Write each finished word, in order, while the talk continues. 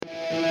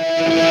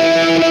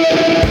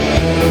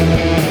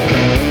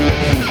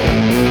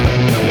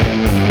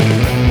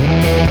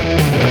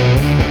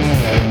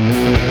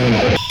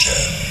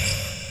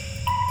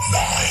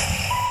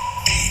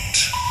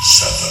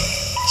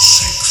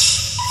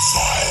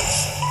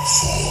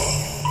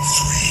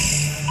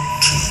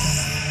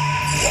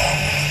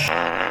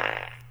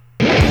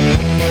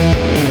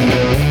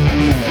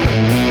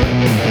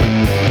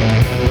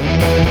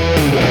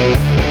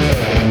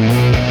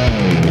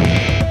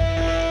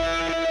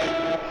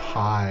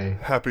Hi.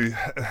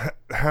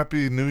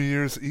 Happy New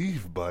Year's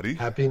Eve, buddy.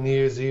 Happy New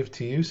Year's Eve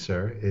to you,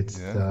 sir.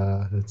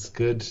 Yeah. It's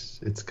good.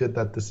 It's good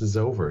that this is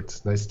over.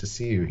 It's nice to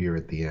see you here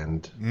at the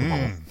end of all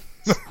Mm.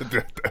 things.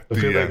 At I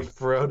feel the like end.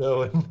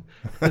 Frodo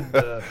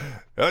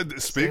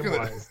and Speaking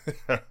Samwise.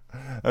 of,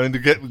 I mean,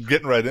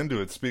 getting right into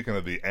it. Speaking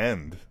of the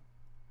end,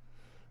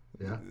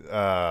 Yeah.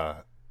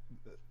 uh,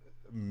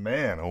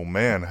 man, oh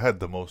man, I had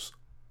the most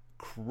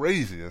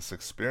craziest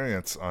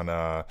experience on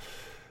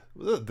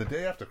the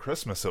day after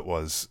Christmas. It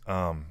was,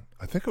 I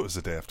think it was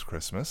the day after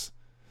Christmas.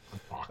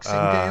 Boxing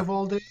Day of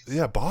all days.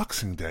 Yeah,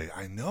 Boxing Day.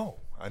 I know.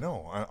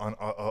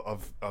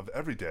 Of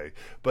every day,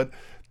 but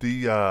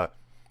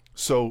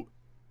so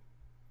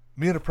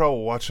me and a pro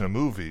were watching a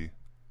movie,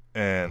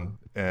 and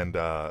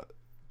the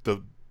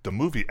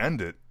movie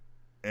ended,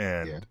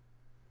 and Yeah.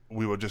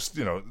 we were just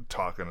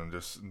talking and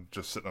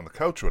just sitting on the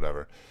couch or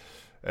whatever,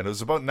 and it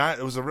was about nine.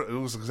 It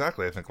was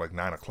exactly, I think, like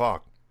 9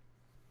 o'clock,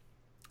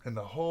 and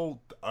the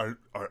whole our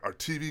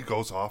TV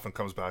goes off and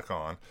comes back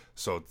on,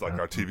 so it's like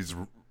our TV's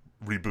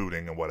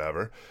rebooting and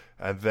whatever,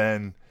 and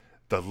then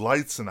the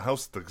lights in the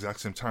house at the exact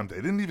same time, they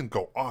didn't even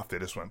go off, they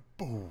just went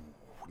boom,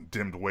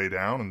 dimmed way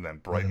down and then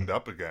brightened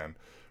up again,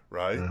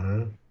 right?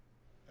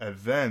 And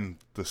then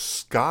the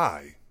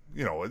sky,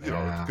 it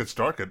Yeah. gets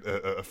dark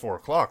at 4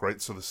 o'clock,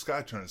 right? So the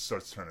sky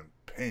starts turning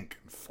pink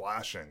and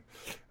flashing,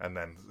 and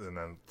then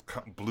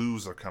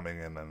blues are coming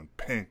in, and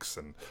pinks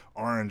and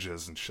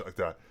oranges and shit like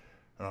that.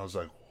 And I was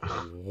like,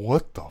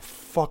 "What the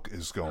fuck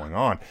is going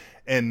on?"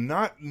 And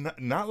not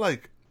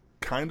like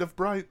kind of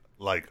bright,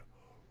 like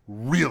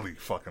really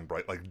fucking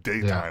bright, like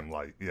daytime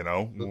light, Like you're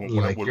on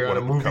a it would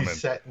come movie in.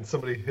 set and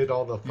somebody hit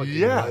all the fucking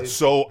Yeah, lights.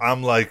 so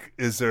I'm like,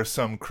 is there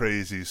some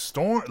crazy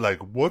storm? Like,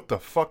 what the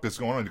fuck is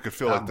going on? You could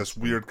feel That like this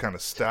must be weird kind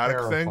of static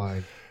thing.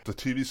 terrifying. The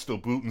TV's still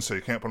booting, so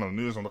you can't put on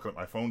the news. I'm looking at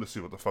my phone to see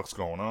what the fuck's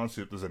going on,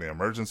 see if there's any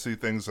emergency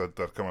things that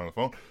come on the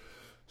phone.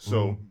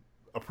 So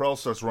April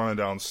starts running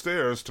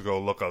downstairs to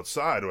go look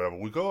outside or whatever.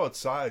 We go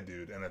outside,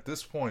 dude, and at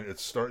this point,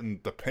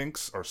 the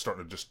pinks are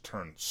starting to just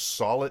turn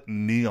solid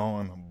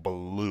neon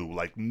blue,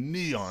 like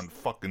neon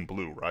fucking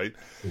blue, right?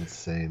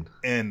 Insane.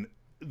 And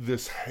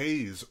this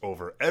haze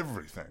over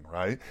everything,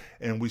 right?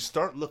 And we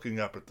start looking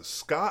up at the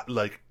sky,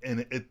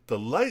 and the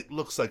light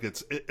looks like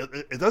it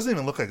doesn't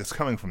even look like it's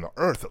coming from the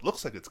earth. It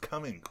looks like it's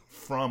coming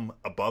from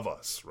above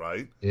us,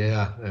 right?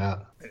 Yeah, yeah.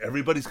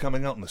 Everybody's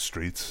coming out in the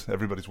streets.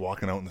 Everybody's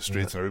walking out in the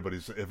streets, and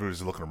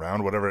everybody's looking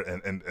around, whatever.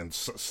 And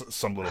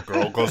some little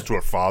girl goes to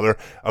her father.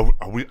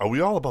 Are we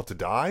all about to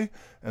die?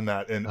 And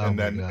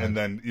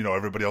then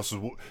everybody else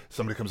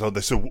somebody comes out.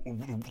 They say, "Do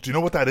you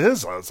know what that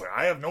is?" I was like,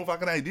 "I have no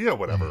fucking idea."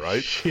 Whatever,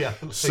 right? Yeah.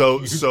 So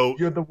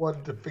you're the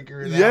one to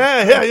figure it out.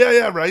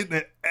 Yeah, right.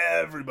 And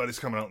everybody's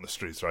coming out in the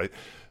streets, right?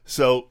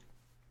 So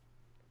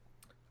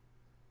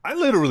I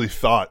literally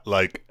thought,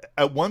 like,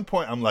 at one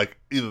point, I'm like,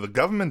 either the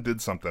government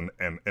did something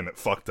and it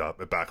fucked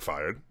up, it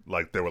backfired,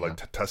 like they were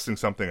like testing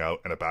something out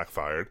and it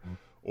backfired,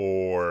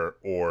 or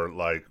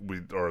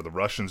the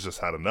Russians just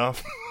had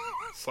enough,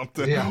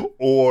 something,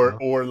 or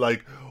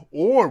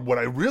what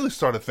I really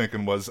started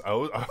thinking was, I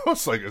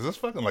was like, is this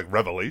fucking like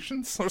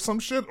Revelations or some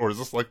shit, or is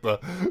this like the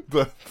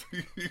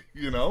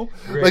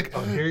Right. like,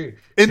 Here,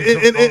 and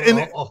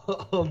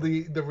all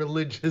the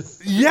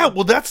religious. yeah,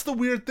 well, that's the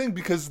weird thing,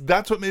 because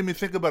that's what made me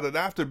think about it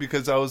after,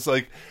 because I was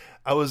like,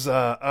 I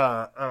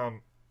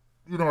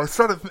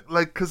started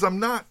because I'm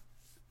not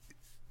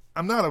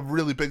a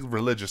really big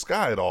religious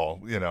guy at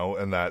all,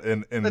 and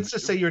Let's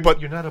just say you're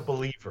not a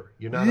believer.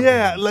 You're not.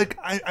 yeah, a believer.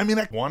 like I mean,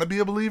 I want to be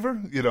a believer,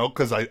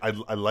 because I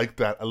like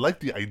that. I like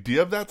the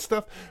idea of that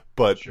stuff,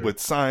 but Sure. with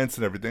science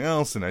and everything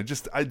else, and I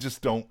just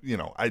don't,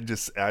 I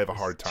have a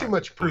hard time. Too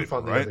much proof believing,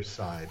 on the right? other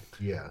side.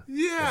 Yeah.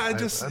 Yeah, I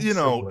just I'm you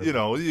similar.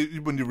 know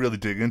when you really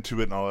dig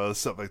into it and all that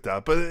stuff like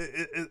that, but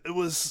it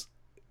was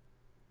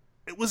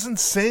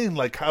insane,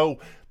 like how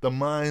the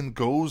mind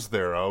goes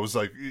there. I was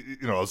like, is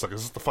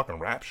this the fucking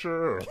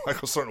rapture? Or like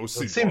I was starting to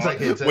see, It seems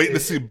like it's waiting to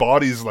see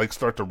bodies like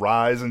start to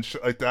rise and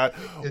shit like that.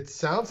 It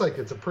sounds like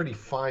it's a pretty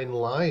fine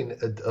line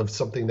of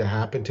something to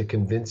happen to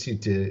convince you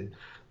to,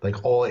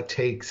 like, all it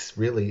takes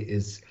really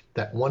is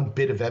that one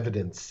bit of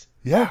evidence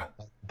Yeah,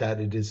 that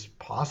it is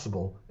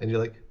possible, and you're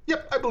like,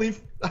 yep, I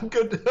believe, I'm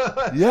good.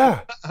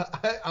 yeah.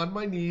 On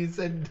my knees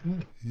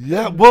and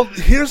Yeah, well,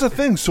 here's the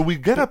thing. So we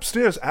get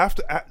upstairs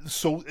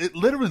so it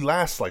literally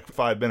lasts like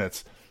 5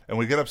 minutes, and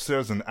we get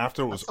upstairs, and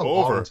after it was That's a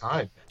over, long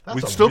time. That's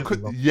we a still really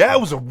could. long Yeah, time.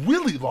 it was a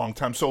really long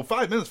time. So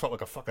 5 minutes felt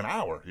like a fucking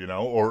hour,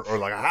 or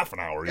like a half an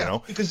hour, Yeah,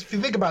 because if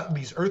you think about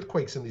these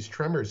earthquakes and these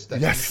tremors that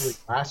Yes. usually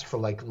last for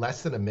like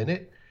less than a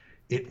minute,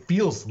 it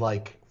feels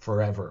like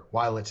forever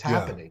while it's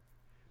happening.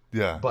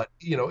 Yeah. But,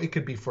 it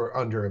could be for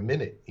under a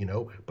minute,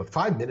 but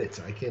 5 minutes,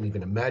 I can't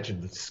even imagine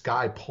the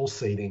sky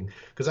pulsating,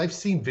 because I've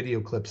seen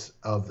video clips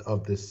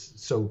of this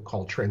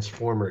so-called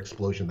transformer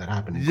explosion that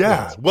happened in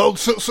Yeah, Queens. well,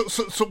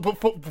 so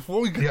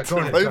before we get Yeah, to go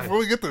ahead, right go before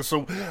we get there,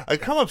 so I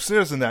come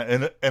upstairs and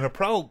a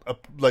proud,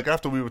 like,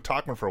 after we were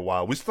talking for a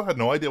while, we still had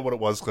no idea what it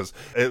was, because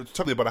it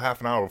took me about a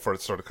half an hour before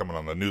it started coming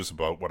on the news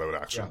about what it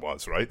actually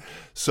was, right?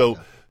 So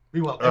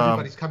Meanwhile,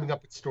 everybody's coming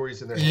up with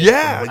stories in their heads, from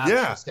Yeah,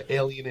 yeah. raptures to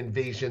alien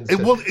invasions It,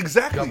 to well,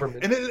 exactly,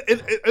 government. and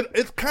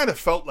it kind of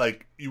felt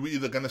like you were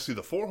either going to see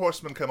the Four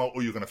Horsemen come out,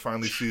 or you're going to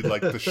finally see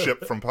like the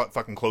ship from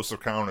fucking Close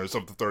Encounters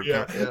of the Third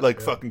Kind,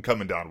 like fucking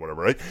coming down,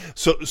 whatever, right?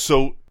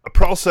 So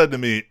Pearl said to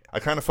me, I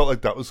kind of felt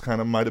like that was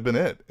kind of might have been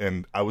it,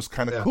 and I was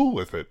kind of cool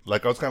with it.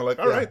 Like I was kind of like,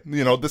 all right,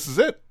 this is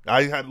it.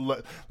 I had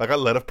I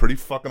led a pretty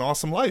fucking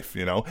awesome life,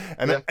 and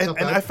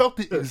I felt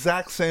the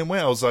exact same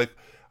way. I was like,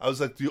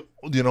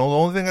 the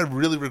only thing I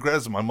really regret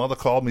is my mother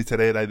called me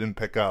today and I didn't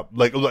pick up.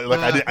 I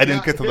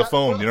didn't get to the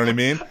phone. You know what I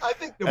mean? I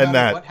think no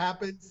matter what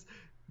happens,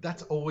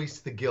 that's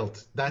always the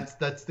guilt. That's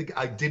the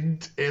I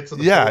didn't answer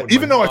the phone. Yeah,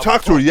 even though I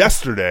talked to her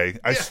yesterday,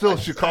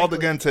 she called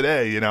again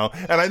today. And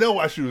I know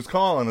why she was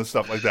calling and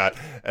stuff like that,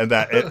 and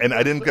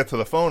I didn't get to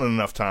the phone in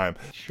enough time.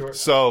 Sure.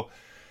 So,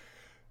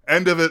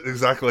 end of it,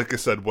 exactly like I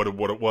said, what it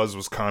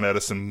was Con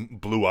Edison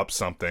blew up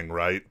something,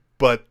 right?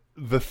 But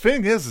the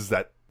thing is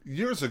that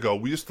years ago,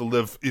 we used to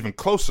live even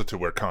closer to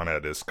where Con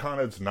Ed is. Con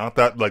Ed's not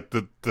that,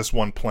 this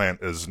one plant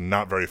is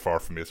not very far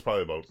from me. It's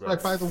probably about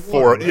like by the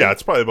water, right? Yeah,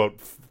 it's probably about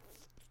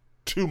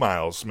 2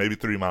 miles, maybe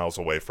 3 miles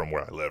away from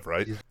where I live,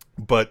 right? Yeah.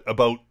 But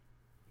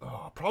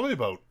probably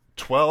about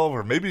 12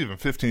 or maybe even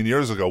 15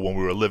 years ago, when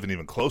we were living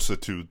even closer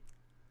to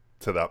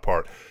that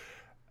part,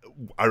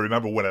 I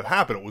remember when it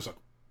happened, it was like,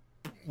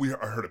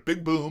 I heard a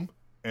big boom,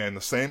 and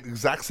the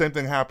exact same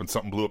thing happened.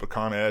 Something blew up at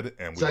Con Ed,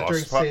 and we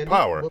lost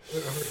power.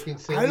 Hurricane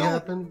Sandy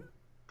happened?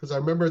 Because I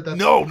remember that.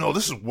 No,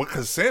 this is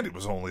because Sandy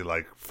was only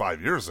like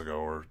 5 years ago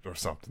or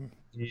something.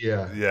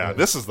 Yeah.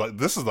 This is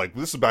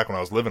back when I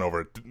was living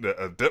over at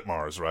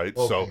Ditmars, right?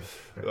 Okay. So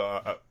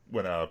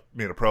when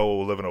me and a pro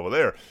were living over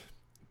there,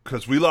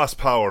 because we lost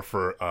power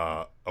for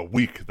a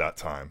week that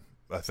time,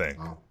 I think.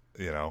 Wow.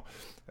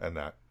 And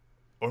that,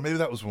 or maybe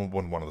that was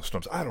one of the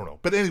storms. I don't know.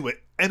 But anyway,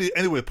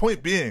 the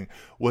point being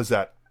was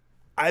that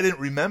I didn't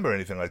remember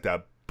anything like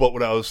that. But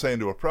what I was saying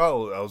to a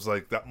pro, I was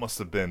like, that must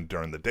have been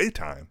during the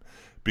daytime,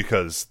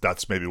 because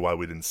that's maybe why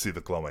we didn't see the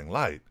glowing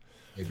light.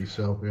 Maybe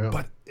so, yeah.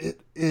 But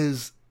it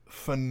is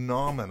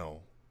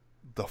phenomenal,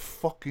 the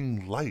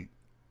fucking light,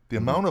 the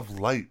amount of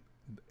light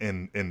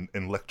in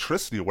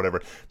electricity or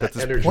whatever that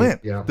this energy,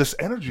 plant, this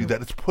energy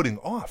that it's putting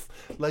off.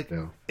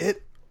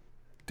 It,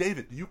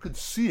 David, you could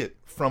see it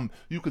from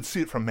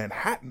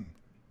Manhattan.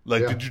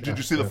 Did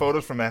you see the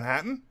photos from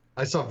Manhattan?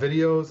 I saw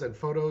videos and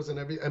photos and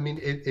everything. I mean,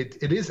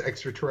 it is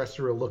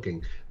extraterrestrial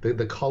looking.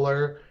 The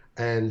color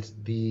and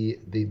the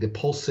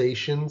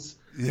pulsations.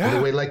 Yeah. And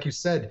the way, like you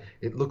said,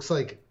 it looks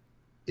like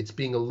it's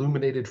being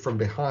illuminated from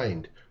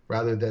behind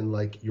rather than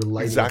like you're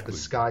lighting up the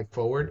sky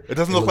forward. It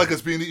doesn't look like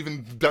it's being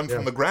even done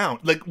from the ground.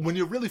 Like when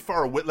you're really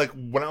far away, like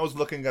when I was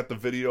looking at the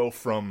video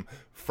from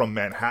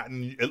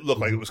Manhattan, it looked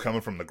like it was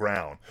coming from the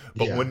ground.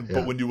 But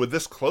when you were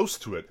this close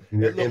to it,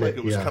 it looked like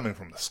it was coming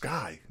from the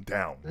sky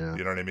down. Yeah.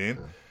 You know what I mean?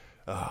 Yeah.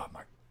 Oh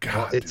my God!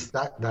 Well, it's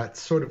that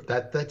sort of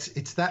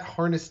it's that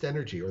harnessed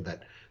energy, or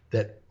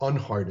that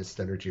unharnessed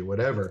energy,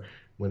 whatever.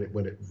 When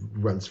it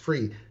runs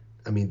free,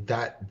 I mean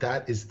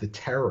that is the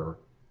terror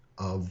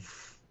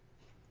of,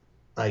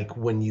 like,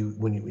 when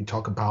you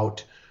talk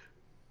about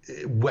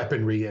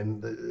weaponry and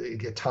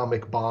the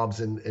atomic bombs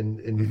and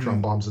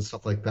neutron bombs and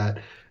stuff like that.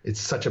 It's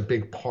such a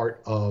big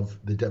part of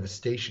the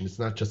devastation. It's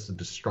not just the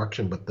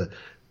destruction, but the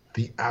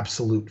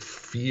absolute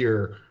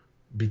fear,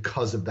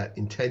 because of that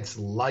intense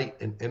light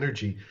and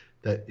energy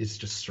that is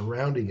just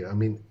surrounding it. I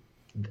mean,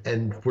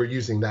 and we're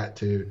using that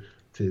to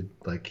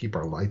like keep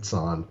our lights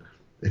on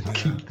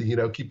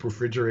and keep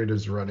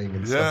refrigerators running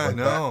and stuff like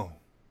that.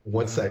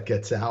 Once that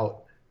gets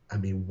out, I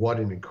mean, what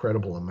an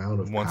incredible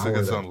amount of once power it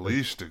gets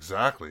unleashed,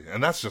 exactly.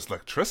 And that's just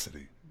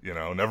electricity.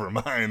 Never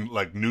mind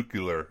like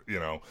nuclear, you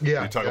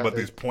talk about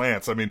these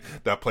plants. I mean,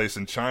 that place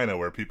in China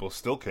where people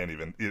still can't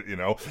even, you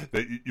can't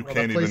even.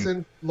 That place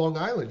in Long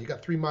Island, you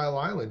got 3 Mile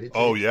Island. You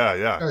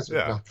guys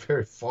are not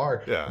very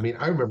far. Yeah. I mean,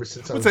 I remember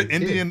since I was a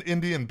kid.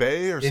 Indian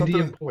Bay or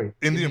something?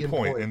 Indian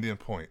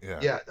Point, yeah.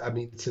 Yeah, I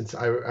mean, since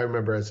I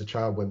remember as a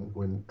child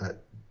when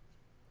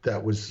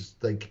that was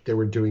like they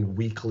were doing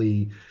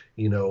weekly,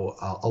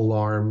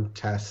 alarm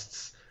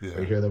tests. Yeah.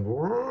 You hear them.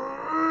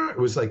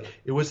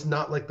 It was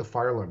not like the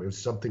fire alarm. It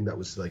was something that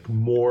was like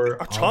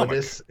more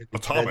ominous and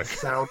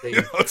sounding.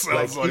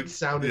 It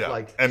sounded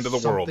like end of the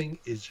world. Something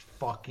is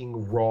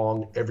fucking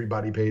wrong.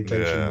 Everybody pay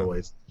attention.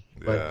 Noise.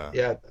 But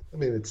I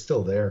mean, it's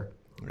still there.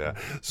 Yeah.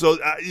 So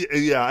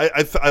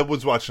I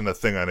was watching a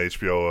thing on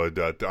HBO. I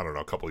don't know,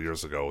 a couple of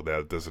years ago.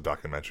 That there's a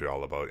documentary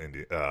all about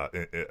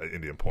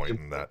Indian Point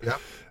and that. Yeah.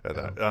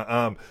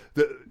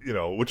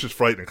 Which is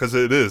frightening because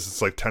it is.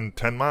 It's like 10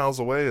 miles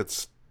away.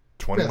 It's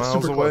 20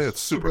 miles away. Close. It's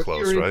super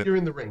close, right? You're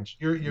in the range.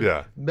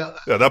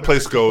 That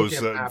place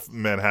goes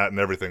Manhattan.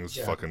 Everything's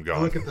fucking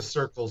gone. Look at the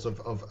circles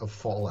of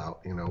fallout.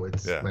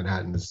 It's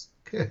Manhattan is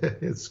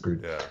it's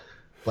screwed. Yeah.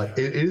 But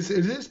it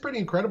is pretty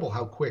incredible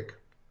how quick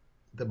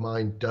the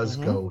mind does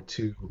go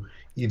to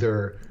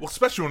either. Well,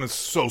 especially when it's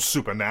so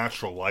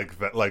supernatural like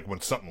that. Like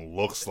when something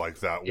looks like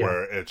that,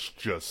 where it's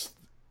just.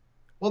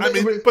 Well, I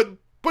mean,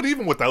 but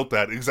even without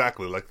that,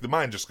 exactly. Like the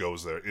mind just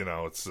goes there.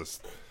 It's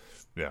just,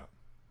 yeah.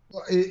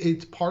 Well,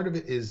 it's part of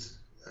it is,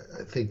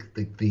 I think,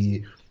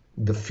 the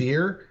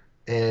fear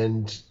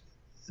and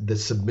the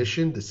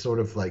submission, the sort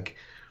of like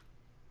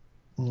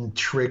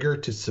trigger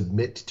to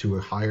submit to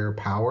a higher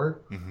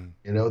power. Hmm.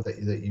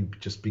 That you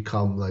just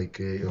become like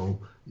a,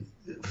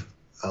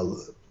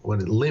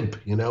 limp,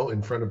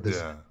 in front of this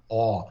Yeah.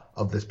 awe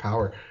of this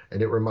power.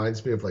 And it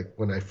reminds me of like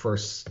when I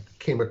first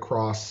came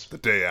across. The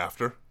day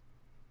after.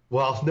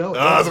 Well, no,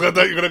 Ah, I no,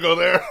 thought you were gonna go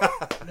there.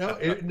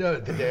 no,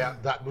 the day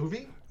that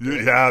movie.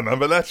 Yeah,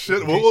 remember that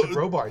shit? Jason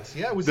Robards.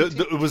 Yeah, it was.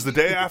 It was the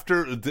day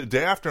after. The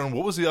day after, and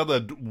what was the other?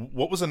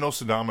 What was the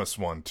Nostradamus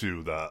one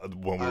too?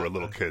 When we were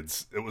little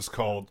kids, it was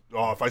called.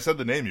 Oh, if I said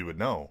the name, you would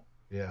know.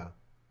 Yeah.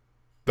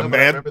 The No,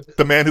 man,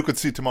 the man who could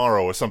see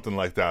tomorrow, or something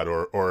like that,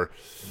 or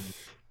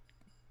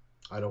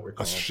I don't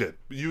recall. shit.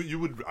 You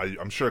would.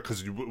 I'm sure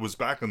because it was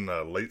back in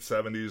the late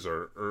 '70s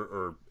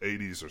or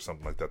 '80s or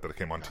something like that it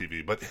came on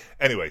TV. But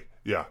anyway,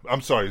 yeah.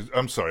 I'm sorry.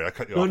 I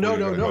cut you off.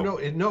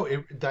 No.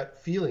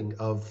 That feeling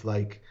of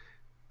like,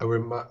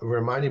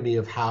 reminded me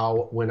of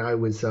how when I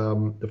was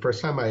the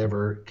first time I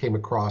ever came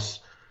across.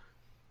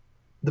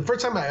 The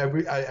first time I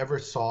ever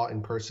saw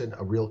in person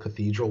a real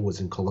cathedral was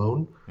in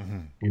Cologne,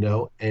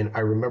 and I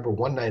remember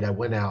one night I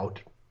went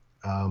out,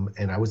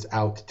 and I was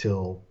out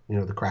till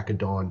the crack of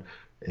dawn,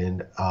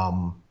 and I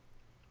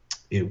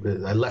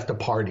left a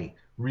party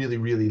really,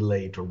 really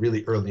late or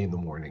really early in the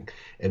morning,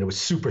 and it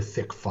was super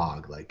thick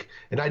fog,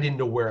 and I didn't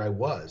know where I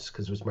was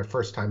because it was my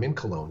first time in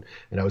Cologne,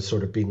 and I was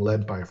sort of being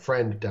led by a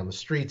friend down the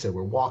streets, and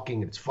we're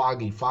walking, and it's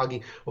foggy.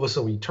 All of a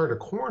sudden, we turn a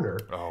corner,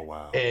 oh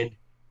wow, and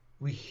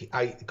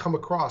I come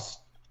across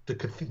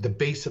the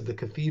base of the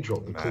cathedral,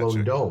 the Magic.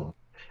 Cologne Dome,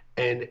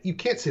 and you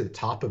can't see the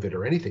top of it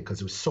or anything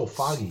because it was so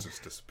foggy.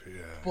 Just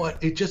disappear.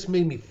 But it just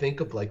made me think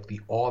of like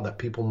the awe that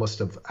people must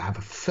have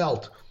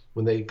felt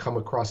when they come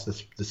across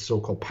this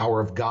so-called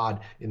power of God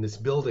in this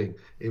building.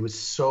 It was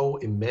so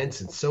immense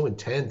and so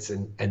intense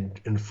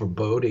and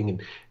foreboding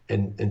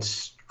and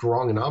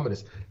strong and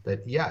ominous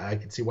that I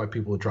could see why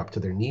people would drop to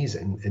their knees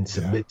and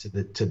submit to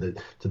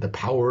the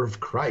power of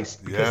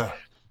Christ, because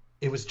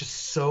it was just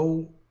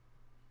so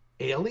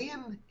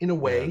alien in a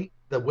way,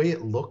 the way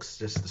it looks,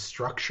 just the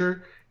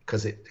structure,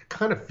 because it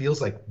kind of feels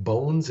like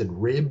bones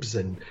and ribs,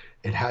 and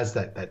it has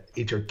that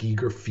H.R.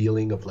 Giger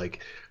feeling of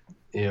like,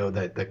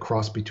 that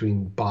cross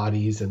between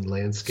bodies and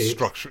landscapes.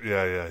 Structure,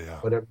 yeah.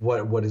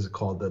 What is it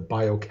called? The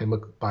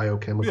biochemical.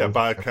 Yeah,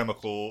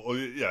 biochemical. Oh,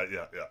 yeah.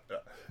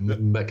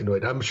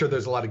 Mechanoid. I'm sure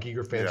there's a lot of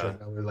Giger fans right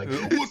now. They're like,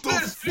 what the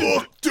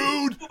fuck,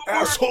 dude?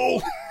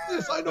 Asshole!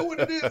 Yes, I know what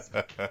it is.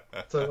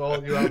 So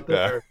all you out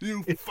there,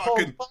 it's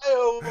fucking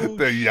bio.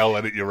 They're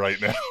yelling at you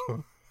right now.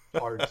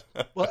 Art.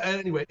 Well,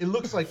 anyway, it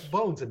looks like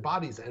bones and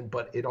bodies,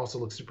 but it also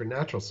looks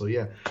supernatural. So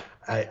yeah,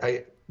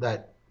 I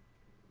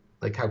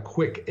like how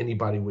quick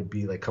anybody would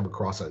be like come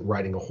across it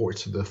riding a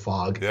horse through the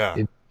fog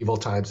in evil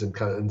times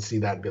and see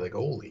that and be like,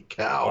 holy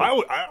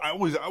cow. I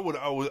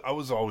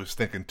was always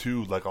thinking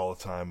too, like all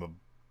the time,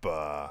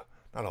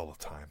 not all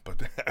the time,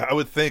 but I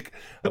would think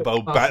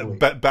about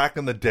back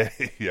in the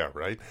day,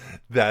 right?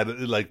 That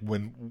like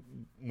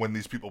when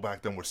these people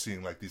back then were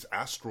seeing like these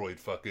asteroid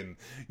fucking,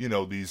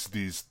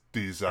 these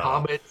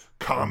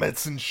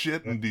comets and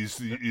shit, and these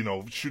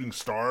shooting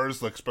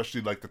stars, like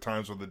especially like the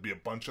times where there'd be a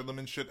bunch of them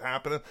and shit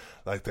happening,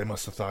 like they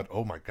must have thought,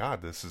 oh my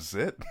god, this is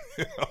it.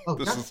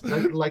 This is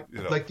like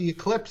the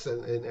eclipse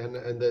and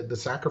the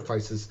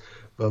sacrifices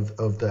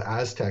of the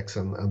Aztecs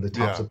on the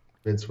tops of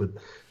pyramids with.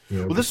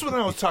 Well, this is what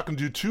I was talking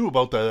to you too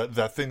about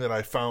that thing that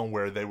I found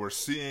where they were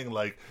seeing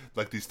like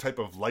these type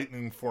of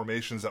lightning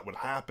formations that would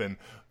happen.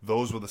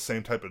 Those were the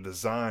same type of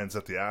designs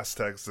that the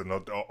Aztecs and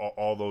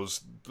all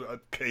those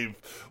cave.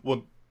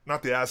 Well,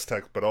 not the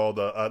Aztecs, but all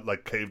the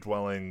like cave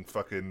dwelling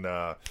fucking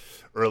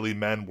early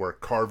men were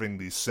carving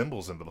these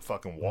symbols into the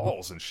fucking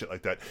walls and shit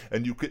like that.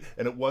 And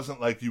it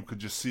wasn't like you could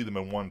just see them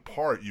in one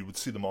part. You would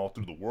see them all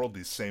through the world,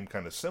 these same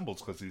kind of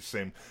symbols, because these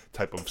same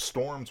type of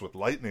storms with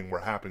lightning were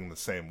happening the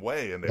same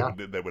way, and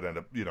they would end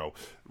up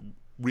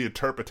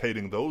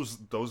reinterpreting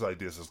those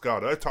ideas as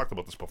God. I talked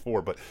about this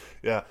before, but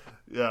yeah.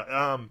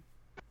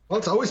 Well,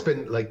 it's always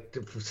been like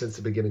since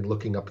the beginning,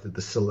 looking up at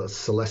the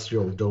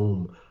celestial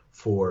dome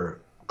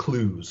for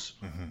clues,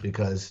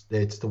 because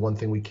it's the one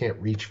thing we can't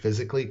reach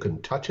physically,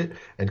 couldn't touch it,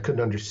 and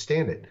couldn't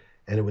understand it,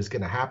 and it was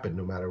going to happen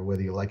no matter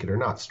whether you like it or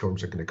not.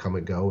 Storms are going to come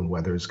and go, and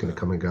weather is going to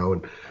come and go,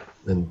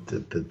 and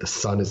the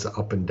sun is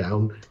up and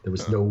down. There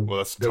was no. Well,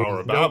 that's the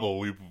Tower of Babel.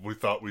 We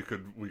thought we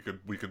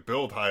could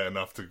build high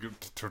enough to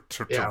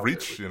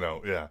reach,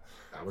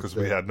 because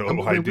we had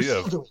no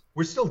idea.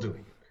 We're still doing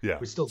it. Yeah,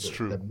 we still it's do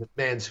true. The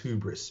man's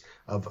hubris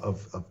of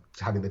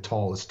having the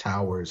tallest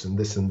towers and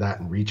this and that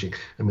and reaching.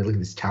 I mean, look at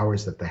these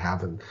towers that they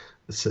have in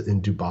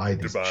Dubai.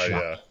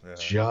 These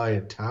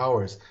giant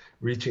towers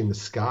reaching the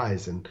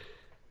skies,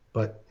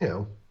 but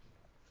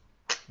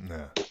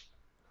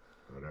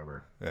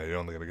whatever. Yeah, you're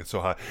only gonna get so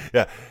high.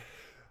 Yeah.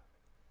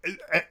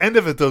 End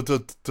of it though,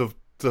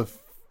 the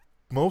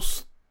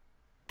most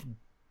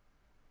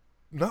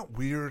not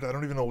weird. I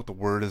don't even know what the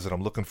word is that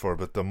I'm looking for,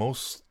 but the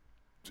most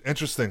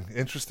interesting,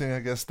 I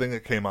guess, thing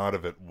that came out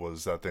of it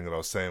was that thing that I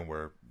was saying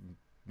where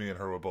me and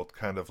her were both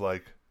kind of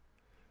like,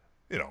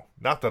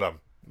 not that I'm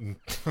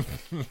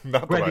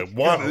not that I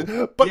wanted,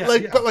 but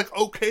but like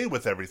okay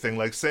with everything,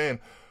 like saying,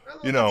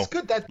 That's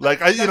good.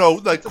 like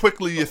like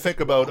quickly you think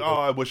about,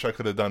 oh, I wish I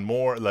could have done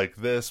more, like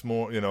this,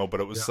 more,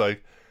 but it was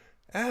like,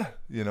 I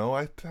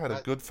had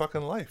a good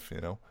fucking life,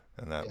 and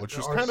that, which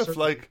was kind of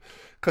like,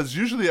 because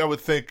usually I would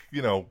think,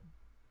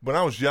 when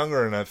I was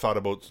younger and I thought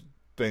about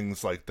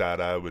things like that,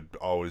 I would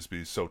always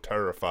be so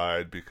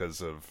terrified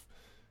because of,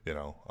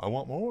 I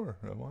want more,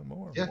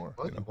 more,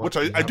 which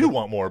I do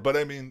want more, but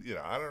I mean,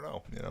 I don't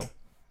know,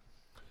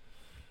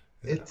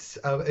 It's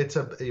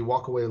you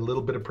walk away with a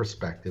little bit of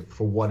perspective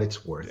for what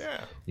it's worth.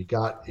 Yeah. You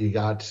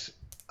got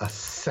a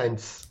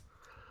sense,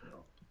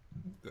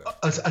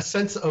 a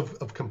sense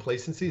of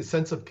complacency, a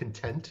sense of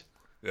content.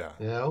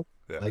 Yeah.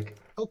 Like,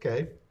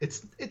 okay,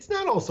 it's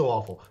not all so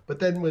awful. But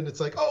then when it's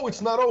like, oh,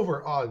 it's not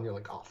over, and you're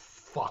like, oh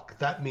fuck,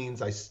 that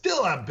means I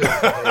still have bills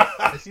to pay.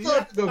 I still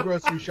have to go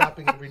grocery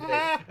shopping every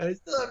day, and I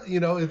still have,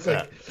 it's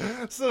like,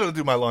 still have to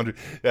do my laundry.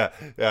 Yeah.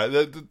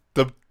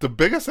 The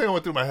biggest thing that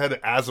went through my head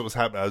as it was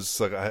happening, I was just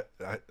like,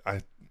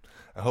 I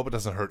hope it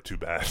doesn't hurt too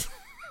bad.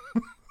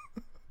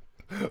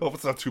 I hope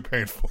it's not too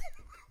painful.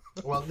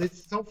 Well,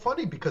 it's so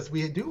funny because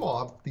we do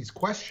all have these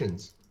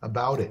questions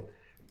about it,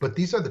 but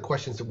these are the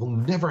questions that we'll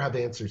never have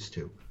answers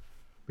to,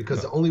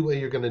 because the only way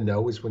you're going to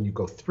know is when you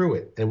go through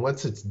it, and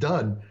once it's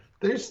done,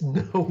 there's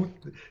no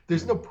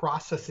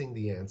processing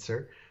the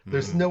answer.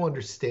 There's no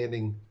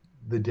understanding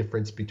the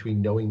difference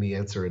between knowing the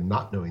answer and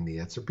not knowing the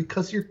answer,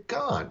 because you're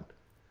gone.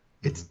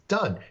 It's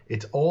done.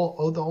 It's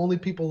all the only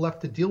people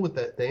left to deal with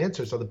the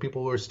answers are the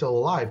people who are still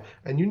alive,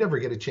 and you never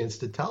get a chance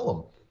to tell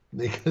them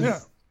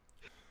because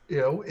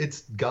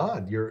it's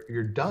gone.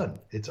 You're done.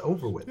 It's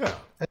over with. Yeah.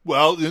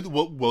 Well,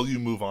 you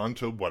move on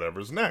to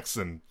whatever's next.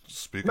 And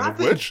speaking of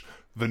which,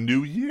 the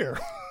new year.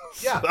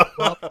 Yeah.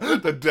 Well,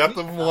 the death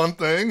of one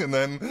thing and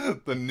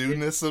then the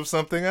newness of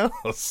something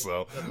else.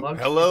 So,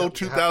 hello,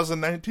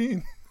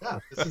 2019. Yeah,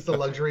 this is the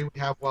luxury we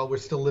have while we're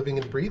still living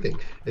and breathing,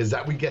 is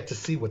that we get to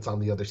see what's on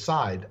the other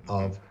side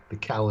of the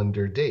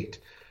calendar date.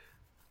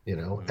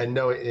 And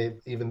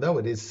even though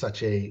it is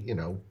such a,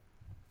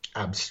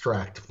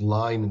 abstract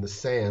line in the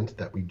sand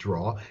that we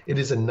draw, it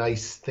is a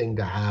nice thing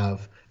to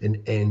have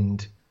an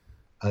end,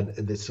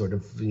 this sort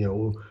of,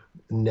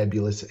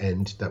 nebulous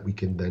end that we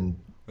can then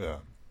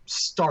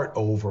start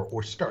over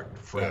or start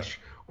fresh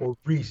or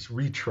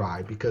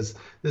retry, because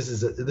this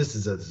is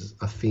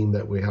a theme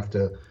that we have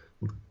to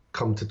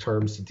come to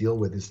terms to deal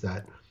with, is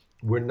that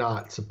we're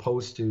not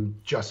supposed to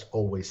just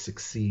always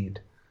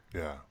succeed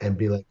and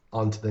be like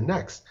on to the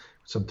next.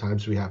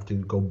 Sometimes we have to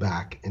go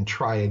back and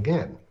try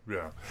again.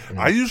 Yeah.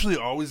 I usually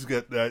always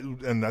get that,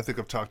 and I think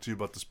I've talked to you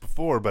about this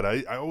before, but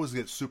I always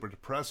get super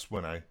depressed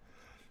when I,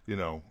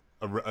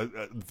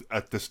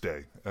 at this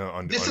day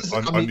on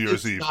New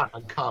Year's Eve. It's not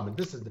uncommon.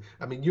 This is,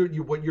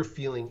 what you're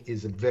feeling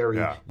is a very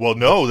Well,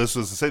 no, this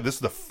is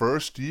the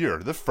first year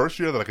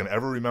that I can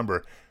ever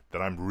remember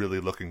that I'm really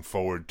looking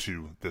forward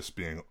to this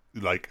being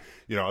like,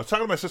 I was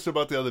talking to my sister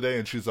about the other day,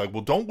 and she's like,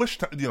 well, don't wish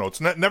time, it's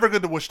never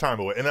good to wish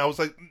time away. And I was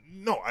like,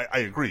 no, I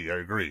agree.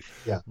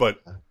 Yeah. But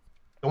I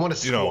don't want to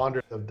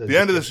squander the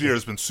end of this year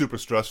has been super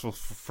stressful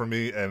for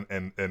me, and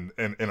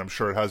I'm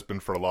sure it has been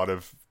for a lot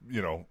of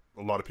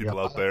people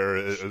out there,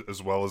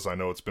 as well as I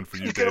know it's been for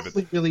you, David. You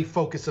can only really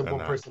focus on one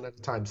person at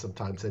a time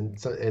sometimes,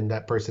 and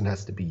that person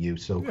has to be you.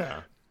 So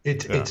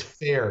it's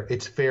fair.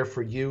 It's fair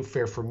for you,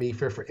 fair for me,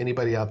 fair for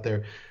anybody out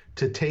there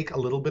to take a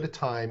little bit of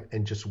time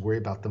and just worry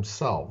about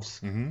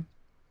themselves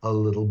a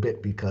little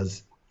bit,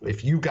 because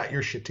if you got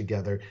your shit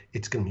together,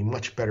 it's going to be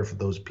much better for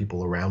those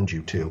people around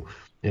you too.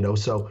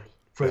 So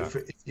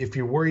if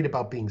you're worried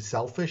about being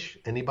selfish,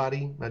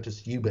 anybody, not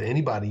just you, but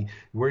anybody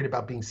worried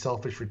about being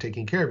selfish for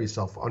taking care of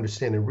yourself,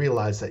 understand and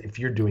realize that if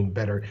you're doing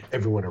better,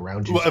 everyone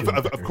around you. Well,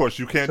 of course,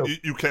 you can't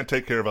you can't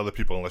take care of other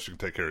people unless you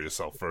can take care of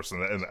yourself first,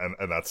 and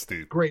that's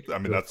the great.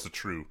 That's the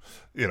true,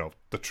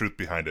 the truth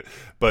behind it.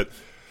 But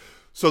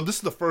so this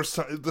is the first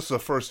time. This is the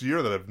first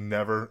year that I've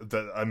never.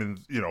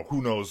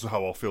 Who knows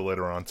how I'll feel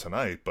later on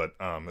tonight? But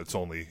it's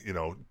only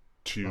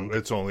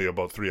It's only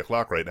about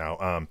 3:00 right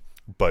now.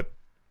 But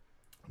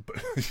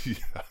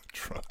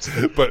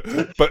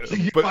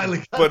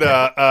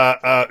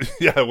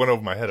yeah, it went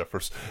over my head at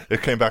first.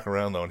 It came back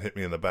around though and hit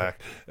me in the back.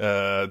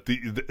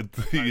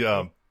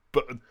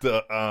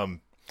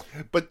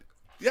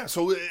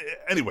 So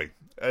anyway,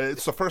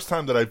 it's the first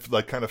time that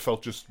I've kind of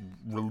felt just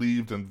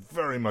relieved and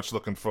very much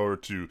looking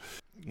forward to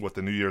what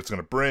the new year is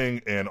going to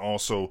bring, and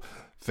also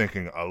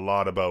thinking a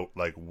lot about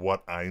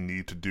what I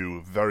need to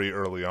do very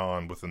early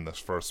on within this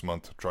first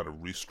month to try to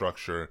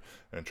restructure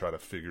and try to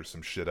figure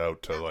some shit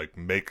out to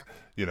make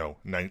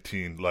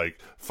 19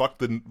 fuck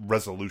the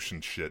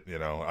resolution shit.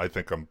 I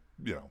think I'm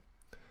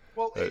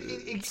well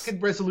it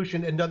could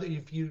resolution, another,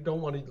 if you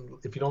don't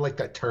like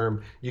that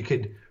term, you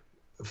could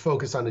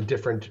focus on a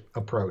different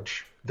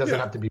approach. It doesn't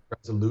have to be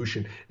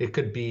resolution. It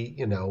could be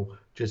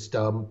just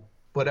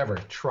whatever,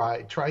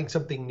 trying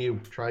something new,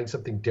 trying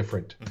something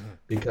different,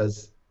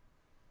 because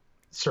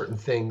certain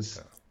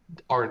things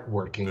aren't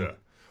Yeah. working.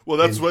 Well,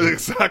 that's what In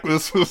exactly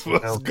this was you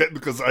what I was know, getting,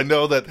 because I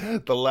know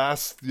that the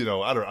last, I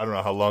don't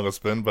know how long it's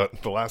been,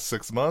 but the last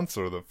 6 months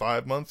or the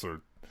 5 months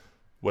or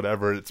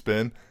whatever it's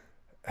been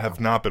yeah. have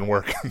not been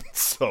working.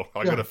 So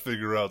I got Yeah. to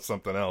figure out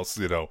something else,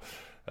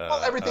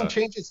 Well, everything uh,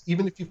 changes.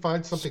 Even if you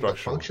find something that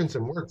structural. functions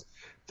and works,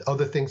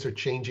 other things are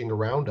changing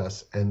around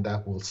us, and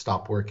that will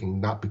stop working,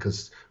 not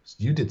because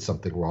you did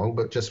something wrong,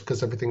 but just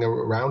because everything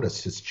around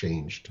us has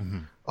changed. Hmm.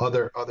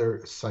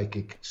 Other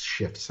psychic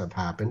shifts have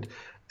happened,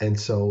 and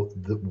so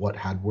what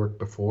had worked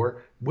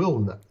before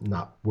will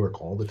not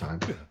work all the time.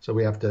 Yeah. So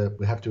we have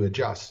to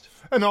adjust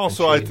And and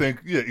also, I change.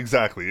 think, yeah,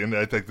 exactly. And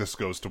I think this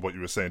goes to what you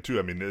were saying, too.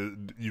 I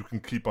mean, you can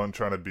keep on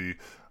trying to be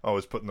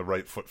always putting the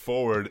right foot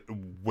forward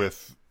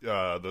with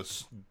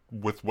this,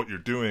 with what you're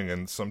doing.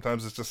 And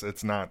sometimes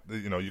it's not,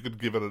 you could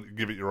give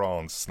it your all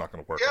and it's not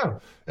going to work. Yeah,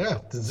 yeah.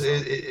 So,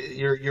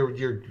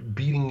 You're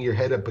beating your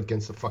head up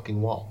against the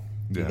fucking wall.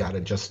 You yeah. got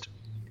to just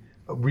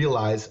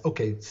realize,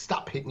 okay,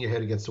 stop hitting your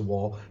head against the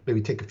wall.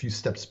 Maybe take a few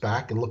steps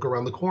back and look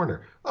around the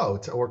corner.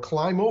 Or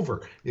climb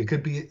over. It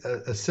could be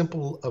a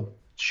simple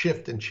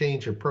shift and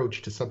change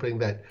approach to something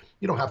that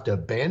you don't have to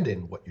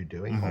abandon what you're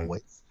doing Hmm.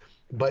 always,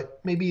 but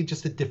maybe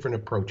just a different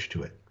approach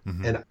to it.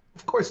 Hmm. And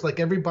of course, like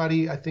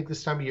everybody, I think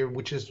this time of year,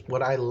 which is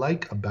what I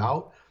like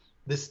about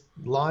this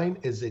line,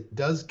 is it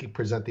does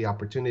present the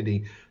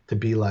opportunity to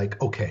be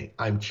like, okay,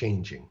 I'm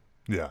changing.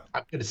 Yeah.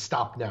 I'm going to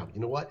stop now.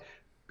 You know what?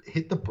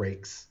 Hit the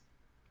brakes.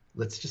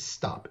 Let's just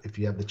stop. If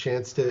you have the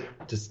chance to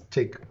just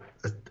take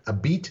a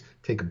beat,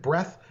 take a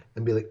breath,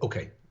 and be like,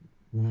 okay,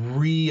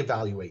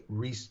 reevaluate,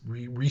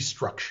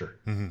 restructure,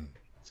 Hmm.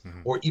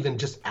 Hmm. or even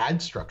just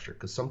add structure.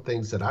 Because some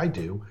things that I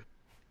do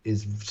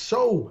is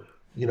so,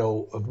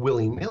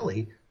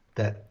 willy-nilly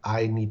that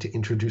I need to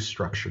introduce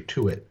structure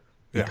to it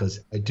Yeah. because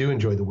I do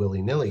enjoy the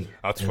willy-nilly.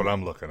 That's what And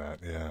I'm looking at.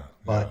 Yeah. Yeah.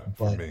 but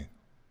For but me.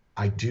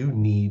 I do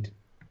need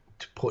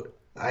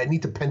I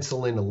need to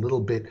pencil in a little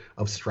bit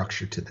of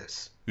structure to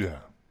this Yeah.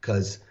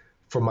 because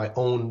for my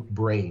own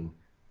brain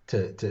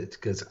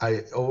because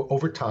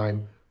over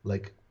time,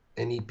 like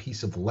any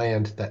piece of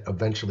land that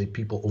eventually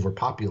people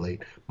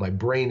overpopulate, my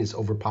brain is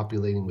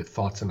overpopulating with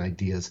thoughts and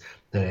ideas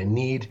that I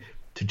need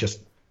to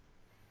just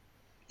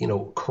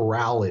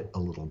corral it a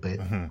little bit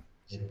Hmm.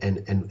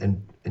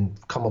 and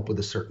come up with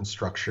a certain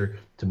structure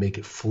to make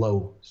it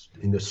flow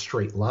in a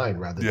straight line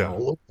rather than Yeah.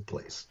 all over the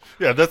place.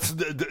 Yeah, that's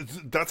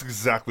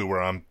exactly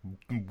where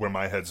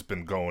my head's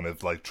been going.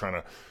 Is like trying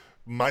to,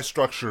 my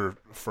structure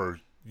for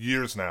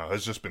years now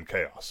has just been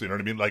chaos. You know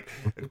what I mean? Like,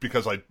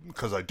 because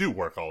I do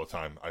work all the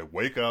time. I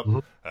wake up,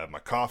 Mhm. I have my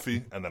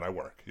coffee, and then I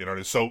work. You know what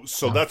I mean?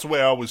 So Yeah. that's the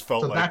way I always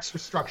felt So like. that's the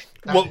structure.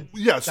 Well,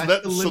 yeah.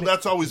 That's the So limit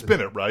that's always to been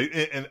the it, right?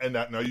 And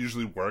I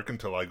usually work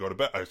until I go to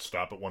bed. I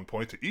stop at one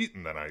point to eat,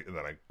 and then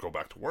I go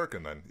back to work,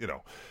 and then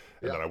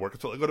and yeah. then I work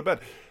until I go to bed.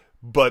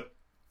 But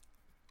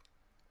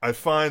I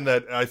find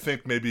that I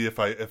think maybe if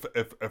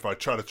I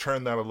try to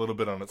turn that a little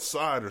bit on its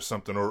side or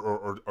something,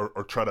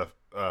 or try to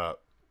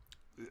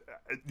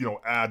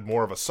add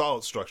more of a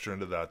solid structure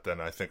into that, then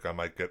I think I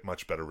might get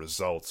much better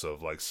results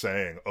of like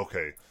saying,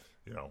 okay,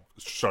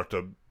 start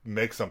to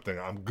make something.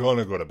 I'm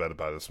gonna go to bed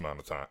by this amount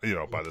of time.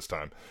 By this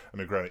time. I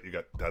mean, granted, you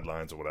got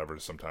deadlines or whatever.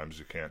 Sometimes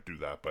you can't do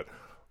that, but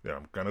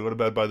I'm gonna go to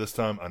bed by this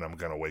time, and I'm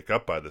gonna wake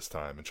up by this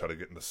time, and try to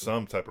get into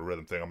some type of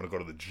rhythm thing. I'm gonna go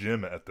to the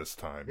gym at this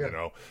time, Yeah.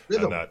 and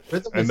Rhythm. that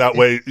Rhythm and is that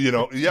way,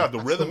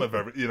 the rhythm of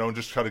absolutely and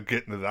just try to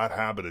get into that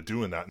habit of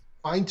doing that.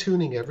 fine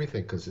tuning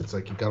everything because it's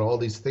like you got all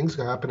these things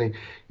happening.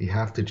 You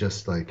have to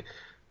just like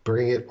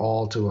bring it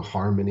all to a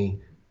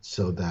harmony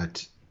so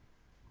that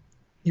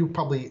you'll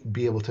probably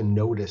be able to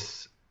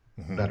notice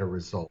Hmm. better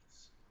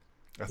results.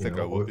 I You think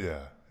I know, would.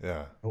 Yeah,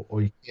 yeah,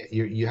 or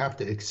you have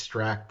to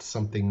extract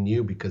something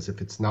new because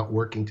if it's not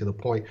working to the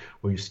point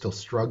where you're still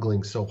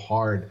struggling so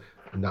hard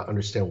and not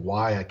understand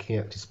why I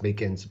can't just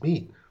make ends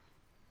meet,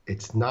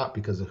 it's not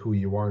because of who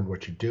you are and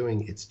what you're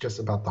doing. It's just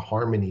about the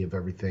harmony of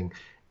everything.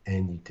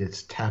 And you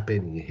just tap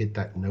in and you hit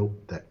that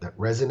note that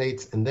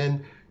resonates. And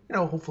then,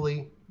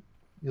 hopefully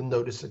you'll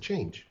notice a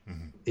change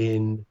hmm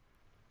in,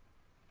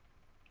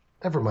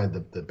 never mind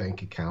the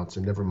bank accounts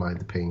and never mind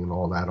the paying and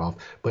all that off.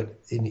 But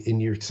in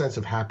your sense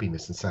of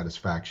happiness and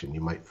satisfaction,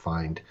 you might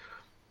find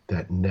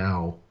that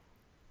now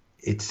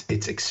it's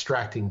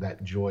extracting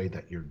that joy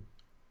that you're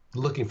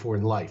looking for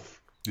in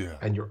life yeah.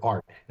 and your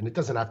art. And it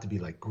doesn't have to be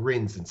like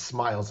grins and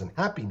smiles and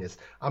happiness.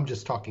 I'm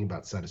just talking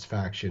about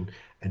satisfaction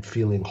and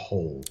feeling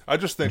whole. I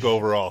just think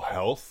overall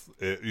health,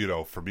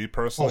 for me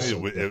personally,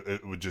 Also, yeah.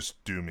 it would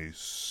just do me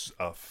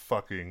a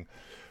fucking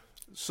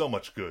so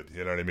much good.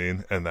 You know what I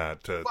mean? And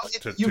that Well,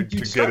 to you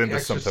get start into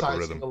some type of exercising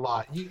rhythm. a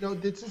lot.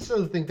 This is the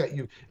other thing that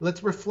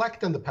let's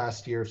reflect on the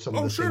past year of some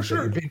of Oh, the sure, things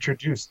that sure. you've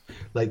introduced.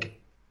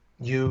 Like,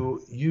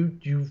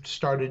 you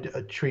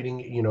started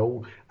treating,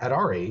 at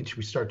our age,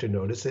 we start to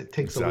notice it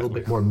takes a little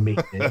Exactly. bit more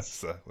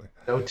maintenance, Exactly.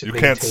 to You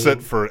can't sit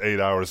maintain. for 8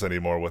 hours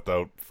anymore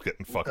without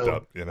getting fucked uh,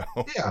 up, yeah,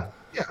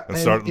 yeah, and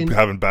start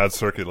having bad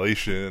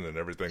circulation and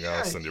everything yeah,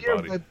 else in your your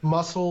body.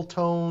 muscle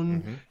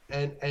tone,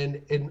 Hmm.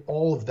 and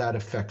all of that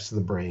affects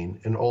the brain,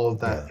 and all of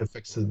Yeah. that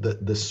affects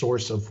the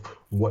source of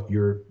what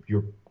you're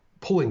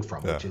pulling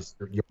from, Yeah. which is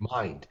your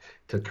mind,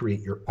 to create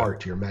your Yeah.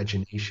 art, your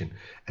imagination.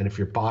 And if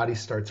your body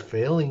starts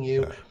failing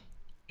you, Yeah.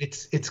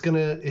 it's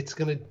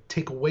gonna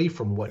take away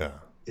from what Yeah.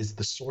 is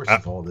the source A-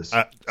 of all this.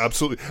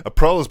 Absolutely.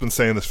 Pearl has been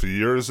saying this for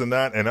years and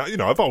that, and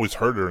I've always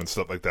heard her and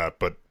stuff like that,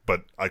 but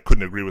I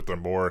couldn't agree with her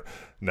more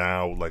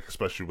now, like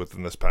especially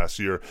within this past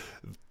year,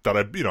 that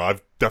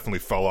I've definitely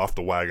fell off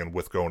the wagon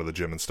with going to the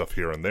gym and stuff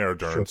here and there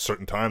during Sure,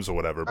 certain times or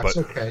whatever. that's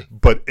But okay.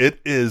 but it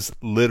is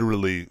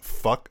literally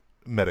fuck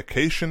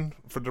medication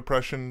for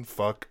depression.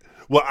 Fuck.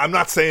 Well, I'm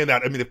not saying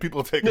that. I mean, if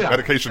people are taking Yeah,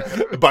 medication,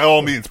 by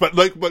all means.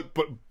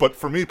 But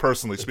for me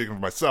personally, speaking for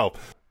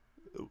myself,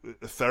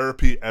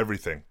 therapy,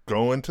 everything,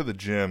 going to the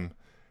gym,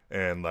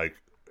 and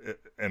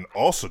and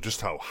also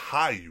just how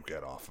high you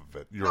get off of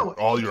it. no,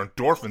 All you your don't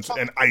endorphins talk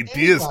and to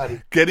ideas,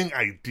 anybody. getting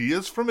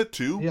ideas from it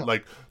too. Yeah,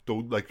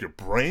 Like your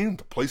brain,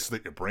 the places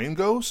that your brain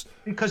goes,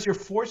 because you're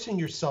forcing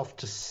yourself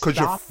to because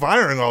you're stop.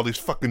 firing all these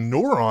fucking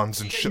neurons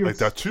and Yeah, shit like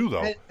that too.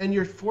 Though, and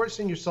you're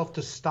forcing yourself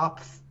to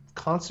stop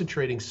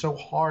concentrating so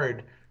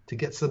hard to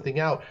get something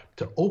out,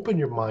 to open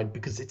your mind,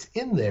 because it's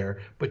in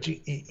there. But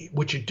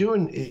what you're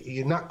doing,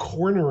 you're not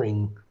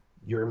cornering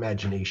your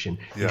imagination.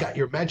 You yeah, got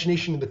your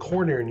imagination in the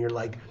corner, and you're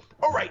like,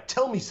 all right,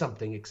 tell me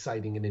something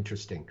exciting and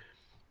interesting.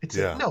 It's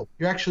like, yeah, no,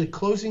 you're actually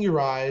closing your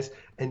eyes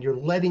and you're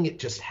letting it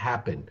just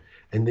happen.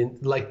 And then,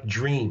 like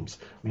dreams,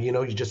 you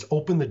just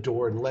open the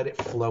door and let it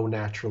flow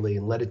naturally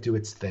and let it do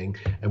its thing.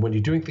 And when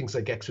you're doing things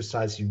like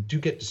exercise, you do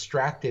get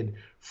distracted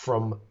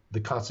from the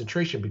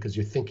concentration, because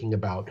you're thinking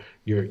about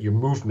your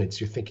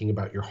movements, you're thinking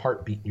about your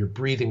heartbeat, your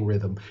breathing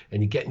rhythm,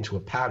 and you get into a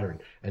pattern.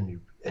 And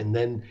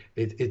then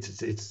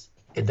it's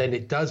and then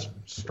it does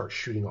start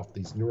shooting off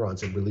these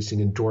neurons and releasing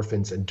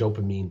endorphins and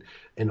dopamine,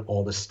 and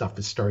all this stuff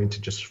is starting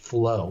to just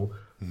flow.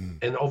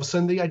 And all of a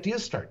sudden the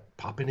ideas start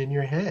popping in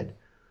your head.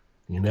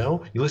 You're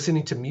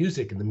listening to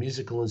music, and the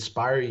music will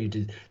inspire you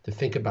to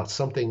think about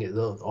something.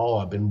 Oh,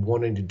 I've been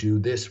wanting to do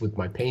this with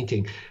my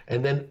painting.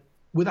 And then,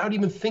 without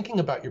even thinking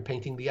about your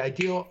painting, the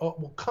idea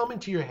will come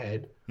into your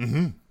head,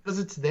 because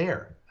it's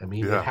there. I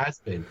mean, it yeah. has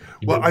been.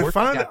 You've Well, been I working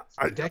find at it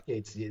for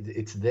decades.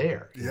 It's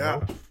there.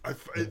 yeah,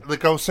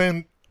 like I was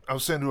saying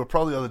to her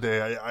probably the other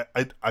day.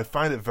 I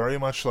find it very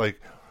much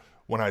like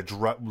when I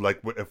drive,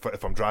 like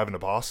if I'm driving to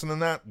Boston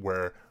and that,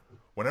 where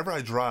whenever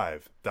I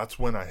drive, that's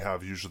when I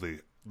have usually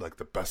like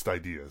the best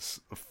ideas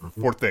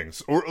for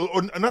things, or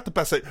not the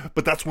best,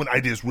 but that's when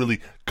ideas really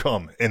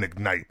come and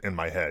ignite in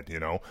my head,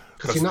 Because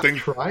because you're not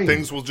trying.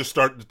 things will just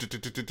start,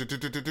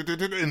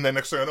 and then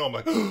next thing I know, I'm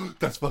like, oh,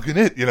 that's fucking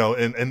it,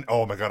 and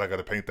oh my god, I got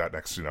to paint that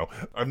next,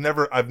 I've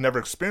never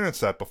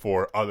experienced that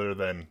before, other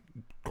than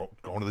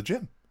going to the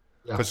gym,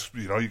 Yeah. because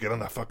you get on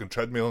that fucking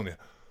treadmill and you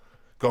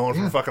going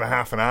for Yeah. fucking a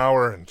half an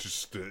hour and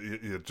just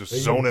you're just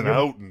You're, zoning you're,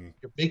 out and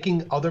you're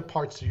making other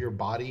parts of your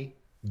body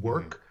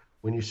work,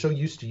 when you're so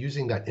used to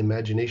using that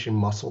imagination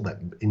muscle that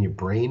in your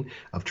brain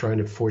of trying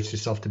to force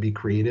yourself to be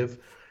creative,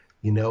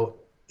 and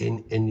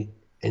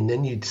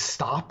then you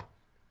stop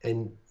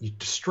and you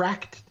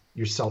distract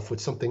yourself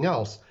with something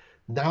else.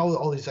 Now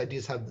all these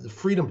ideas have the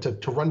freedom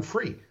to run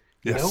free,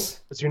 yes.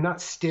 because you're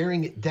not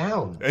staring it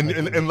down.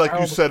 And like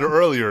you said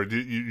earlier,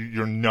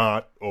 you're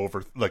not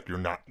you're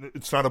not.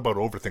 It's not about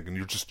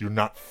overthinking. You're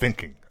not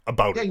thinking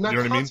about Yeah, it. you're not You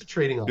know what I mean?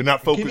 concentrating on You're it.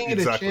 not You're focused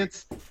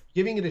exactly.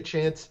 giving it a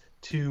chance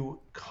to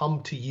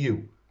come to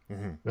you,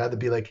 rather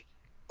be like,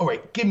 all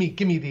right, give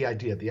me the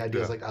idea. The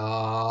idea is Yeah,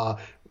 like,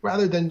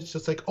 rather than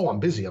just like, oh,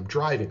 I'm busy, I'm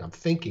driving, I'm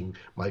thinking,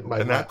 and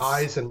my that's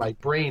eyes and my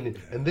brain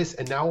and this,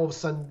 and now all of a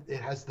sudden it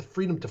has the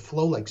freedom to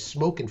flow like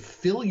smoke and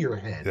fill your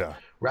head, yeah.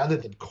 rather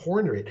than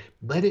corner it.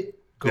 Let it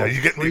Yeah, go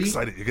you get me free.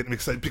 excited. You get me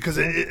excited because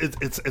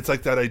it's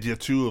like that idea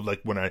too of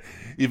like when I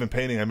even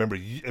painting. I remember.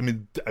 I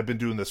mean, I've been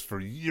doing this for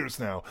years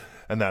now,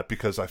 and that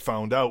because I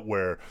found out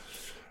where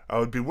I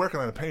would be working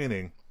on a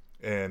painting,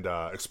 and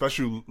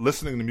especially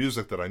listening to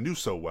music that I knew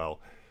so well.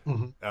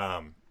 Mhm.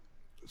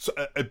 So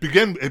it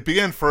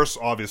began first.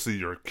 Obviously,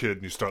 you're a kid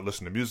and you start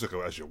listening to music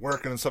as you're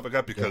working and stuff like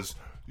that because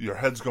your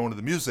head's going to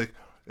the music,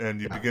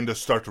 and you begin to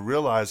start to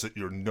realize that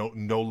you're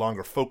no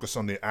longer focused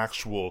on the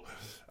actual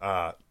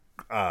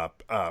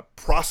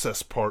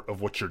process part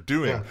of what you're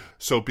doing. Yeah.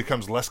 So it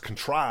becomes less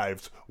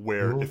contrived.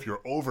 Where if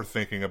you're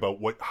overthinking about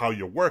how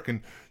you're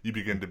working,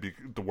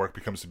 the work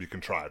becomes to be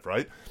contrived,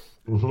 right?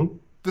 Mhm.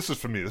 This is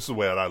for me. This is the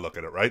way that I look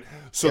at it, right?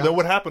 So Yeah. then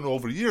what happened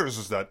over years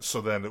is that,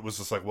 so then it was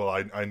just like, well,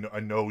 I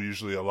know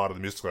usually a lot of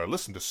the music that I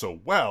listen to so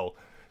well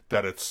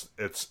that it's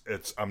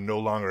I'm no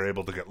longer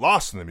able to get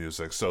lost in the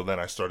music. So then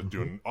I started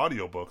doing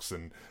audiobooks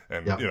and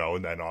Yeah. you know,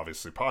 and then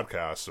obviously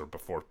podcasts, or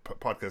before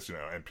podcasts, you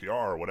know, NPR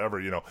or whatever,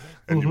 you know,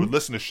 and you would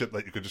listen to shit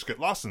that you could just get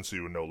lost in, so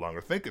you were no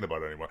longer thinking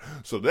about it anymore.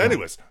 So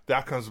anyways,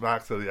 that comes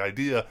back to the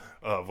idea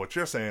of what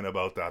you're saying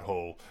about that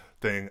whole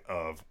thing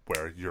of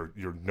where you're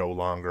no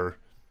longer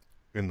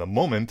in the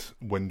moment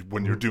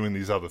when you're doing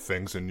these other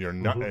things, and you're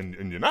not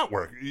and you're not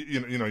working,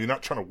 you know, you're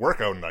not trying to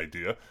work out an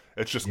idea.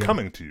 It's just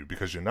coming to you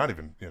because you're not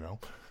even, you know.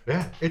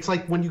 Yeah, it's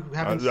like when you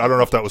have. I don't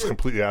know if that was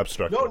completely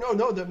abstract. No,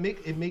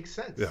 it makes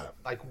sense. Yeah.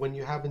 Like when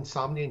you have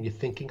insomnia and you're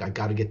thinking, I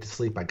got to get to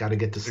sleep. I got to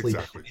get to sleep.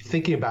 Exactly. You're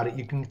thinking about it,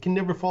 you can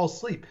never fall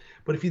asleep.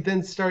 But if you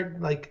then start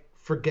like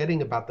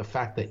forgetting about the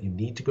fact that you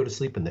need to go to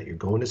sleep and that you're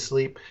going to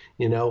sleep,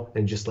 you know,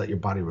 and just let your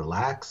body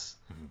relax,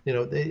 you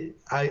know,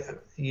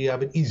 you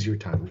have an easier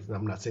time.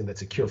 I'm not saying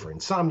that's a cure for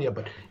insomnia,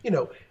 but you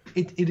know,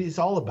 it is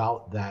all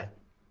about that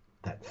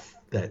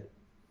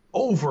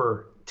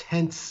over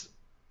tense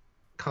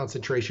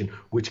concentration,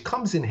 which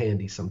comes in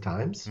handy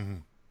sometimes,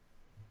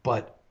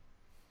 but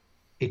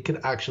it can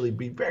actually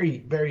be very,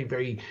 very,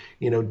 very,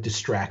 you know,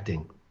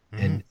 distracting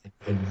and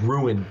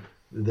ruin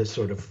the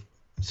sort of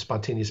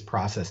spontaneous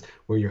process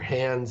where your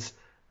hands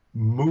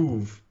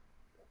move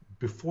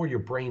before your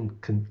brain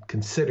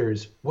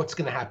considers what's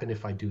going to happen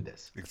if I do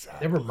this.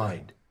 Exactly.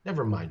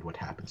 Never mind what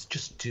happens.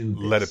 Just do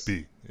this. Let it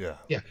be. Yeah.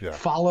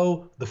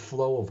 Follow the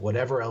flow of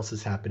whatever else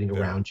is happening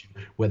around you,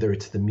 whether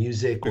it's the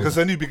music. Because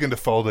then you begin to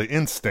follow the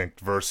instinct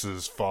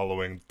versus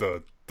following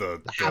the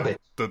habit.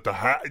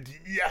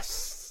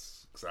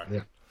 Yes, exactly.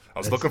 Yeah. I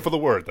was looking for the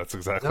word. That's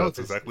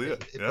exactly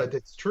it. But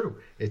it's true.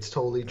 It's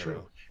totally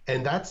true.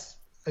 And that's,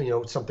 you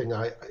know, something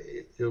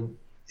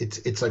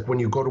it's like when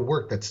you go to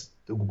work, that's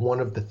one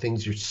of the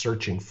things you're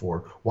searching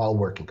for while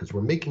working, because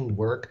we're making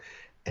work.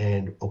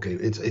 And okay,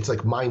 it's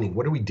like mining.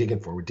 What are we digging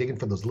for? We're digging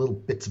for those little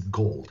bits of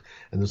gold.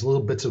 And those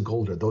little bits of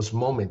gold are those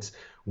moments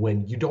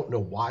when you don't know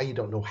why, you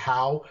don't know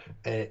how,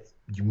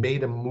 you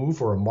made a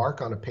move or a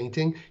mark on a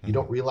painting. You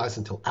don't realize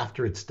until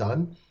after it's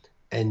done.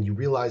 And you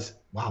realize,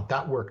 wow,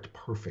 that worked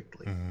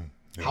perfectly.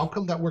 How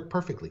come that worked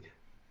perfectly?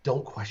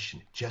 Don't question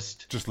it.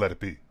 Just let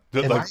it be.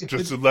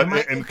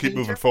 Keep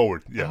moving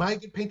forward. Yeah. Am I a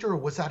good painter, or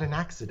was that an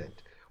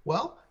accident?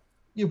 Well,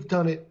 you've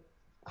done it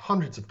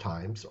hundreds of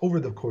times over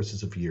the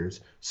courses of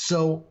years.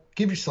 So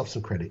give yourself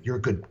some credit. You're a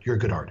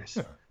good artist.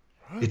 Yeah.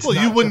 Well,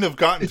 you wouldn't have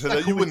gotten to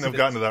that. You wouldn't have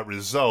gotten to that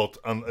result,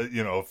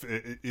 you know,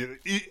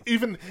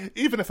 even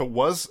if it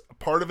was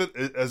part of it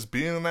as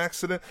being an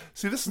accident.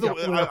 See, this is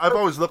I've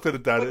always looked at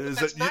it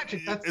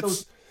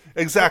it's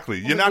exactly.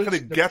 You're not going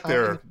to get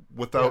there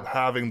without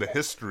having the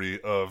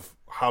history of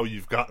how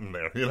you've gotten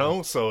there. You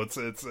know, so it's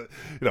you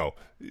know,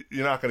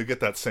 you're not going to get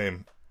that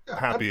same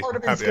happy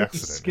accident.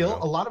 Skill. You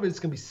know? A lot of it is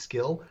going to be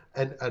skill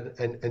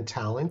and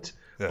talent,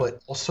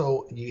 but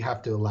also you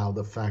have to allow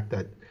the fact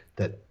that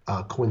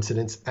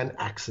coincidence and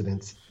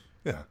accidents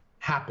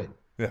happen.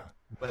 Yeah.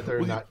 Whether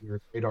or not you're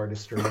a great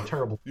artist or a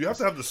terrible. You have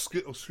to have the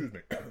skill. Excuse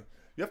me.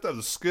 You have to have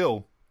the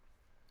skill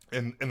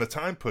and the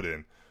time put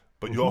in,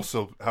 but you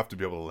also have to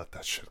be able to let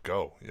that shit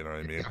go. You know what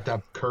I mean? You have to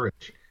have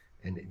courage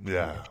and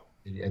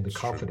the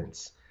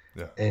confidence.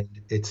 Yeah. And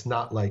it's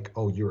not like,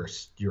 oh, you're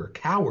a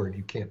coward,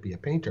 you can't be a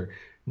painter.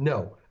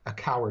 No, a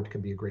coward can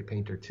be a great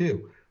painter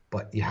too,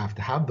 but you have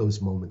to have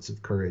those moments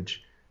of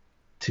courage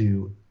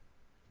to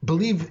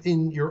believe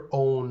in your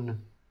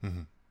own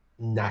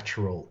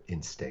natural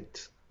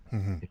instinct.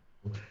 And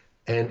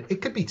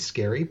it could be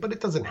scary, but it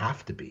doesn't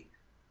have to be,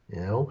 you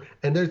know?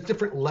 And there's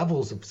different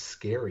levels of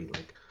scary.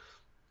 Like,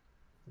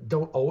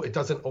 it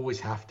doesn't always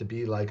have to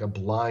be like a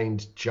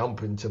blind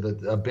jump into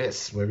the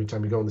abyss every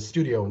time you go in the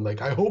studio and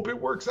like, I hope it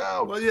works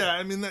out. Well, yeah,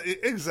 I mean,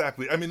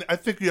 exactly. I mean, I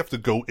think you have to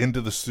go into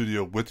the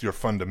studio with your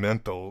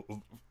fundamentals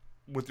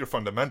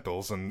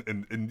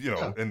and you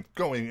know, and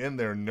going in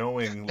there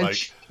knowing like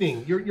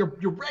cheating. You're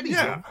ready.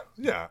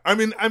 Yeah. I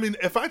mean,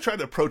 if I tried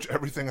to approach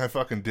everything I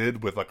fucking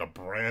did with like a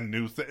brand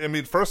new thing, I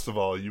mean, first of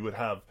all, you would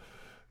have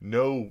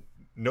no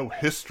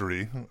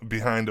history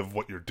behind of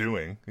what you're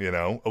doing, you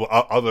know,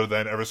 other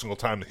than every single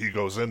time that he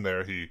goes in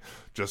there, he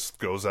just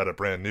goes at it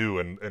brand new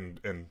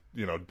and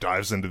you know,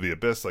 dives into the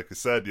abyss, like you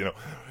said, you know.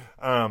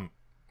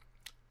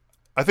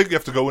 I think you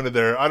have to go into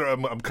there.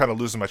 I'm kind of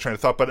losing my train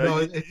of thought, but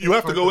you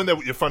have to go in there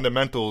with your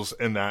fundamentals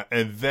and that,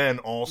 and then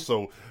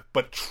also,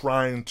 but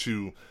trying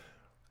to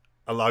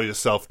allow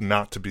yourself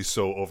not to be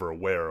so over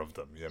aware of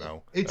them, you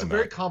know. It's a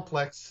very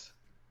complex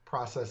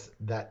process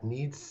that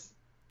needs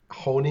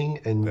honing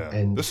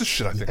and this is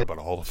shit I think about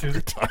all the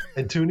fucking time.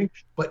 And tuning,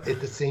 but at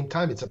the same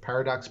time, it's a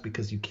paradox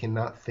because you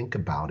cannot think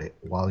about it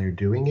while you're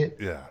doing it.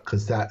 Yeah.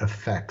 Because that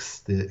affects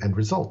the end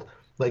result.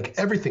 Like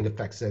everything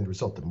affects the end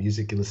result. The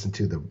music you listen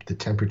to, the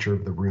temperature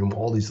of the room,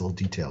 all these little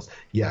details.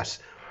 Yes,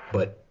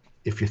 but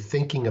if you're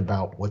thinking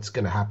about what's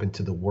going to happen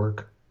to the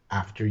work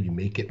after you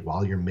make it,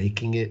 while you're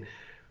making it,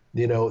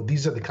 you know,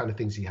 these are the kind of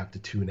things you have to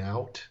tune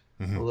out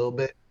a little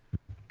bit.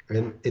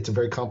 And it's a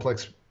very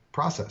complex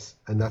process.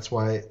 And that's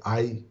why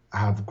I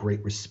have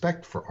great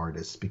respect for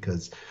artists,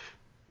 because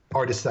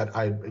artists that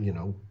I, you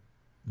know,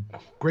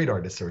 great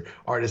artists or Yeah,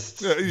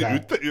 artists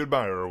that you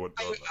admire or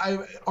whatnot. I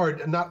are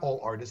not all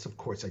artists, of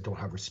course, I don't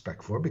have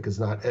respect for because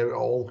not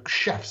all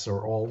chefs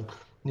or all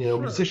Sure.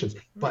 musicians,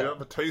 You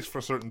have a taste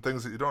for certain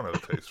things that you don't have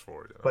a taste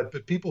for, you know.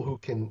 but people who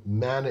can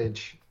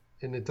manage,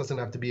 and it doesn't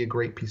have to be a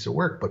great piece of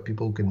work, but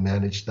people who can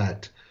manage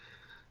that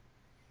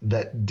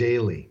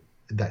daily,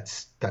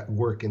 that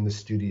work in the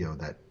studio,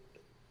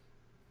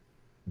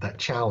 that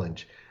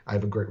challenge. I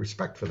have a great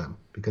respect for them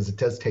because it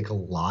does take a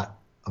lot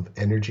of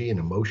energy and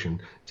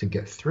emotion to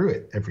get through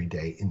it every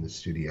day in the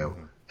studio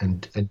Mm-hmm.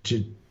 and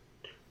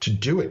to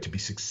do it, to be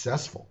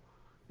successful,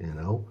 you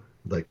know,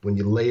 like when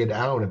you lay it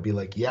down and be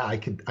like, yeah, I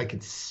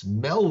could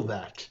smell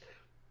that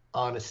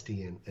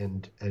honesty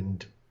and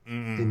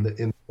Mm-hmm. in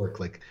the work,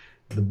 like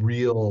the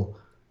real,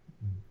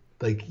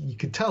 like you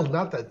could tell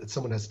not that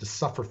someone has to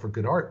suffer for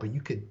good art, but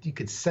you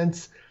could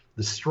sense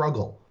the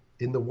struggle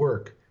in the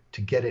work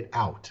to get it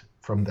out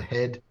from the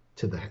head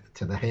to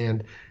the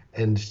hand.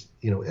 And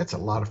it's a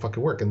lot of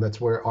fucking work, and that's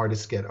where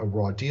artists get a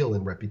raw deal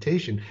in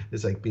reputation.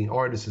 It's like being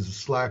artist is a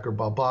slacker,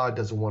 blah blah,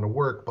 doesn't want to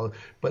work, but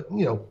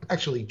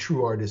actually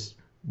true artists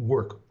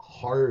work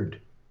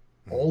hard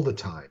all the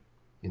time.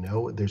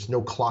 There's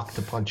no clock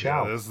to punch Yeah,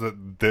 out.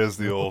 there's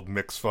the old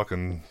mix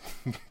fucking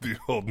the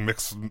old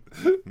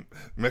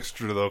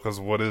mixture though, because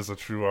what is a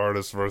true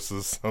artist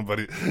versus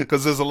somebody?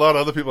 Because there's a lot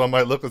of other people I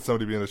might look at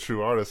somebody being a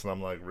true artist, and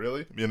I'm like,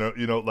 really?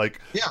 Like,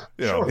 Yeah,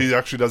 sure. he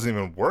actually doesn't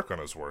even work on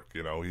his work.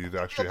 He Well,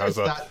 actually has there's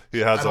a that he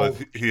has that a old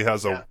he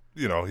has yeah. a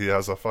he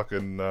has a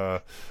fucking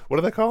what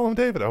do they call him,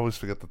 David? I always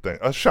forget the thing.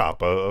 A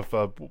shop,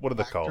 what do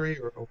they call Factory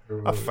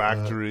a or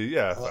factory?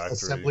 Yeah,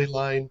 factory.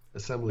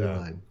 assembly Yeah,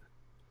 line.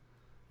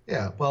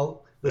 Yeah,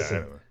 well, yeah. listen,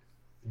 Anyway,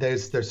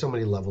 there's so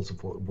many levels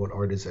of what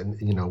art is, and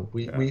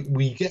we, yeah, we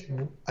we get.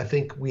 I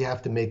think we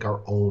have to make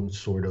our own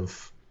sort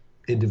of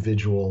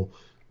individual,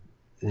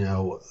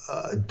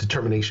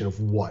 determination of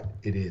what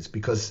it is,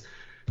 because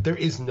there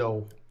is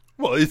no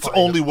well, it's final,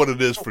 only what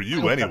it is for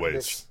you, final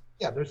definition. anyways.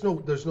 Yeah, there's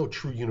no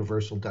true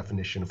universal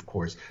definition, of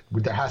course.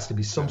 There has to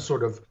be some Yeah.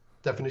 sort of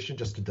definition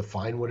just to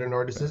define what an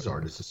artist is.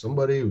 Artist is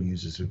somebody who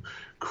uses a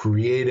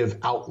creative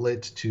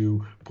outlet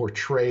to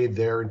portray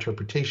their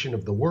interpretation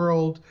of the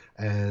world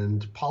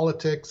and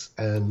politics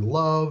and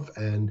love,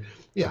 and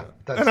yeah,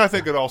 And I that's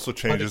think that. it also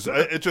But it's changes.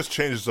 not. It just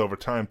changes over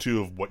time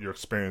too, of what your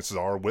experiences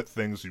are with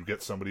things. You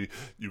get somebody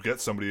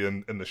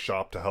in the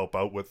shop to help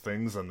out with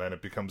things, and then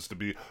it becomes to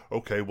be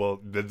okay. Well,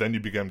 then you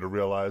begin to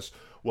realize,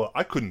 well,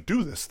 I couldn't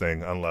do this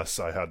thing unless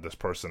I had this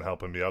person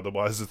helping me.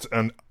 Otherwise, it's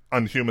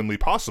unhumanly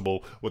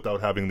possible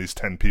without having these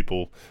 10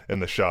 people in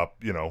the shop,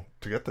 to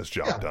get this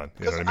job Yeah, done.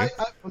 You know because what I mean?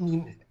 I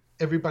mean,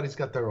 everybody's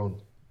got their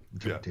own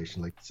Yeah.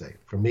 interpretation, like you say.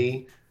 For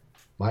me,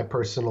 my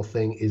personal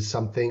thing is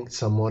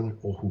someone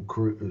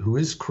who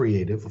is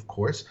creative, of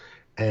course,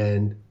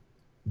 and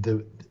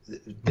the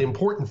the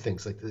important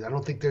things. Like, I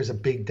don't think there's a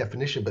big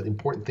definition, but the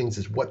important things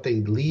is what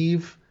they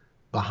leave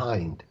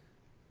behind,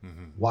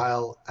 Mm-hmm.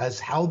 while as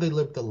how they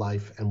live the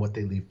life and what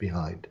they leave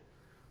behind.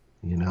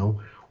 You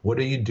know, what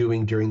are you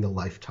doing during the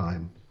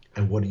lifetime,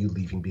 and what are you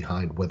leaving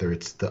behind? Whether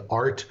it's the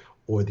art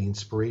or the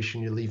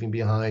inspiration you're leaving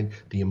behind,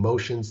 the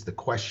emotions, the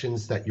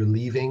questions that you're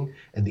leaving,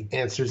 and the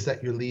answers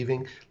that you're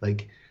leaving,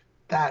 like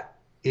that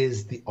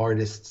is the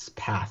artist's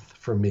path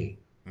for me.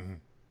 Mm-hmm.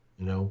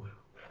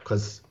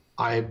 Because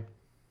I'm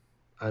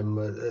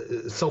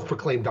a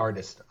self-proclaimed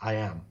artist. I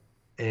am,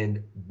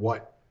 and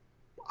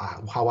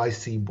how I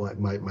see what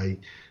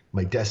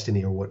my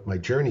destiny or what my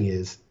journey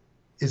is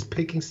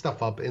picking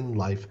stuff up in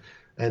life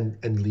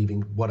and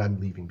leaving what I'm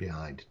leaving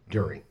behind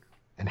during,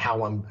 and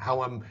how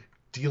I'm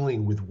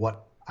dealing with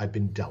what I've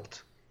been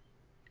dealt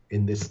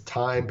in this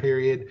time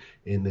period,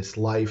 in this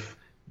life,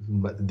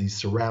 these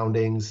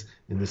surroundings,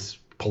 in this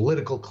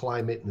political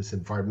climate, in this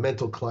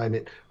environmental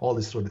climate, all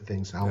this sort of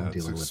things, how I'm Yeah, it's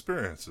dealing with it.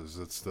 experiences.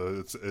 It's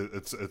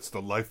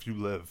the life you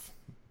live.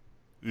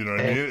 You know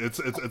what I And, mean?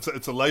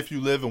 It's a life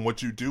you live, and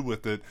what you do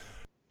with it.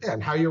 yeah,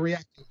 and how you're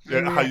reacting,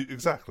 Yeah,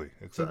 exactly,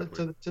 to the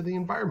exactly. to the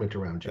environment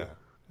around you.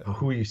 Yeah,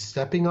 Who are you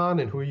stepping on,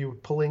 and who are you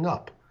pulling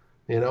up?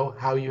 How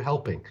are you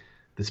helping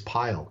this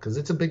pile? Because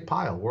it's a big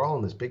pile. We're all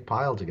in this big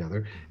pile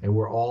together, and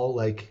we're all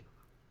like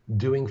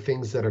doing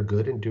things that are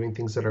good and doing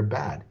things that are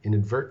bad.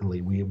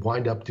 Inadvertently, we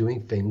wind up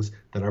doing things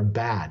that are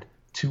bad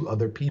to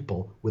other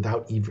people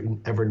without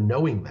even ever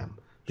knowing them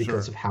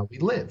because sure. of how we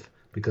live,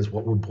 because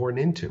what we're born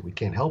into. We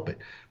can't help it.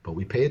 But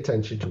we pay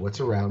attention to what's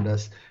around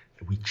us.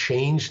 We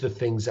change the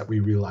things that we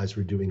realize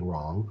we're doing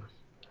wrong,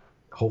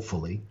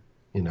 hopefully,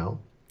 you know.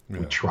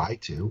 We Yeah, try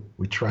to.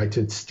 We try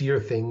to steer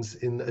things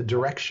in a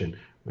direction,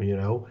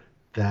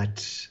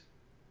 that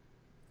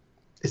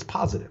is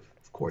positive.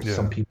 Of course,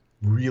 some yeah. people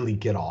really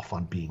get off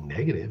on being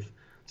negative.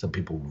 Some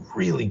people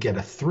really get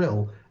a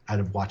thrill out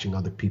of watching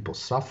other people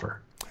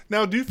suffer.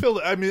 Now, do you feel?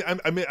 I mean,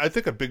 I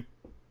think a big.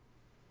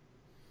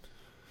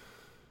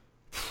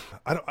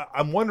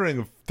 I'm wondering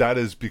if that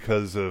is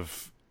because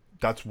of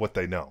that's what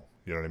they know.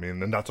 You know what I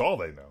mean? And that's all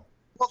they know.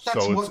 Well,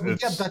 that's So what, yeah,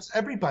 it's that's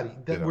everybody you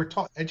that we're know.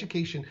 taught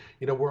education.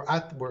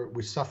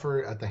 We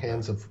suffer at the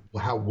hands of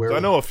how, So I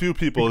where know a few we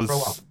people grow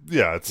up. is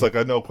yeah. It's like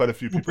I know quite a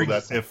few Who people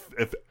brings that us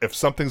up? if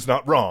something's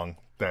not wrong,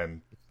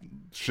 then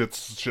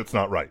shit's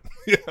not right.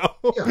 You know,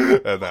 Yeah.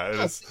 and that and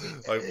Yeah.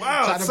 it's like It's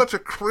wow, out it's of such a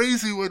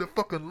crazy way to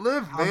fucking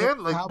live,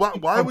 man. Like how people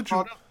why are would you?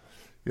 brought up,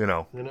 You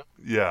know, you know.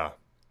 yeah.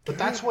 But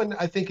that's when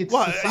I think it's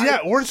Well, yeah,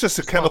 society or it's just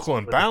a chemical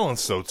responsibility.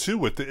 imbalance, though. Too,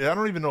 with I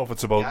don't even know if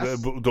it's about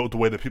Yes. the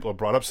way that people are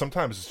brought up.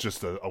 Sometimes it's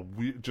just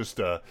just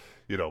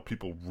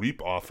people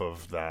reap off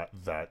of that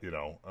like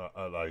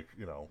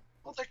Well,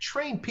 they're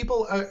trained.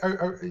 People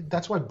are.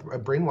 That's why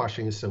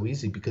brainwashing is so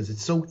easy because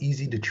it's so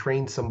easy to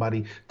train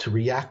somebody to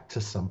react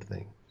to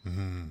something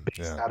based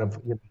yeah, out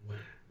of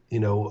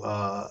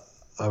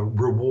a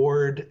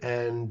reward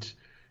and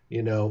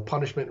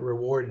punishment and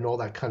reward and all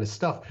that kind of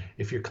stuff.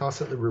 If you're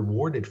constantly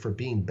rewarded for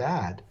being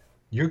bad,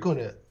 you're going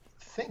to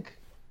think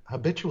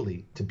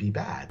habitually to be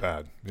bad.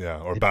 bad,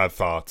 yeah, or If, bad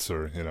thoughts,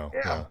 or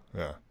yeah.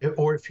 yeah,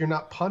 Or if you're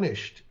not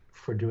punished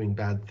for doing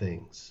bad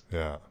things,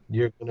 yeah,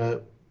 you're going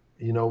to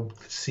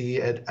see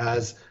it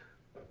as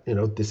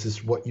this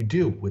is what you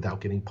do without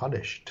getting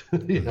punished.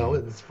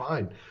 It's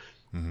fine.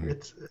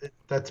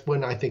 That's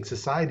when I think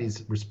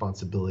society's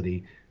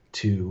responsibility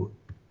to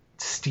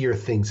steer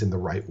things in the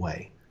right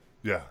way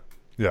yeah,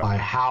 yeah, by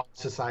how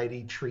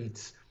society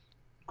treats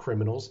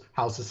criminals,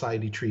 how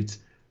society treats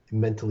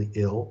mentally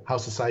ill, how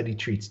society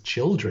treats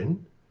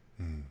children,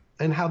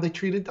 and how they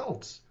treat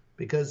adults.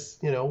 Because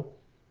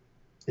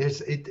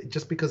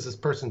just because this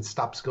person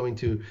stops going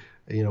to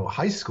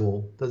high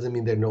school doesn't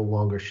mean they no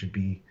longer should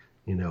be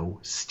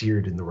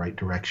steered in the right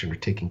direction or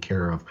taken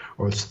care of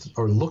or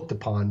looked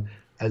upon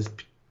as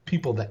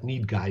people that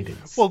need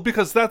guidance. Well,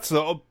 because that's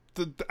I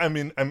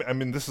mean,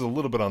 this is a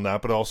little bit on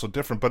that, but also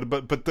different.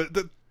 But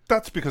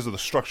that's because of the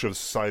structure of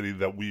society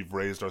that we've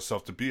raised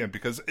ourselves to be in.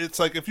 Because it's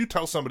like if you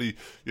tell somebody,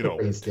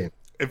 Raised in.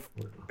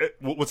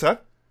 What's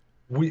that?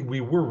 We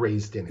were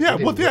raised in it. Yeah,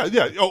 We well, didn't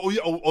yeah.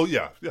 Oh,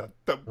 yeah.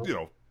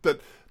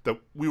 That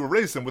we were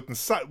raised in within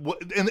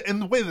and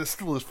the way that it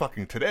still is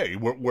fucking today,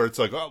 where it's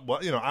like, oh,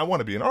 well, I want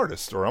to be an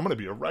artist or I'm going to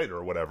be a writer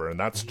or whatever, and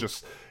that's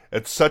just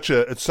it's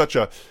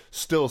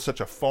still such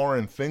a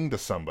foreign thing to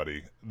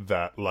somebody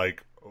that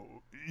like,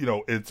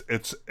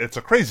 it's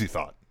a crazy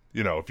thought,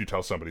 if you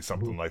tell somebody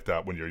something like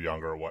that when you're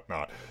younger or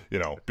whatnot,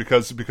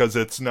 because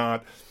it's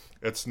not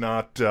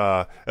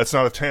a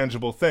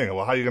tangible thing.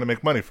 Well, how are you going to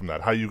make money from that?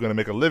 How are you going to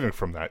make a living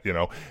from that?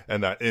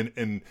 And that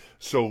and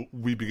so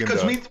we begin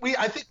because to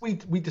I think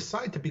we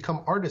decide to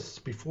become artists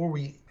before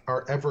we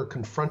are ever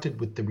confronted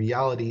with the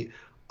reality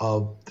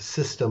of the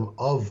system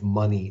of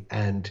money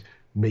and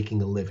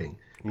making a living.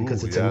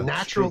 Because it's a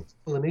natural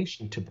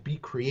inclination to be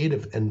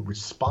creative and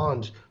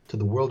respond to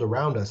the world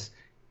around us.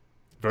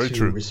 Very to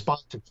true. respond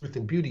to truth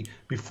and beauty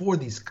before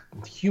these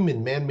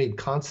human man-made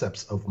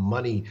concepts of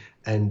money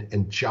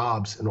and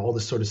jobs and all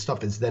this sort of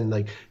stuff is then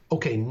like,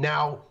 okay,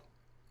 now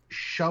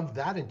shove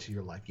that into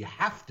your life. You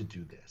have to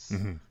do this.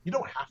 You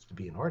don't have to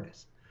be an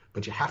artist,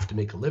 but you have to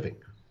make a living.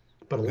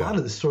 But a lot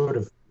of this sort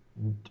of,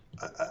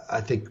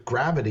 I think,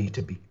 gravity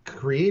to be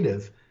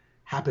creative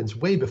happens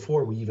way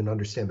before we even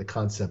understand the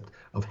concept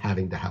of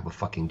having to have a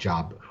fucking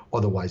job.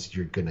 Otherwise,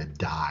 you're gonna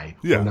die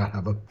or not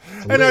have a.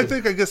 And I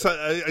think I guess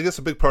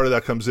a big part of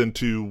that comes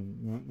into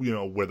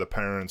where the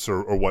parents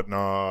or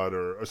whatnot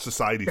or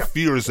society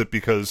fears it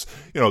because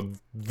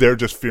they're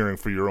just fearing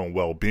for your own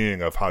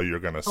well-being of how you're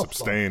going to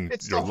sustain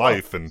your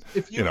life and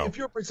if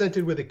you're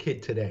presented with a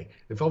kid today,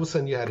 if all of a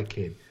sudden you had a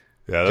kid,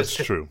 that's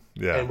true,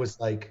 and was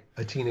like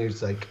a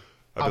teenager's like,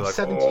 I'm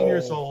 17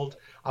 years old,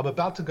 I'm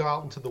about to go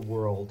out into the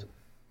world,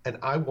 and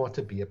I want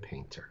to be a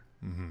painter.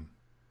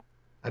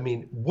 I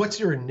mean, what's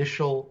your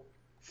initial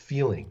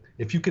feeling?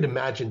 If you could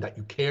imagine that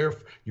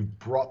you've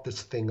brought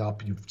this thing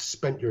up, you've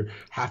spent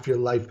half your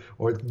life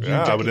or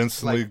I would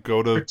instantly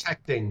go to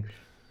protecting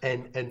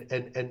and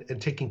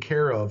taking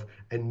care of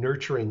and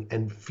nurturing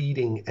and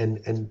feeding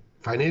and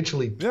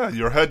financially. Yeah,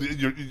 your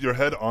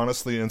head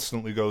honestly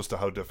instantly goes to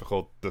how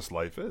difficult this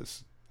life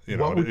is. I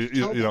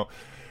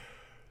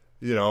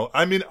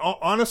mean,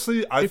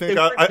 honestly, I think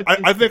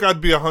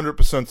I'd be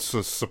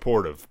 100%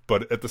 supportive,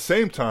 but at the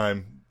same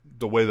time,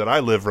 the way that I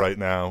live right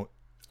now,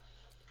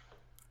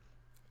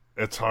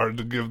 it's hard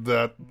to give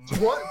that. Would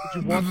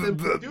you want them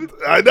to do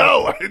that? I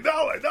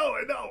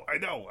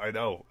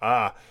know.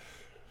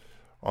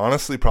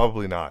 Honestly,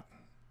 probably not.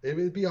 It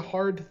would be a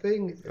hard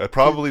thing.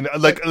 Probably not.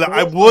 Like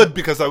I would,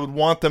 because I would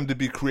want them to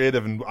be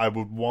creative, and I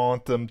would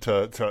want them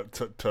to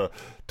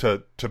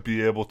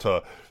be able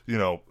to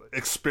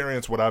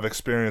experience what I've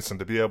experienced, and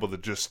to be able to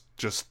just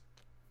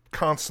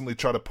constantly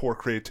try to pour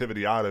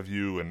creativity out of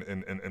you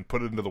and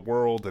put it into the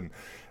world and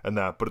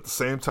that. But at the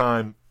same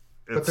time,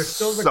 it's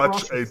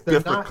such a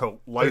difficult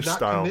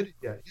lifestyle.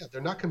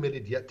 They're not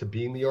committed yet to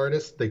being the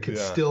artist. They could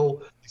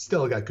still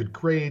got good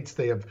grades.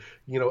 They have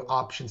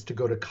options to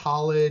go to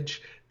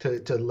college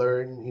to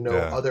learn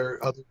other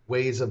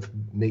ways of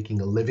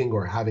making a living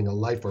or having a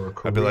life or a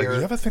career. I'd be like,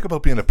 you ever think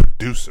about being a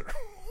producer?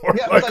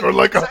 Yeah,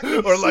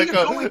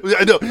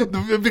 I know,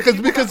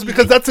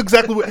 because that's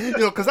exactly what,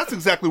 because that's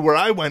exactly where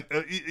I went.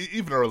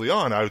 Even early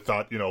on, I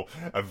thought,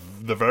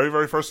 the very,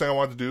 very first thing I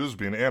wanted to do was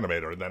be an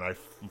animator. And then I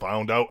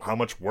found out how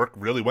much work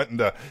really went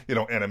into,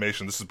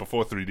 animation. This is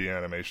before 3D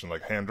animation,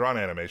 like hand-drawn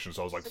animation.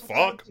 So I was like,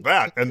 fuck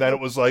that. And then it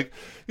was like,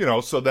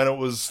 so then it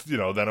was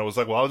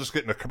like, well, I'll just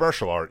get into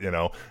commercial art, and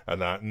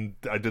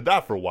I did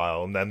that for a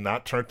while. And then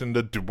that turned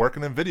into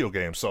working in video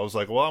games. So I was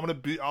like, well,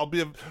 I'll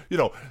be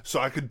so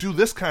I could do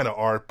this kind of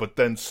art, but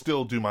then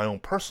still do my own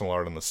personal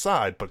art on the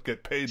side, but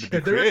get paid to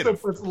be creative. There is no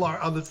personal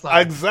art on the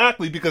side.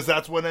 Exactly, because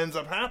that's what ends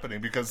up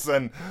happening. Because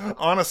then,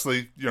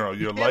 honestly, your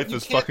life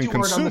is fucking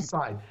consumed.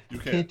 You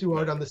can't do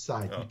art on the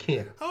side. You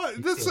can't.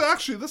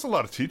 There's a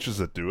lot of teachers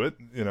that do it.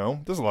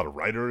 There's a lot of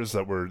writers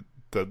that were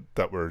a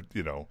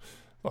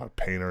lot of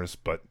painters,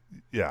 but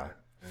yeah.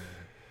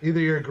 Either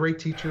you're a great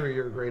teacher or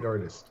you're a great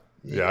artist.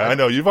 Yeah, I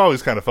know. You've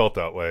always kind of felt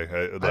that way.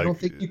 I don't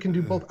think you can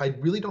do both. I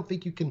really don't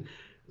think you can,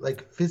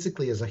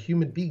 physically as a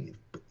human being,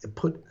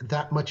 put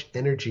that much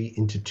energy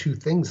into two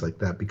things like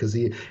that. Because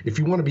if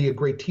you want to be a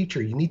great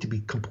teacher, you need to be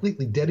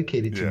completely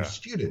dedicated to your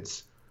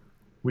students,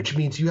 which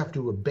means you have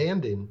to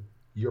abandon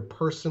your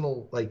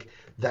personal,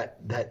 that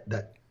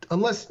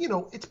unless,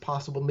 it's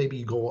possible, maybe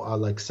you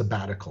go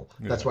sabbatical.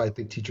 Yeah. That's why I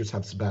think teachers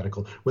have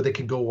sabbatical, where they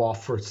can go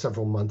off for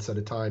several months at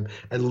a time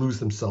and lose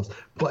themselves.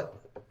 But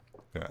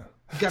yeah.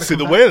 See,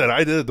 the way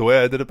I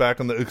did it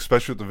back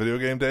especially with the video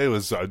game day,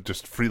 was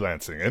just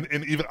freelancing,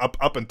 and even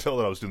up until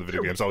that I was doing the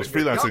video games, I was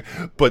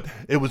freelancing. But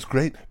it was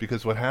great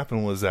because what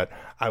happened was that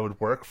I would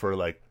work for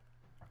like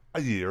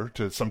a year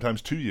to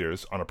sometimes 2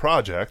 years on a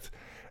project,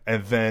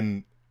 and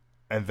then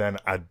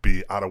I'd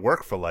be out of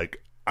work for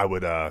I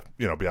would, be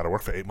out of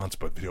work for 8 months,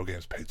 but video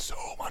games paid so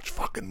much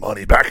fucking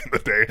money back in the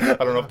day.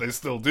 I don't know if they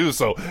still do.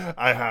 So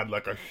I had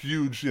a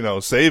huge,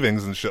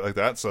 savings and shit like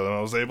that. So then I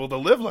was able to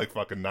live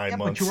fucking 9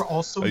 months. But you were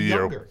also a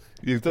year. Younger.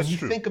 Yeah, that's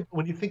true.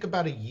 When you think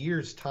about a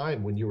year's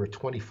time, when you were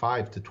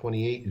 25 to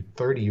 28,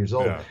 30 years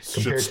old, compared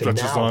to now,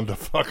 stretches on to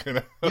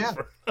fucking. Yeah.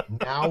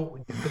 Now,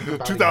 when you think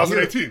about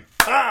 2018,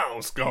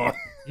 it's gone.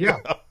 Yeah.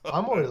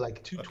 I'm only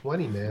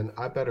 220, man.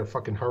 I better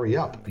fucking hurry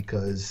up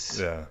because.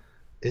 Yeah.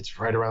 It's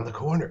right around the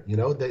corner,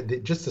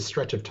 just a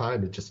stretch of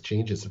time, it just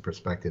changes the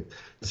perspective.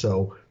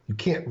 So you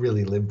can't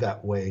really live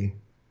that way,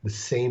 the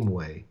same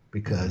way,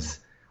 because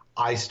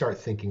I start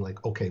thinking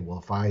okay, well,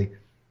 if I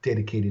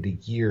dedicated a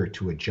year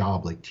to a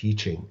job like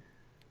teaching,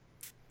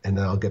 and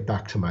then I'll get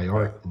back to my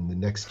art, and the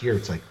next year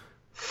it's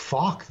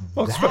fuck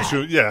that.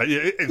 Especially, yeah,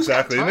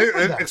 exactly.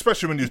 And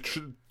especially when you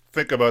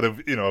think about if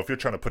you're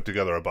trying to put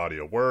together a body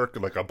of work,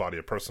 a body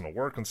of personal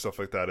work and stuff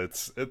like that,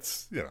 it's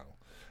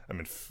I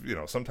mean,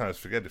 sometimes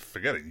forget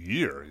a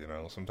year,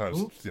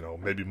 sometimes,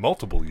 maybe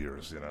multiple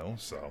years,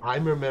 so. I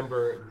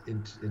remember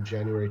in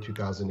January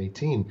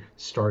 2018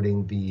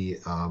 starting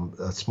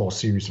a small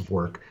series of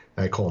work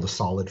that I called A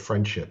Solid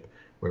Friendship,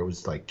 where it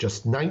was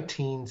just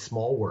 19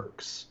 small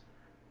works,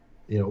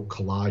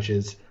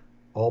 collages,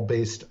 all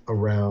based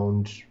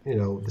around,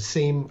 the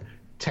same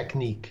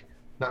technique,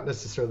 not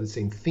necessarily the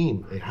same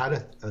theme. It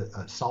had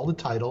a solid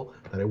title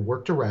that I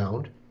worked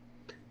around,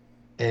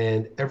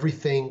 and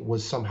everything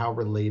was somehow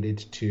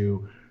related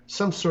to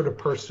some sort of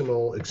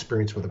personal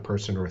experience with a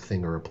person or a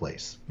thing or a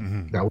place.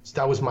 Mm-hmm.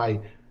 That was my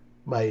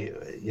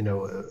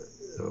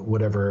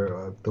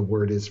whatever the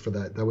word is for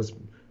that. That was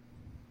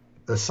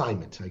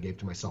assignment I gave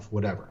to myself.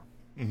 Whatever.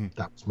 Mm-hmm.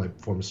 That was my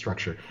form of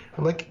structure.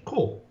 I'm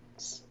cool.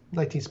 It's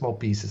 19 small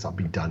pieces. I'll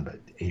be done by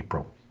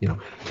April.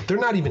 They're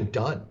not even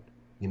done.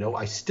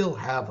 I still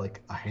have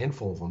a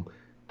handful of them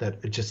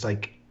that are just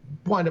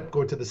wind up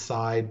going to the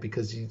side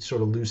because you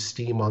sort of lose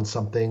steam on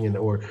something,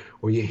 or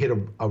you hit a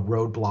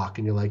roadblock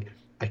and you're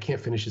I can't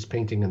finish this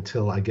painting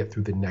until I get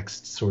through the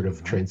next sort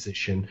of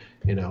transition,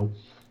 and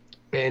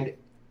I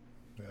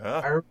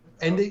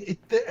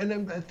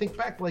think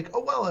back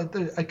oh well,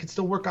 I could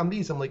still work on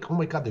these. I'm oh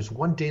my god, there's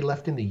 1 day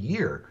left in the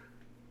year,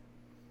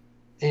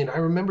 and I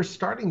remember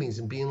starting these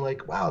and being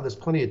wow, there's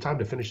plenty of time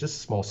to finish this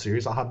small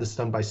series. I'll have this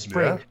done by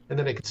spring, and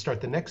then I could start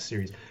the next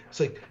series.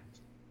 It's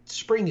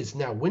spring is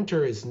now,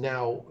 winter is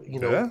now,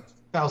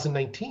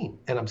 2019,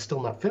 and I'm still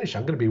not finished.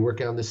 I'm going to be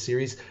working on this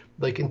series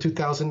in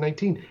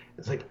 2019.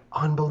 It's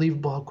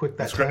unbelievable how quick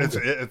that time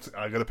goes.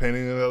 I got a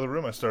painting in the other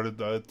room. I started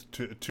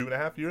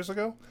 2.5 years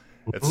ago.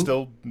 Mm-hmm. It's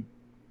still,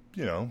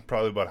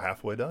 probably about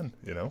halfway done.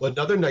 Well,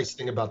 another nice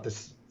thing about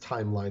this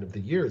timeline of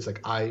the year is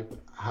I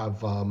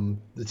have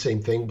the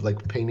same thing,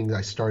 painting.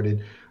 I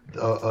started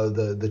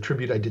the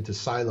tribute I did to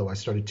Silo. I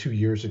started 2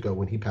 years ago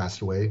when he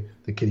passed away,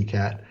 the kitty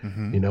cat.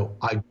 Mm-hmm.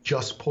 I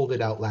just pulled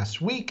it out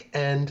last week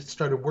and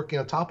started working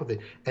on top of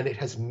it, and it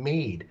has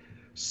made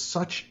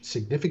such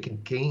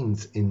significant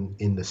gains in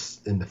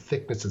the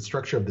thickness and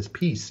structure of this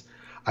piece.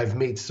 I've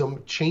made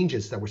some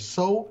changes that were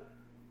so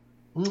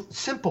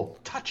simple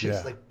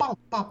touches, ba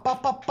ba ba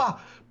ba ba,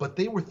 but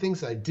they were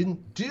things that I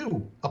didn't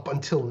do up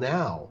until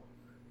now,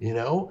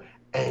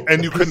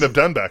 And you couldn't have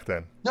done back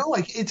then. No,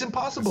 it's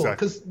impossible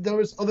because there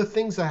was other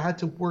things I had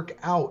to work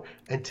out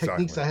and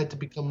techniques I had to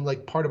become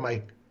part of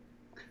my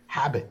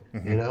habit,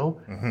 Mm-hmm. you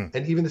know. Mm-hmm.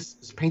 And even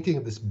this painting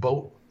of this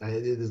boat,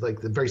 it is like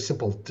the very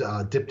simple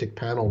diptych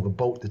panel of a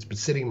boat that's been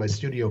sitting in my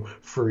studio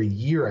for a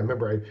year. I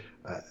remember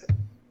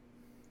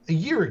a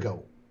year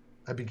ago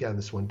I began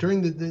this one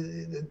during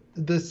the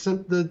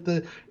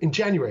in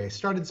January. I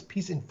started this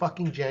piece in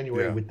fucking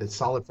January Yeah. with the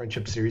Solid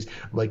Friendship series.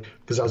 I'm like,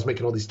 because I was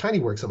making all these tiny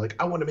works. I'm like,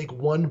 I want to make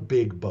one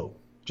big boat,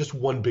 just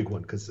one big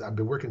one, because I've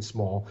been working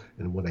small,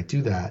 and when I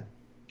do that,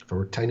 if I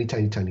work tiny,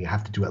 tiny, tiny, I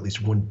have to do at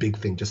least one big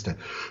thing just to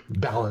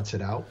balance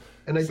it out.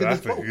 And I did this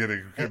Exactly. boat.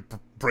 You gotta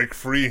break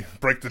free,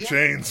 break the Yeah,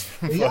 chains.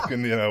 yeah.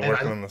 Fucking, And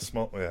working I on the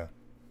small. Yeah.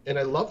 and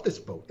I love this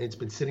boat. It's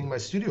been sitting in my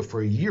studio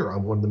for a year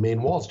on one of the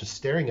main walls, just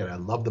staring at it. I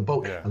love the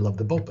boat. Yeah. I love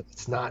the boat, but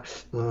it's not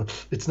done.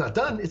 It's not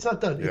done.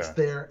 It's Yeah.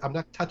 there. I'm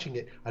not touching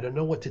it. I don't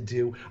know what to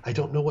do. I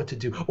don't know what to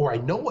do, or I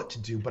know what to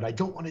do, but I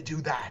don't want to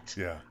do that.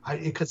 Yeah.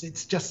 Because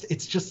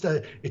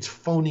it's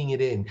phoning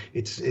it in.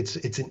 It's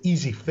an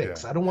easy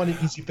fix. Yeah. I don't want an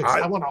easy fix.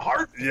 I want a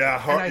hard fix. Yeah.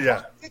 Hard. And I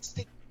Yeah. fixed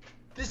it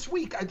this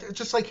week. I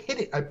just like hit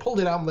it. I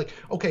pulled it out. I'm like,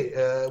 okay,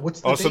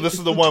 what's the Oh, date? so this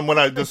is the one when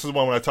I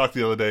talked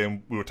the other day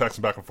and we were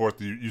texting back and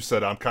forth. You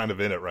said I'm kind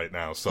of in it right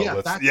now. So Yeah,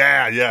 let's. that's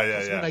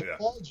when I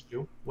called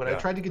you. When I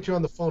tried to get you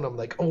on the phone, I'm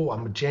like, oh,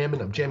 I'm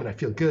jamming. I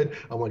feel good.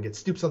 I want to get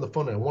Stoops on the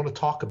phone and I want to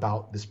talk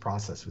about this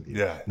process with you.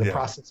 Yeah. And the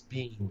process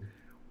being,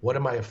 what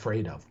am I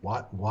afraid of?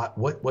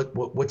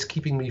 What's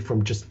keeping me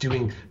from just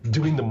doing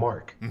the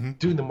mark,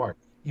 doing the mark,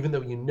 even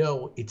though you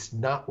know it's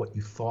not what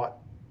you thought.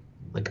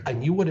 Like I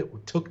knew what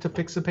it took to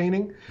fix a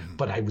painting,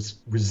 but I was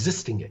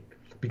resisting it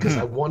because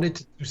I wanted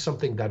to do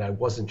something that I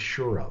wasn't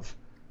sure of,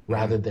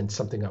 rather than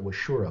something I was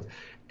sure of.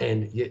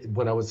 And yet,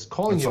 when I was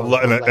calling it's you,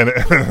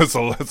 it's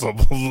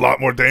a lot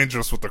more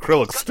dangerous with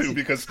acrylics too,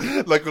 because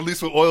like at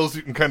least with oils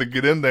you can kind of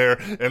get in there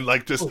and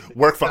like just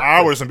work for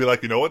hours and be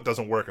like, you know what,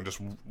 doesn't work, and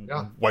just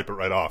wipe it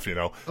right off,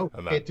 Oh,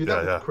 and can't do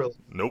that with acrylic.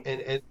 Nope.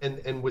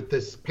 And with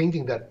this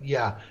painting,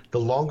 the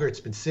longer it's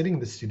been sitting in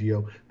the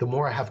studio, the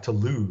more I have to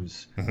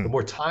lose, the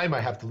more time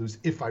I have to lose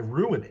if I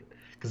ruin it.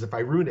 Because if I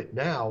ruin it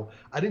now,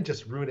 I didn't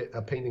just ruin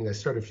a painting I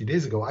started a few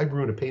days ago. I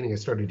ruined a painting I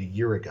stared a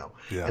year ago,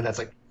 and that's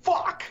like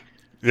fuck.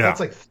 Yeah.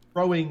 That's like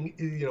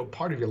throwing,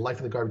 part of your life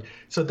in the garbage.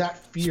 So that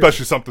fear,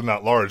 especially something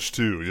that large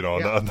too,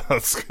 on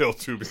that scale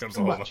too, becomes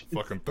a whole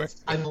fucking thing.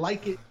 I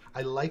like it.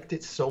 I liked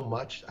it so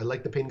much. I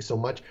liked the painting so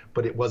much,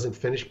 but it wasn't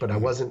finished. But I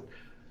was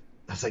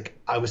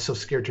so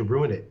scared to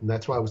ruin it, and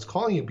that's why I was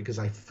calling you, because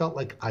I felt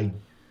like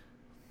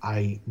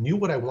I knew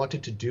what I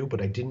wanted to do,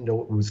 but I didn't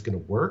know it was going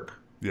to work.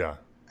 Yeah.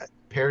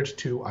 Compared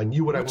to, I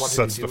knew what I wanted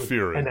sets to do, the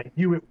fear and I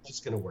knew it was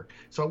going to work.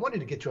 So I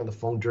wanted to get you on the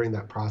phone during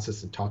that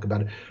process and talk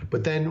about it.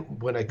 But then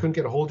when I couldn't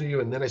get a hold of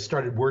you, and then I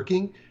started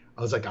working,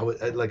 I was like,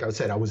 I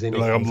said, I was in.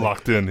 Like I'm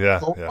locked in.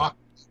 Yeah. Rock,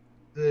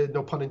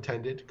 no pun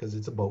intended, because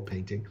it's a boat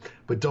painting.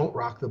 But don't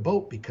rock the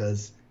boat,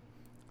 because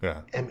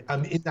and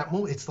I'm in that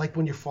moment. It's like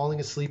when you're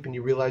falling asleep and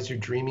you realize you're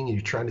dreaming and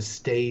you're trying to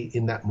stay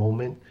in that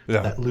moment,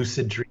 that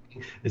lucid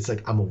dreaming. It's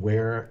like I'm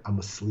aware, I'm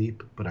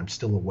asleep, but I'm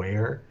still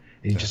aware.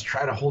 And you just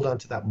try to hold on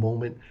to that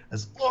moment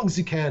as long as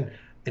you can,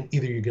 and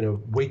either you're going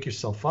to wake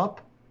yourself up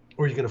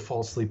or you're going to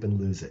fall asleep and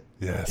lose it.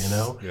 Yes.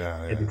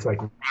 Yeah. And it's like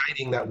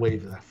riding that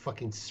wave, that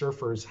fucking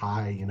surfer's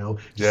high,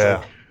 Just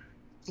yeah.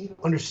 I don't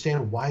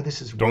understand why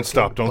this is Don't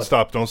working,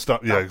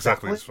 stop. Yeah,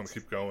 exactly. Balanced. Just want to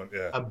keep going.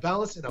 Yeah. I'm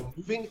balanced and I'm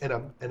moving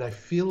and I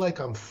feel like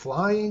I'm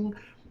flying,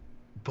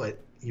 but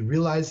you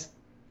realize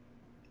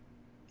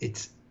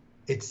it's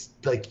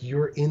like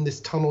you're in this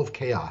tunnel of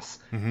chaos,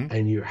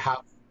 and you have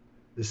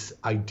this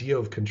idea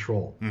of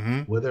control.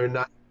 Whether or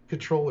not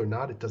control or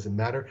not, it doesn't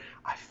matter.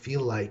 I feel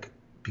like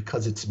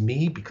because it's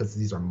me, because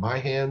these are my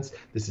hands,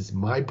 this is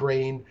my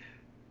brain,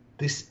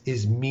 this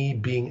is me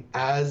being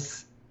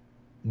as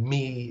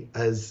me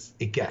as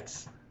it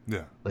gets.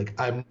 Yeah. Like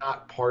I'm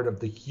not part of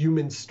the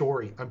human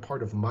story. I'm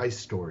part of my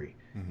story,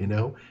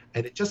 and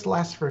it just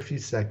lasts for a few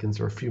seconds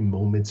or a few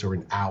moments or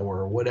an hour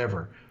or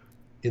whatever.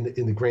 In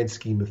the grand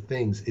scheme of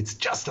things, it's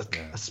just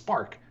a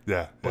spark.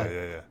 Yeah.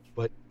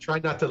 But try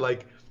not to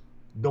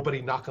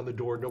nobody knock on the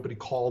door, nobody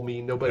call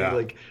me,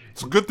 nobody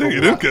It's a good thing you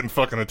didn't get in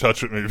fucking in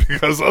touch with me,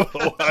 because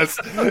otherwise,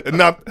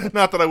 not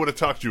that I would have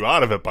talked you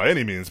out of it by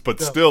any means, but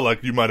still,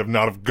 you might have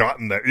not have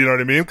gotten that. You know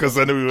what I mean? Because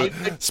then we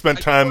would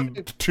spend time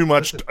too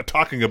much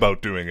talking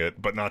about doing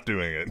it, but not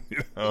doing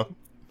it.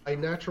 My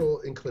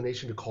natural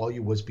inclination to call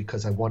you was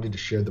because I wanted to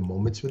share the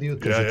moments with you.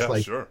 Because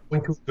it's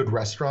going to a good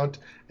restaurant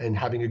and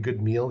having a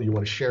good meal, you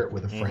want to share it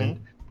with a friend.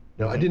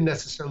 I didn't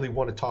necessarily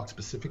want to talk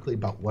specifically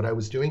about what I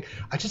was doing.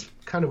 I just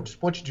kind of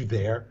just wanted you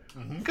there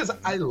because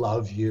I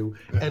love you,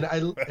 and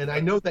I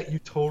know that you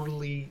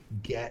totally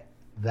get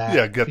that.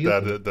 Yeah, get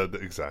feeling. that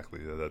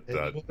exactly.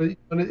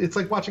 It's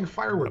like watching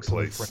fireworks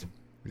with a friend.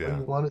 Yeah,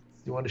 you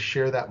want to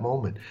share that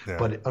moment,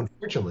 but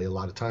unfortunately, a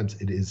lot of times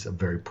it is a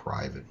very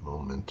private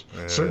moment.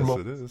 Yes, Certain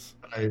moments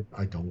it is.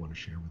 I don't want to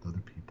share with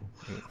other people.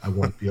 I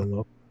want to be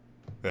alone.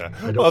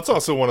 Yeah, well, it's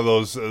also one of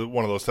those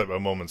type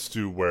of moments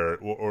too, where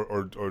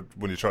or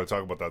when you try to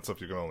talk about that stuff,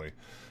 you can only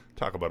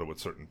talk about it with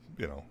certain,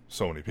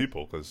 so many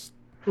people, because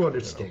you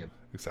understand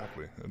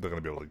exactly, they're going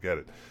to be able to get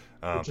it.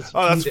 Just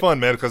Oh, that's need it. fun,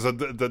 man. Because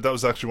that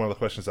was actually one of the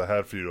questions I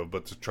had for you,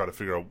 but to try to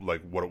figure out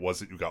like what it was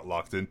that you got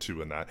locked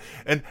into in that.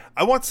 And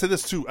I want to say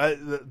this too.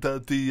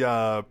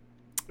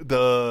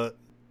 The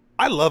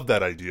I love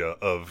that idea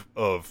of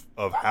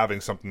having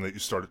something that you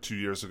started 2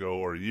 years ago,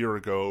 or a year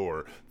ago,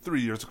 or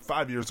 3 years,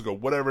 5 years ago,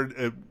 whatever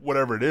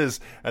it is,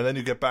 and then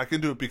you get back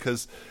into it,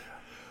 because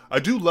I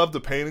do love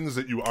the paintings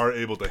that you are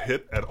able to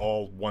hit at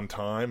all one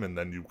time, and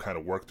then you kind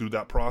of work through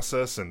that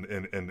process, and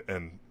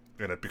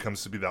it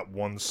becomes to be that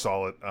one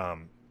solid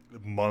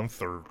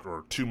month,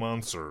 or 2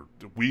 months, or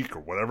week, or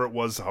whatever it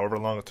was, however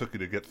long it took you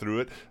to get through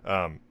it.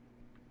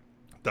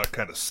 That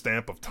kind of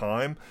stamp of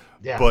time.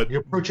 Yeah, but you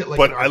approach it like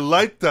but an I art.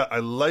 like that. I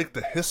like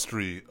the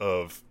history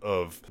of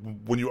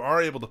when you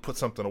are able to put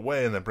something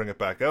away and then bring it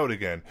back out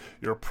again.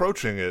 You're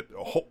approaching it.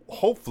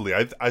 Hopefully,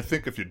 I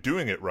think if you're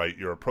doing it right,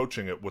 you're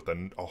approaching it with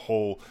a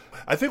whole.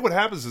 I think what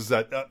happens is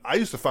that I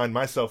used to find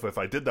myself, if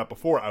I did that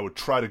before, I would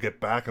try to get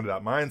back into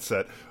that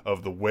mindset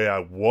of the way I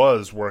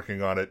was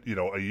working on it,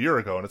 a year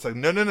ago, and it's like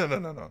no,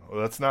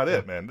 that's not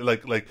it, man.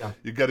 Like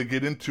you got to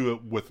get into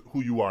it with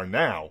who you are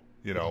now.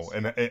 Yes.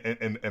 And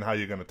how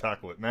you're going to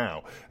tackle it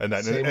now, and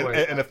that Same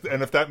way. and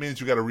if that means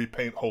you got to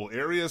repaint whole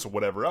areas or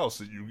whatever else,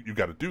 you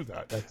got to do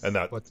that,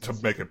 to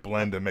make it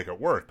blend and make it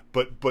work.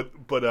 But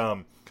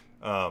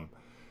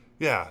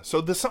yeah.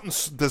 So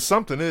there's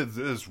something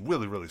is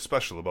really, really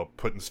special about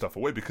putting stuff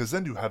away, because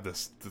then you have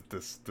this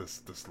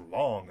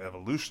long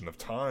evolution of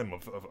time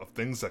of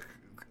things that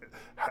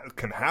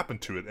can happen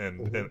to it,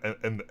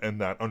 and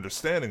that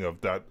understanding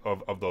of that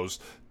of those,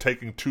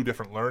 taking 2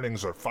 different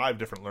learnings or 5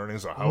 different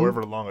learnings, or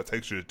however long it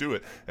takes you to do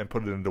it, and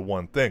put it into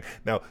one thing.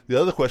 Now, the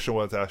other question I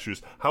wanted to ask you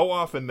is, how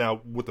often,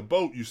 now with the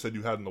boat you said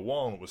you had in the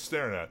wall and it was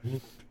staring at,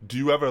 do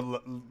you ever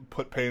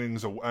put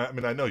paintings away? I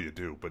mean, I know you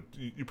do, but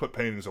you put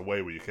paintings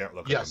away where you can't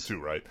look at them too,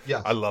 right?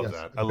 Yes. I love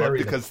that. I love,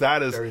 because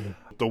that is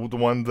the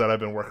one that I've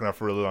been working on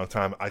for a really long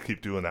time. I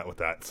keep doing that with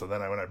that. So then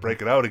when I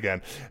break it out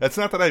again, it's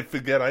not that I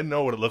forget. I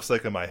know what it looks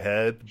like in my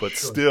head, but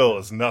still,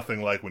 it's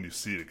nothing like when you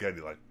see it again.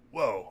 You're like,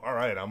 whoa, all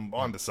right, I'm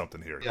onto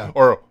something here. Yeah.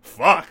 Or,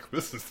 fuck,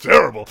 this is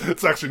terrible.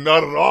 It's actually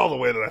not at all the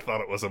way that I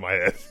thought it was in my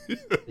head.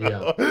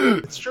 Yeah,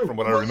 it's true. From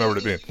what I remember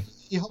it being.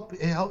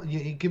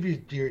 You give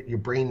your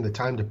brain the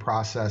time to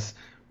process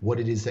what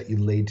it is that you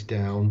laid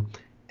down,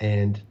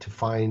 and to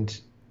find,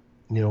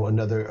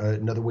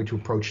 another way to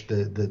approach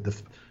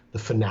the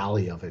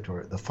finale of it,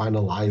 or the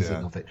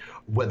finalizing of it,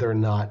 whether or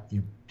not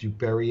you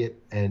bury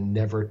it and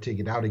never take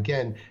it out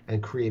again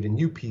and create a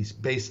new piece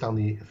based on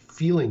the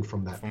feeling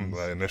from that piece.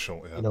 The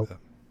initial,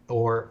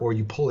 or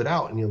you pull it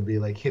out and you'll be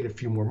like, hit a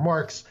few more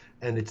marks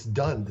and it's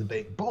done.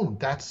 Boom,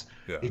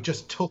 it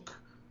just took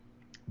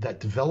that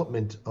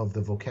development of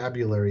the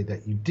vocabulary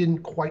that you didn't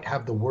quite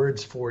have the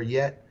words for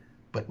yet,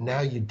 but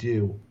now you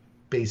do,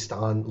 based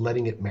on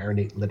letting it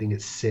marinate, letting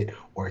it sit,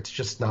 or it's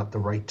just not the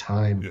right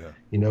time,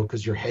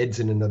 because your head's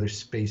in another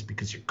space,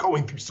 because you're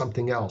going through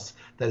something else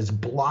that is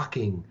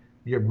blocking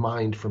your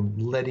mind from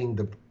letting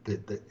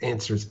the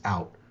answers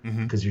out,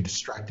 because you're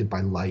distracted by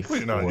life. Well,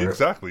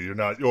 you're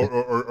not,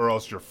 or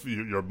else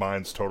your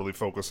mind's totally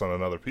focused on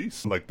another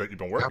piece like that you've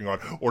been working on,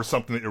 or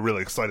something that you're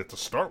really excited to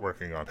start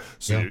working on.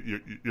 So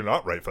you're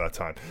not right for that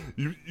time.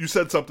 You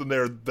said something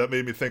there that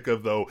made me think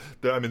of, though,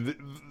 that,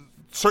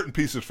 certain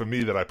pieces for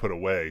me that I put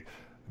away,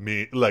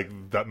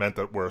 that meant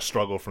that were a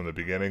struggle from the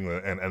beginning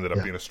and ended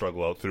up being a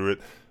struggle out through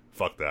it.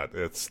 Fuck that.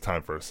 It's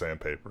time for a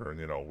sandpaper and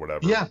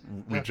whatever.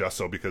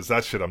 Regesso, because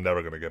that shit I'm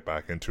never going to get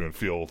back into and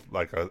feel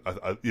like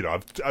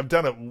I've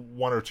done it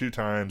 1 or 2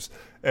 times,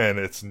 and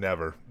it's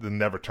never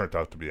turned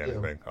out to be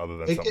anything other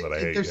than something that I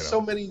hate. There's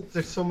so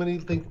many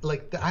things.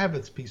 Like, I have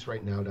this piece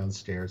right now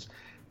downstairs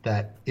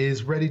that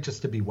is ready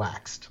just to be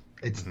waxed.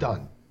 It's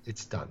done.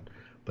 It's done.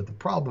 But the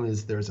problem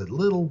is there's a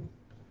little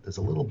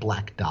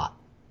black dot.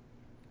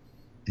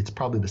 It's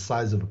probably the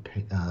size of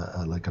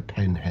like a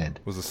pen head.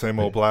 Was the same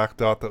old black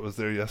dot that was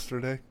there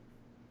yesterday?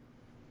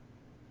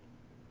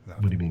 No.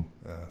 What do you mean?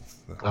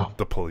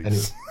 The police.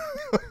 Anyway.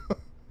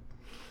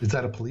 Is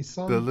that a police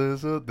song?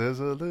 There's a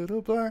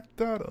little black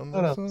dot on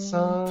the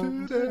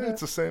sun today.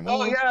 It's the same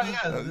old. Oh,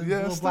 yeah.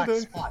 Little black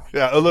spot.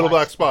 Yeah, a little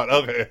black spot.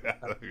 Okay.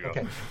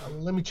 Okay.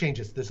 Let me change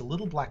this. There's a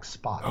little black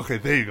spot. Okay,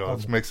 there you go.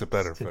 This makes it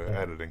better for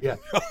editing. Yeah.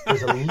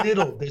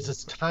 There's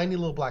this tiny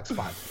little black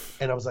spot.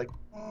 And I was like,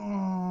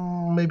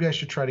 maybe I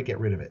should try to get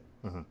rid of it,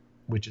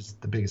 which is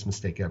the biggest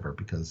mistake ever,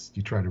 because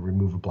you try to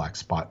remove a black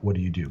spot. What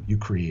do? You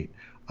create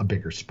a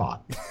bigger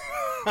spot.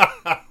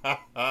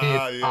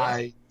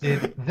 I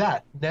did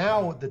that.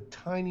 Now the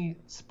tiny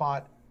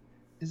spot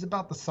is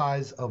about the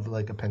size of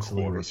like a pencil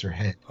eraser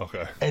head.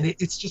 Okay. And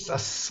it's just a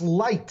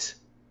slight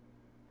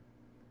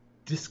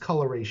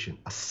discoloration,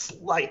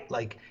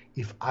 like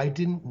if I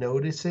didn't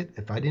notice it,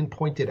 if I didn't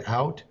point it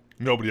out,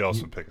 nobody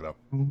else would pick it up.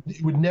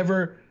 You would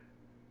never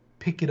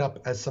pick it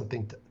up as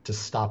something to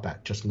stop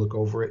at. Just look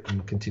over it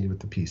and continue with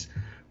the piece.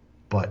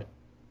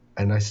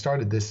 And I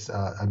started this,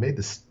 I made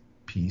this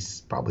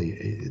piece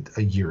probably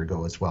a year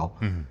ago as well,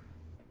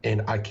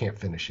 and I can't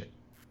finish it.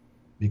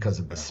 because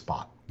of the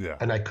spot. Yeah.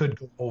 And I could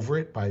go over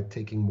it by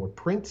taking more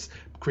prints,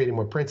 creating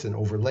more prints and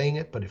overlaying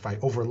it. But if I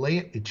overlay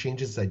it, it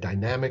changes the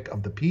dynamic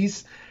of the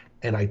piece.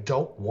 And I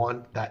don't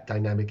want that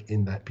dynamic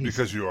in that piece.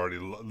 Because you already,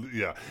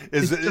 yeah.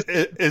 Is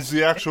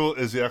the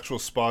actual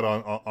spot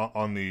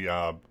on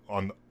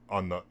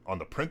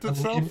the print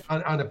itself?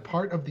 On a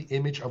part of the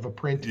image of a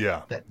print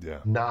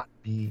that not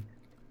be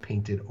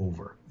painted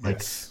over. Like,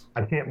 yes.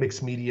 I can't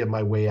mix media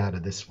my way out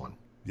of this one.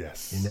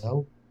 Yes. You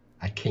know?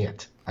 I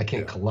can't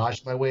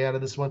collage my way out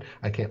of this one.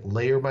 I can't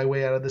layer my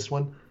way out of this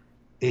one.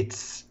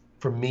 It's,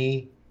 for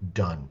me,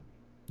 done.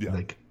 Yeah.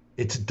 Like,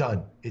 it's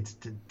done. It's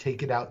to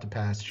take it out to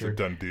pasture. It's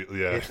a done deal.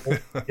 Yeah.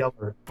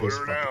 Yeller Put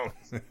her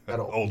down.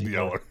 Old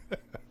Yeller.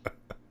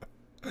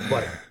 But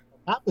what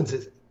happens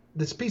is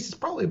this piece is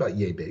probably about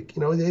yay big.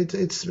 You know,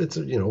 it's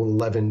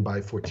 11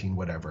 by 14,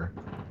 whatever.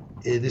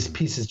 This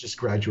piece has just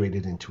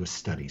graduated into a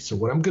study. So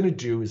what I'm going to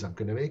do is I'm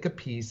going to make a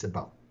piece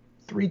about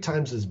 3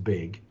 times as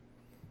big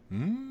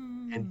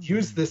and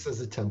use this as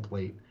a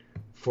template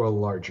for a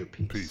larger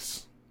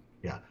piece.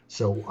 Yeah.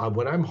 So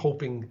what I'm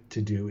hoping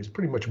to do is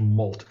pretty much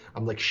molt.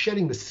 I'm like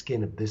shedding the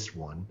skin of this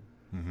one.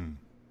 Mm-hmm.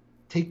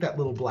 Take that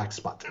little black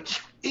spot.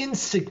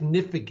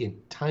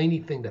 Insignificant, tiny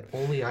thing that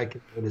only I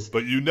can notice.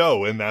 But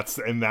and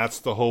that's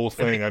the whole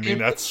thing. I mean,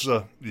 that's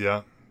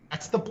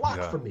That's the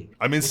block for me.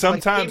 I mean, it's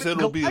sometimes like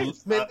it'll be.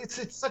 Man,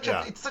 it's such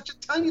a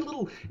tiny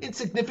little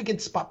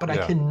insignificant spot, but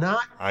I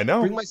cannot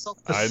bring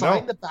myself to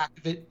sign the back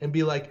of it and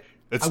be like,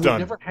 it's I would done.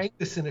 Never hang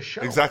this in a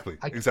show. Exactly.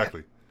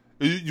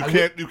 You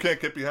can't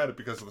get behind it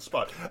because of the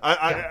spot.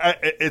 I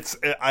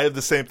have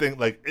the same thing.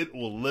 Like, it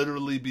will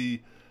literally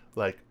be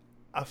like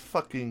a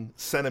fucking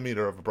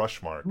centimeter of a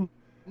brush mark.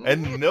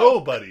 And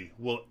nobody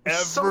will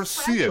ever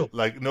see it.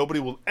 Like, nobody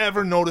will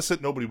ever notice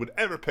it. Nobody would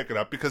ever pick it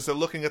up because they're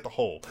looking at the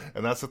whole.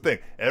 And that's the thing.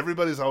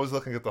 Everybody's always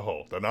looking at the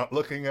whole. They're not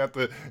looking at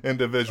the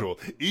individual.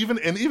 Even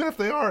if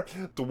they are,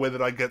 the way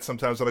that I get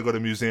sometimes when I go to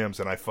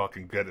museums and I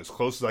fucking get as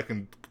close as I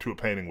can to a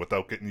painting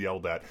without getting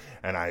yelled at,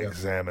 and I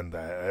examine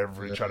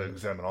that try to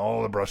examine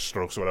all the brush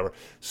strokes or whatever.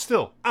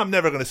 Still, I'm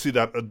never going to see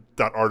that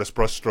artist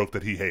brush stroke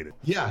that he hated.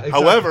 Yeah.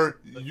 Exactly. However,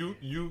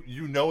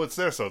 you know it's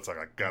there, so it's like,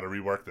 I got to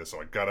rework this.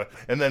 So I gotta,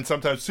 and then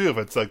sometimes too, if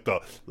it's like the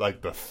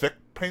thick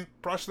paint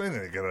brush thing,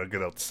 and you gotta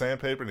get out the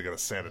sandpaper and you gotta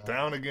sand it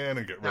down again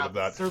and get rid of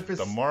that surface,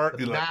 the mark.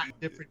 The matte,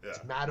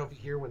 it's matte over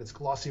here when it's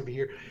glossy over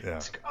here.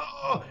 Yeah.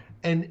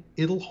 And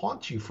it'll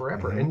haunt you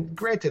forever. Mm-hmm. And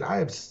granted, I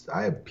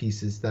have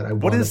pieces that I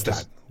want. What is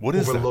that? What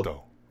is that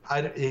though?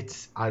 I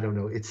don't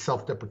know. It's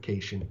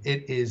self-deprecation.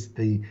 It is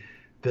the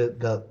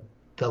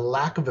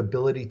lack of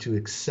ability to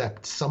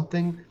accept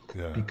something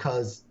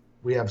because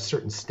we have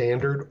certain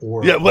standard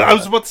or I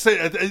was about to say,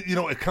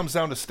 it comes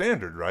down to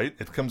standard, right?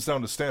 It comes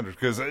down to standard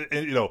because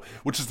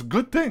which is a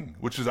good thing,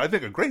 which is, I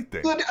think, a great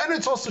thing. And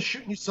it's also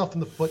shooting yourself in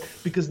the foot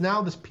because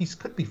now this piece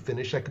could be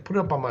finished. I could put it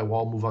up on my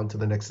wall, move on to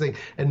the next thing,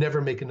 and never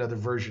make another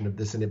version of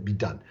this and it be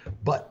done.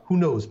 But who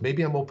knows?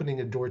 Maybe I'm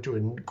opening a door to a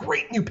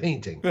great new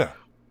painting. Yeah.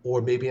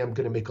 Or maybe I'm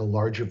going to make a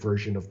larger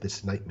version of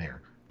this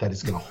nightmare that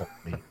is going to haunt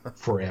me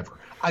forever.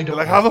 I don't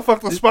know. How the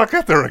fuck does Spock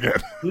get there again?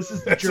 This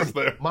is the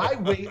journey. My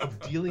way of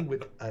dealing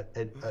with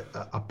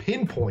a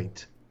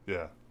pinpoint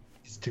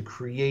is to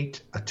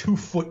create a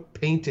 2-foot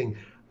painting.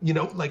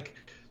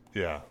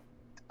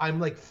 I'm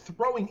like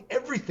throwing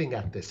everything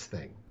at this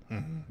thing.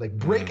 Mm-hmm. Like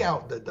break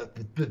out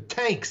the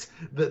tanks,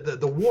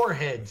 the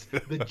warheads,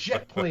 the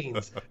jet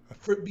planes,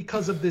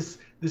 because of this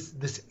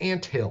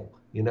anthill,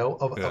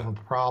 of a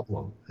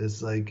problem.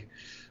 It's like,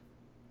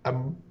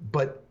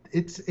 but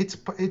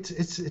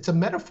it's a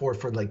metaphor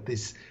for like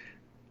this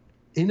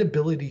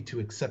inability to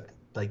accept,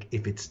 like,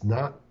 if it's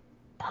not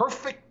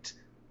perfect.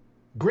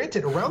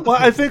 Granted, around the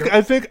I think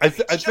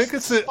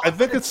it's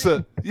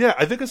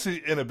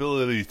the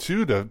inability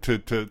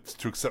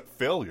to accept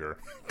failure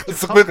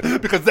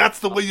because that's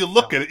the way you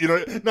look at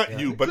it. Not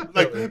you, but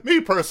like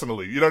me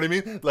personally. You know what I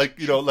mean? Like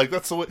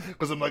that's the way,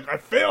 because I'm like, I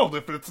failed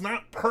if it's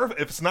not perfect.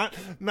 If it's not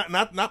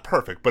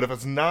perfect, but if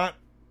it's not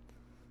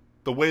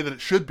the way that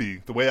it should be,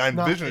 the way I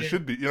envision it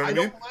should be. You know what I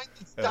mean? I don't mind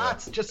these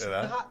dots, just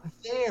not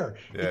there.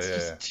 It's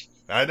just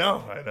I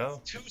know.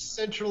 It's too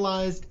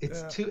centralized.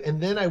 It's too.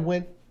 And then I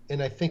went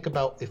and I think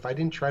about, if I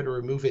didn't try to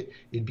remove it,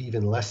 it'd be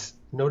even less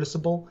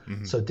noticeable.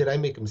 Mm-hmm. So did I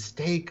make a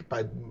mistake?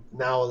 By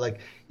now, like,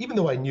 even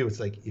though I knew, it's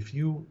like, if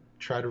you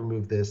try to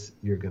remove this,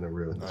 you're gonna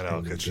ruin this. I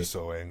know, because you're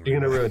so angry.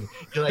 You're gonna ruin it.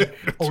 You're like,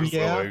 oh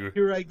yeah, so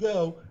here I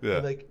go. Yeah.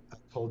 I'm like, I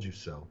told you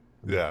so.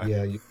 Yeah.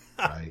 Yeah.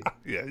 Right.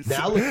 Yeah. He's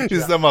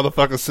that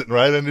motherfucker sitting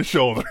right on your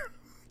shoulder,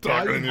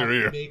 talking in your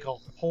ear. To make a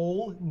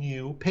whole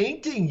new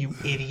painting, you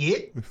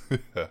idiot.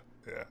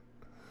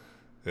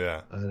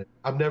 Yeah.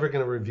 I'm never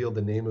going to reveal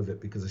the name of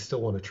it because I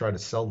still want to try to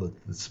sell the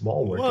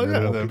small work. Well,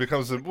 then it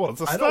becomes it's a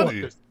study. I don't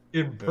want this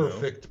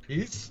imperfect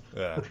piece.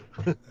 Yeah.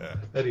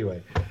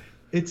 Anyway,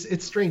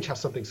 it's strange how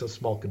something so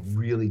small could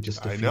really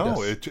just defeat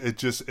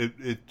us.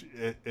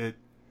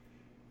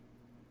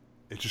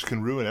 It just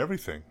can ruin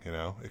everything.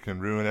 It can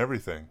ruin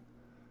everything.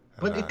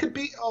 But it could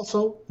be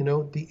also,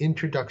 the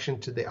introduction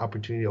to the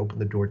opportunity to open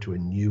the door to a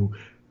new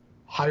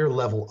higher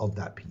level of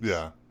that piece.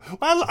 Yeah.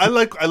 I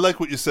like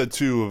what you said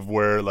too, of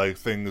where like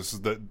things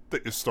that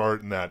you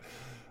start and that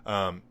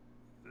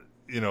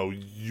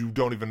you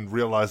don't even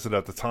realize it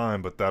at the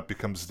time, but that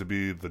becomes to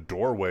be the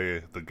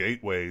doorway, the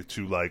gateway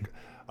to like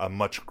a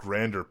much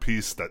grander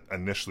piece that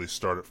initially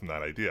started from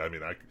that idea. I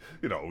mean,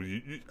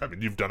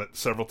 you've done it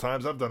several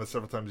times. I've done it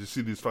several times. You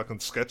see these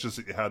fucking sketches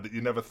that you had that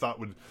you never thought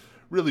would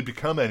really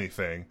become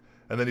anything,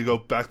 and then you go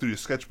back through your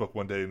sketchbook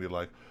one day and you're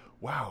like,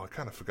 wow, I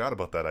kind of forgot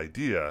about that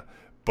idea.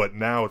 But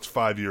now it's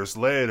 5 years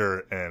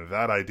later, and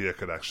that idea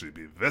could actually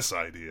be this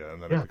idea,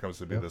 and then it becomes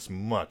to be this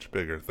much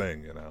bigger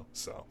thing,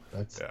 So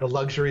that's the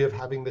luxury of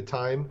having the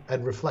time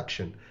and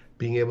reflection,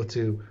 being able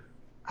to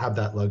have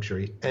that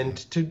luxury, and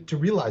to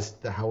realize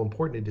how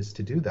important it is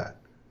to do that.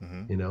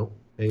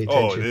 Pay attention.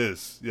 Oh, it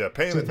is. Yeah,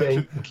 paying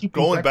attention,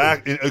 going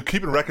back,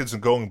 keeping records,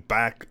 and going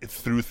back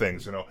through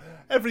things. I don't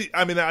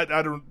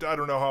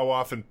know how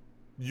often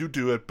you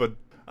do it, but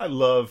I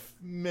love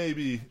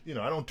maybe,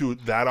 I don't do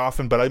it that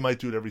often, but I might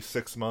do it every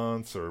 6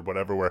 months or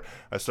whatever, where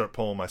I start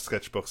pulling my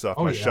sketchbooks off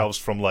my shelves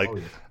from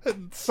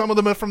some of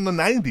them are from the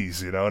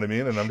 90s, you know what I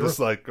mean? And I'm just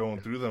like going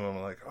through them.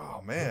 I'm like,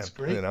 oh man, that's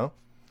great. I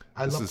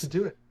love to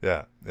do it.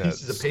 Yeah.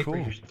 Pieces of paper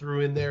you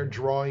threw in there,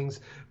 drawings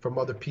from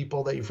other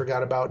people that you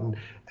forgot about,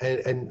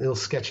 and little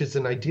sketches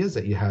and ideas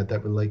that you had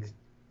that were like,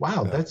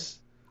 wow, that's,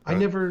 I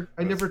never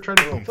tried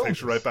to fulfill.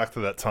 Takes you right back to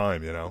that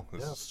time, Yeah.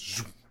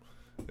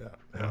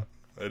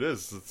 It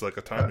is. It's like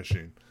a time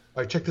machine.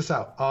 All right, check this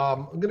out.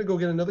 I'm going to go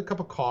get another cup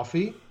of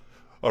coffee.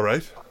 All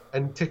right.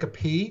 And take a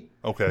pee.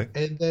 Okay.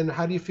 And then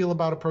how do you feel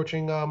about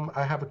approaching,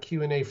 I have a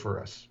Q&A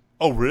for us.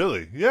 Oh,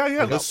 really?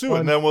 Yeah. Let's do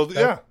it. And then we'll,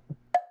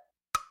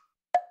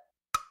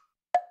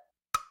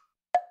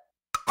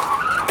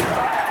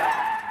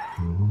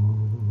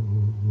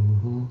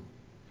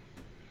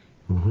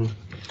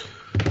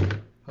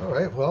 All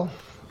right, well,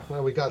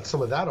 we got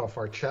some of that off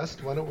our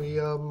chest. Why don't we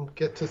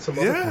get to some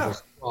other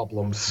people's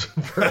problems?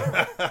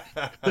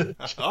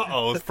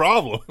 Uh-oh,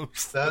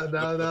 problems. Now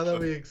that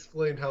we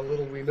explained how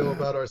little we know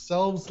about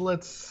ourselves,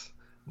 let's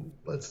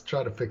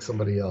try to fix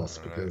somebody else.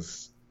 All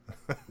because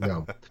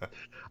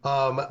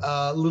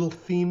little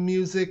theme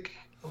music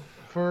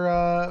for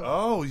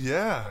oh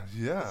yeah.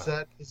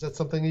 Is that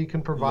something you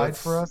can provide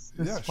for us?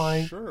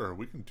 Fine. Sure,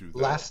 we can do that.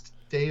 Last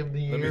day of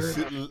the year.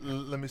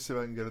 Let me see if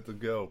I can get it to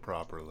go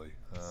properly.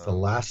 It's the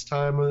last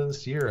time of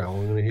this year. I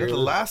want to hear. The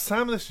last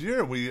time of this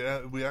year, we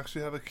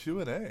actually have a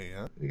Q&A.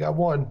 Huh? We got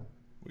one.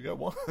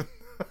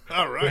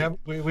 All right.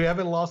 We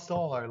haven't lost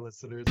all our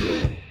listeners.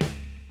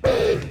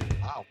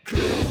 Wow.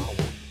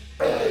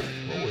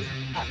 What was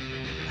that?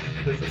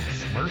 Is it a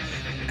Smurf?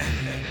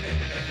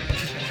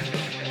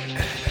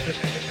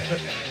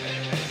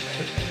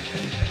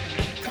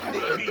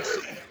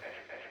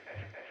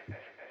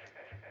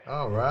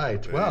 All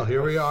right. Well,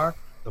 here we are,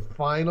 the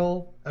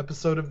final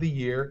episode of the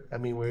year. I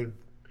mean,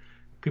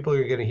 people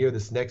are going to hear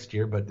this next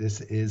year, but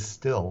this is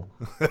still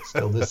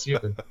this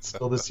year.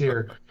 Still this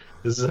year.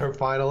 This is our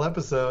final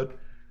episode.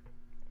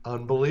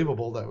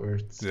 Unbelievable that we're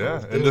still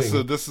doing. And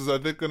this is I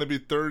think going to be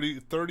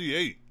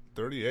 38.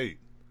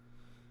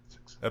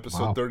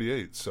 Episode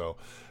 38. So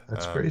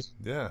that's crazy.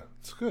 Yeah,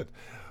 it's good.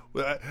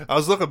 I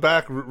was looking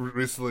back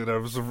recently, and I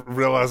was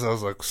realizing I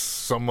was like,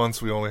 some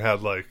months we only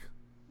had like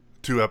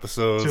 2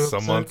 episodes.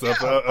 Some months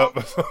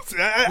episodes.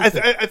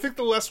 I think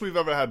the less we've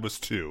ever had was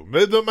 2.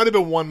 There might have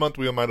been 1 month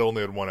we might have only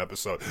had 1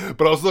 episode.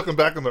 But I was looking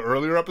back in the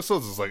earlier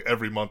episodes. It's like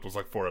every month was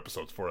like 4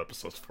 episodes.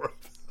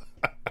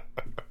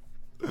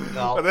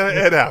 No,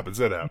 it happens.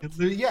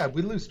 Yeah,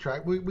 we lose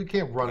track. We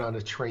can't run on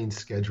a train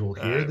schedule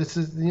here. This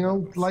is,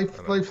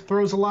 life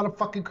throws a lot of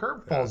fucking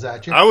curveballs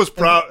at you. I was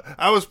proud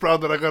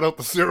that I got out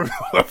the serial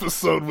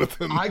episode with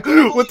him. I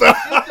couldn't believe you did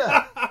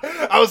that.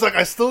 I was like,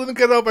 I still didn't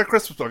get it out by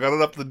Christmas, so I got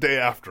it up the day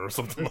after or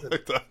something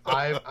like that.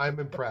 I'm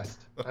impressed.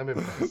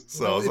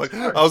 So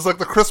I was like,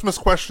 the Christmas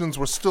questions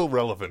were still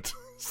relevant.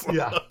 So,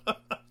 yeah.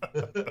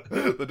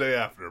 The day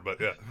after, but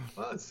yeah.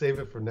 Well, let's save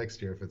it for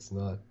next year if it's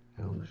not.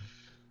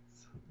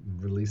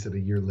 Release it a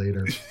year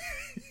later.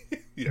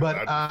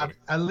 But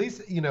at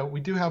least we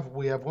have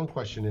one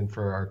question in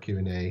for our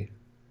Q&A,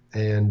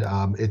 and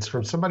it's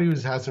from somebody who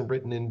hasn't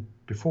written in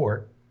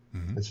before.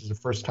 Mm-hmm. This is a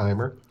first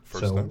timer.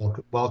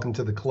 Welcome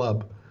to the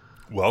club.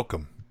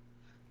 Welcome.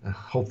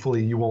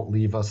 Hopefully you won't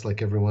leave us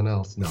like everyone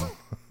else. No.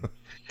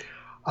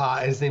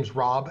 His name's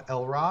Rob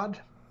Elrod.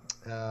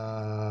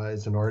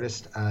 Is an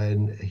artist,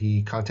 and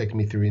he contacted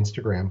me through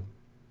Instagram.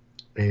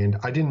 And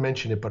I didn't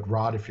mention it, but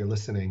Rod, if you're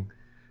listening,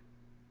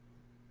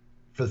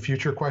 for the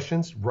future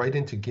questions, write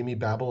into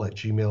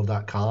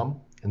gimmebabble@gmail.com.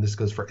 And this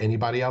goes for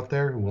anybody out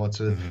there who wants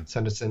to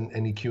send us in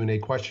any Q&A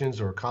questions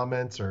or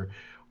comments or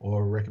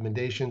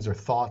recommendations or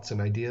thoughts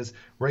and ideas.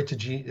 Write to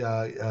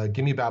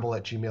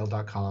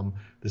gimmebabble@gmail.com.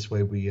 This way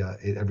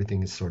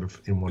everything is sort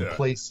of in one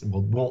place. And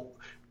won't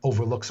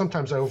overlook.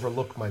 Sometimes I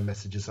overlook my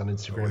messages on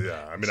Instagram. Oh,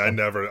 yeah, I mean,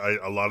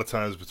 a lot of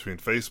times between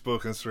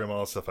Facebook, Instagram,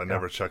 all that stuff, I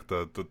never check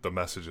the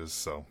messages.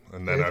 So,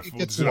 and then I'm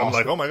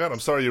like, oh my God, I'm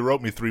sorry you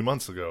wrote me 3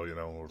 months ago,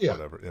 or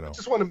whatever, I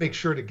just want to make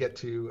sure to get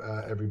to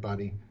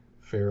everybody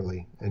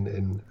fairly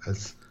and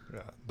as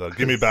The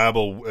Gimme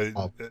Babble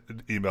Oh.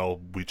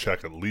 email we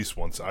check at least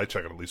once. I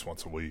check it at least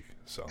once a week.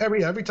 So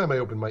Every time I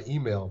open my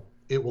email,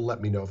 it will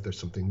let me know if there's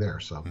something there.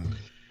 So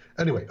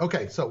anyway,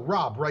 okay. So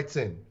Rob writes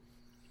in.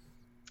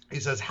 He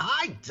says,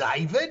 "Hi,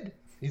 David."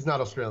 He's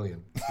not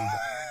Australian.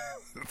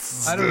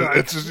 I don't know.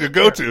 It's just your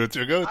go-to. It's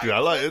your go-to. I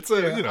like it's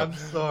a, you know. I'm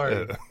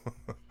sorry. Yeah.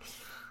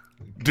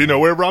 Do you know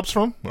where Rob's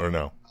from or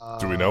no?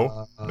 Do we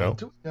know? No.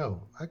 Do we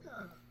know?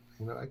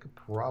 I could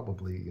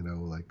probably,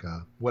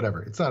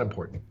 whatever. It's not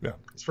important. Yeah.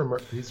 He's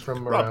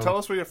from Rob, around. tell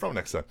us where you're from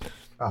next time.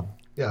 Rob,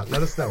 yeah,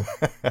 let us know.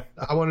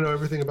 I want to know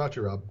everything about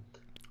you, Rob.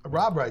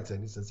 Rob writes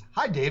in. He says,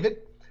 "Hi, David.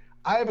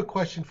 I have a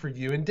question for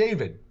you and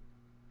David.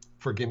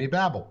 Forgive me,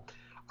 babble.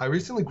 I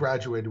recently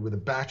graduated with a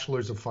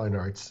Bachelor's of Fine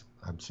Arts.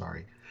 I'm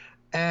sorry.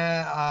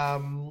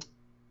 Bachelor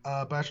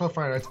of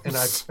Fine Arts, and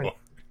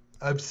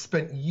I've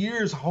spent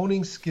years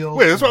honing skills."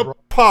 Wait,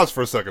 pause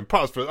for a second.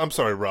 I'm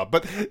sorry, Rob,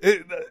 but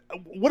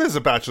what is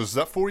a bachelor's? Is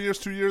that 4 years,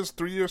 2 years,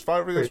 3 years,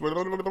 5 years?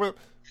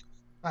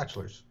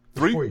 Bachelor's.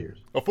 3? 4 years.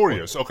 Oh, 4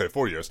 years. Okay,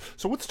 4 years.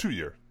 So what's 2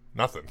 year?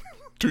 Nothing.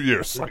 2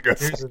 years, I guess.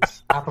 2 years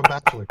is half a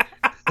bachelor.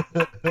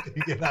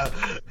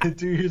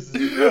 2 years.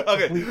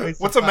 Okay,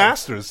 what's a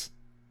master's?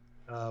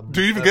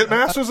 Do you even get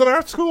masters in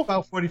art school?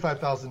 About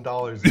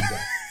 $45,000 a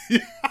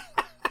day.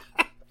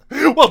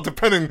 Well,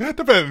 depending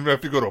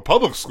if you go to a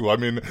public school. I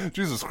mean,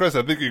 Jesus Christ,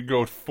 I think you can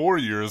go 4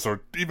 years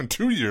or even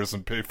 2 years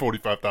and pay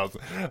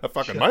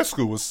 $45,000. My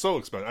school was so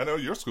expensive. I know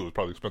your school was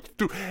probably expensive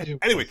too.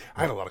 Anyway,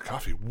 I had a lot of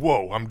coffee.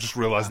 Whoa, I'm just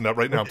realizing that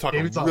right now. I'm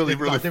talking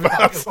really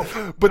fast.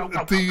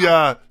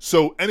 But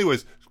so,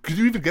 anyways, could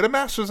you even get a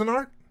master's in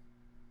art?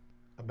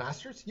 A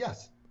master's?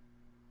 Yes.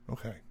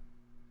 Okay.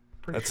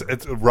 Sure.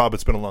 It's Rob.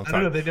 It's been a long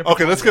time.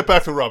 Okay, let's get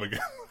back to Rob again.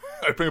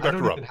 I bring it back to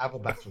Rob. I don't even have a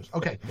bachelor's.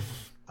 Okay.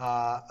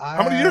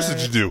 How many years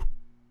did you do?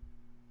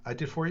 I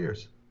did 4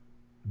 years.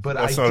 But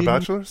that's not a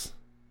bachelor's?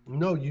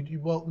 No,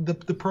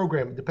 the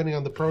program, depending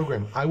on the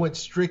program. I went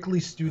strictly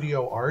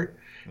studio art,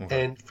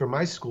 and for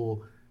my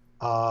school,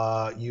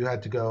 you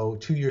had to go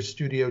 2 years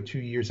studio, 2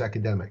 years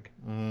academic.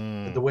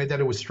 The way that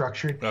it was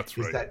structured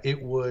is that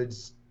it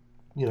was,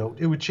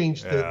 it would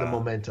change the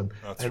momentum.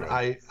 That's and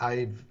right.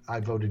 I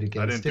voted against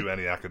it. I didn't do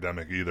any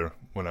academic either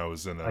when I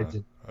was in. I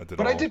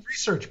did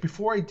research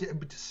before I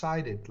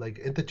decided.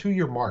 Like at the 2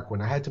 year mark,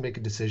 when I had to make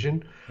a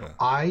decision,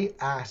 I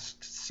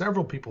asked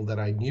several people that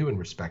I knew and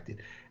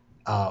respected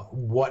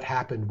what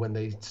happened when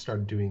they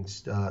started doing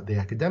the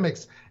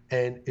academics,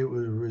 and it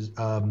was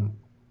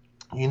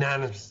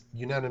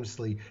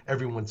unanimously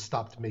everyone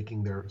stopped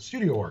making their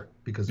studio art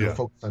because they were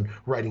focused on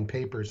writing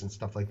papers and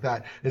stuff like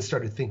that, and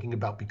started thinking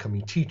about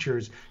becoming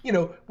teachers,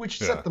 which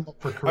set them up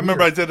for careers. I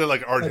remember I did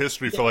art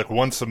history for like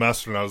one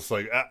semester, and I was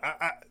like,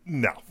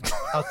 no.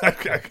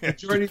 The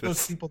majority of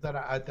those people that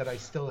I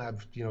still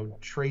have,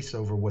 trace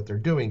over what they're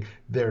doing,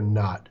 they're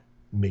not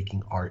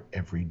making art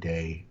every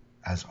day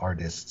as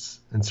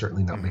artists, and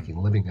certainly not making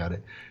a living at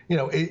it.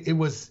 It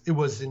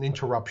was an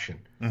interruption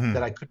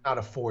that I could not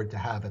afford to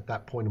have at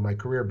that point in my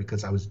career,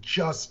 because I was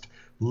just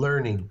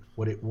learning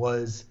what it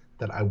was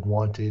that I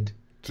wanted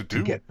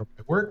to get from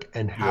my work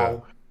and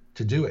how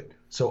to do it.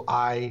 So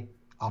I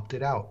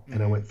opted out,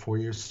 and I went 4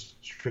 years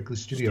strictly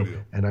studio,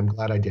 and I'm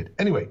glad I did.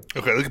 Anyway,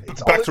 okay,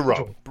 back to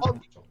Rob.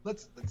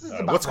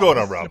 What's going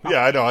on, Rob?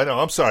 Yeah, I know.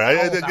 I'm sorry.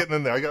 I did get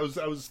in there.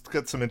 I was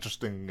got some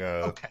interesting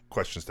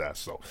questions to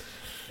ask. So,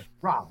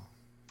 Rob,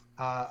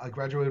 I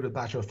graduated with a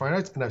Bachelor of Fine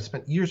Arts, and I've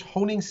spent years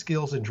honing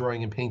skills in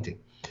drawing and painting.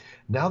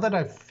 Now that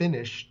I've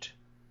finished,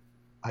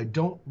 I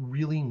don't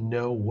really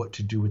know what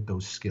to do with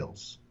those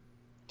skills.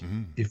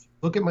 If you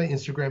look at my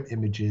Instagram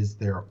images,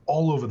 they're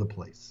all over the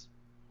place.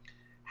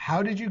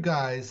 How did you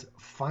guys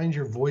find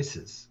your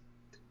voices?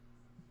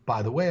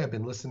 By the way, I've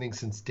been listening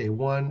since day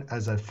one,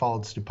 as I've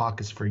followed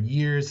Stupakis for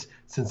years,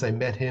 since I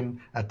met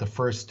him at the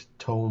first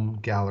Tome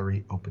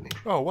Gallery opening.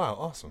 Oh,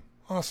 wow.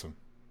 Awesome.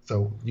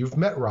 So you've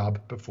met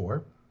Rob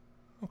before.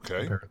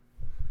 Okay.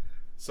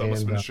 So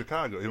must have been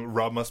Chicago.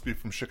 Rob must be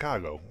from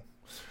Chicago.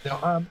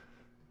 Now,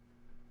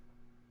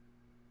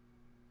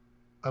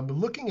 I'm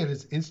looking at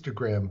his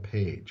Instagram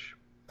page,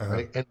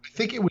 right? And I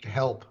think it would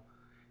help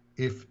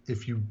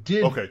if you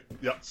did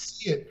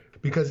see it,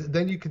 because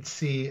then you could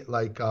see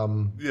like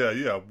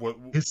what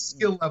his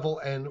skill level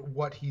and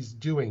what he's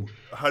doing.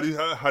 How do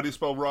you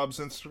spell Rob's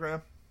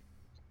Instagram?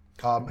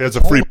 There's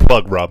a free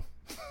plug, Rob.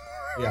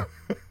 Yeah,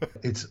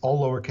 it's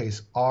all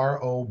lowercase.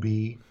 ROB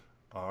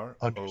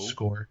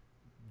underscore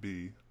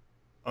B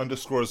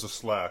underscore is a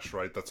slash,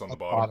 right? That's on the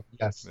bottom.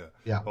 Yes.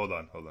 Yeah. Hold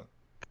on.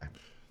 Okay.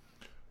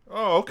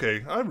 Oh,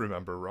 okay. I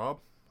remember Rob.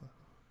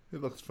 He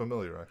looks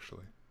familiar,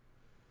 actually.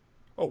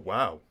 Oh,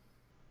 wow.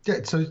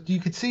 Yeah. So you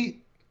could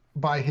see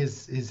by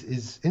his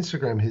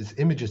Instagram, his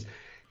images,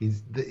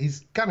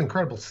 he's got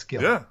incredible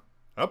skill. Yeah,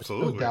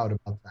 absolutely. No doubt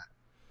about that.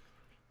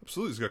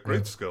 Absolutely, he's got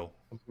great skill.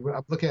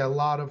 I'm looking at a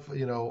lot of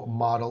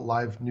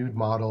live nude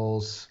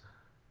models,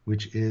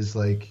 which is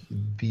like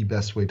the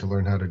best way to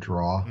learn how to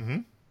draw.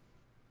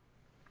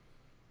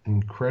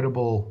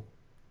 Incredible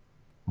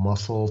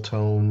muscle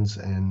tones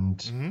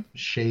and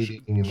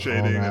shading and all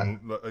that. And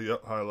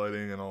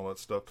highlighting and all that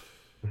stuff.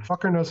 The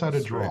fucker knows how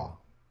to Straight draw.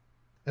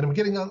 And I'm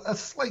getting a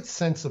slight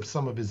sense of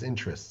some of his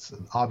interests.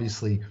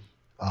 Obviously,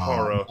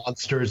 horror.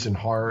 monsters and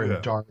horror and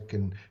Yeah. dark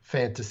and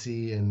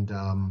fantasy and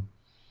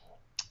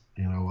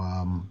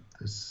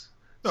there's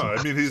No, some.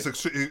 I mean he's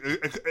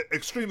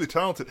extremely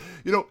talented.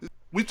 You know,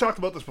 we talked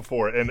about this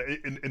before,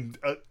 and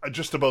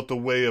just about the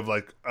way of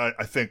like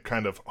I think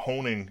kind of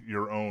honing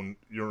your own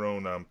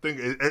thing.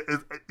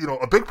 You know,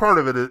 a big part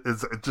of it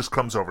is it just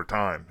comes over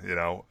time. You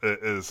know,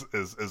 is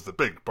the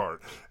big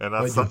part, and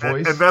that's Like your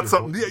voice, and that's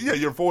your something. voice. Yeah,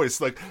 your voice,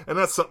 like, and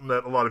that's something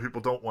that a lot of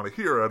people don't want to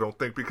hear. I don't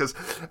think, because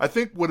I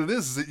think what it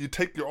is that you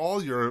take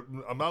all your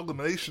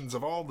amalgamations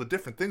of all the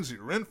different things that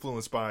you're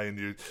influenced by, and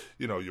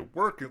you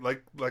work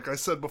like I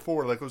said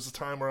before, like it was a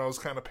time where I was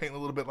kind of painting a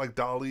little bit like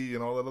Dali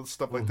and all that other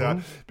stuff like that,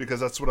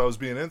 because that's what I was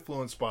being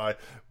influenced by.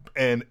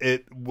 And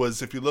it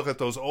was, if you look at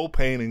those old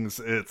paintings,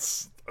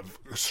 it's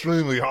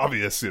extremely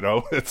obvious, it's, you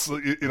know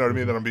what I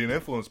mean, that I'm being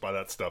influenced by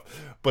that stuff.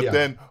 But Yeah.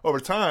 then over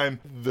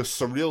time, the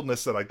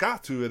surrealness that I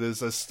got to it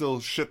is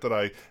still shit that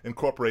I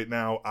incorporate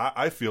now,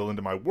 I feel,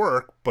 into my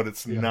work, but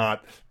it's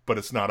not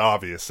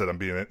obvious that I'm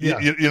being, you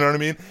know what I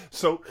mean?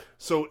 So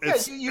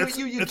it's, you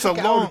it's took a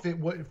out long, of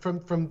it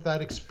from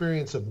that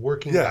experience of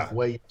working Yeah. that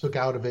way. You took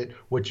out of it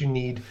what you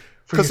need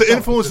for because the yourself,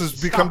 influences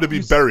because become stop to be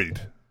using-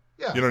 buried.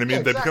 Yeah, You know what I mean?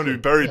 yeah, They become to be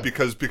exactly.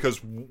 buried because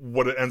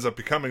what it ends up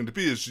becoming to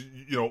be is,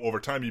 over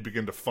time you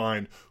begin to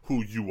find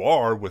who you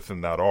are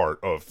within that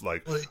art of,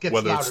 like, Well, it gets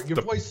whether louder. it's Your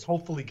voice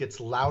hopefully gets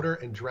louder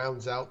and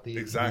drowns out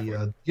Exactly.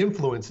 the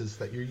influences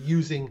that you're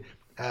using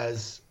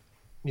as,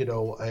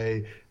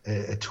 a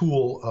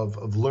tool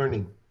of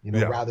learning,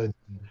 Yeah. rather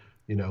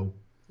than,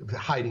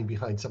 hiding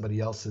behind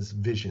somebody else's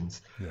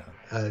visions,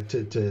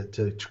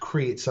 to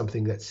create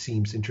something that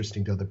seems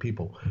interesting to other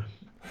people.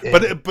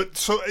 But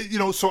so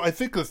I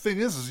think the thing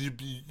is you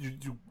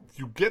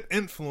get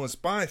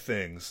influenced by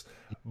things,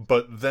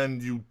 but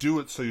then you do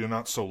it so you're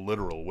not so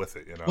literal with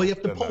it. Well, you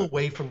have to And pull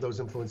away from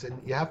those influences,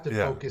 and you have to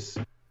focus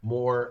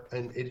more.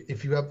 And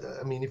if you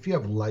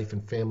have life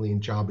and family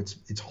and job,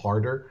 it's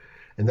harder,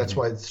 and that's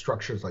why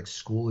structures like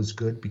school is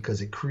good,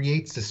 because it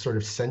creates this sort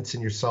of sense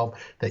in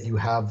yourself that you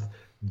have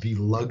the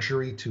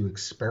luxury to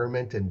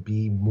experiment and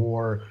be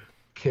more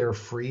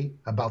carefree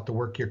about the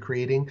work you're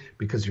creating,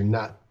 because you're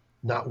not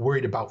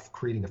worried about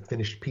creating a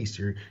finished piece.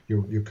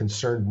 You're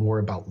concerned more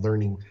about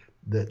learning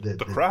the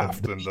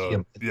craft the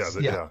and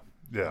medium.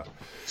 yeah.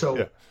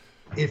 So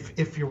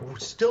if you're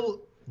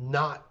still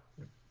not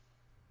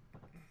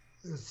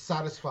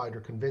satisfied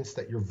or convinced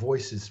that your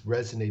voice is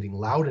resonating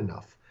loud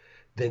enough,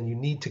 then you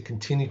need to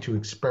continue to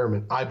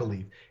experiment, I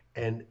believe.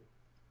 And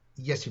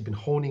yes, you've been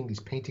honing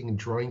these painting and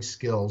drawing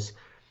skills.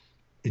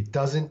 You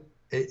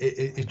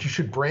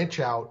should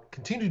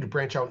continue to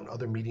branch out in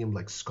other medium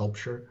like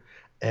sculpture,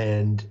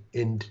 and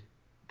in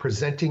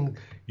presenting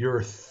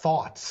your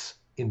thoughts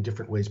in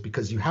different ways,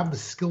 because you have the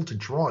skill to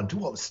draw and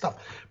do all this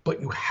stuff, but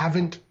you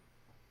haven't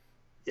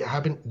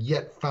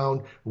yet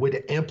found a way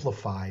to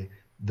amplify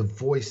the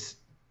voice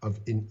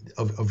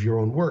of your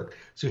own work.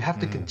 So you have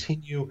to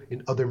continue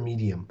in other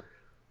medium,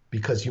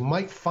 because you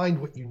might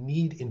find what you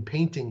need in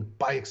painting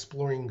by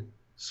exploring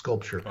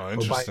sculpture, Oh, or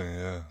interesting.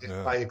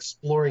 by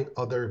exploring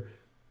other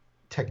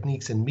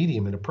techniques and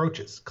medium and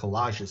approaches,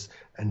 collages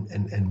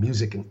and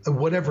music and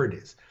whatever it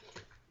is.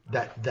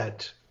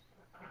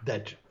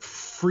 That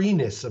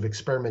freeness of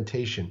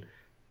experimentation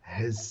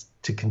has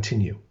to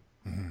continue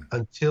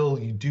until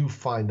you do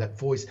find that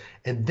voice,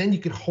 and then you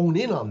can hone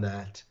in on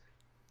that,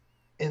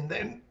 and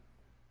then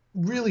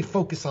really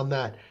focus on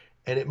that.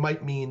 And it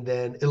might mean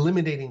then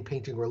eliminating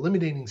painting or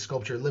eliminating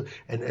sculpture,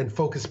 and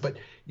focus. But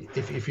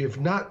if you've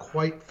not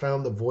quite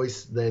found the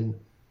voice, then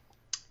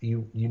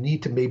you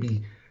need to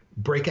maybe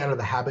break out of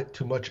the habit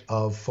too much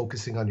of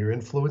focusing on your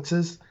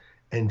influences,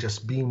 and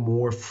just be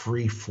more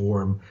free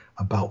form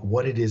about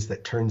what it is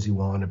that turns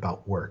you on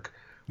about work.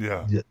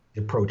 Yeah. The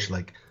approach,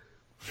 like,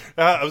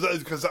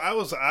 Because I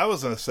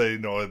was gonna say,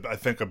 I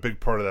think a big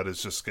part of that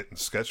is just getting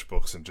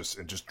sketchbooks and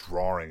just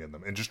drawing in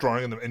them and just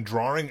drawing in them and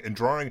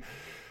drawing.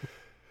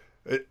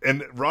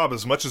 And Rob,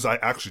 as much as I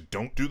actually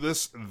don't do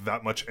this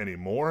that much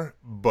anymore,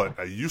 but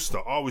I used to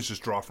always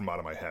just draw from out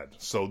of my head.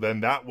 So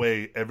then that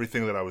way,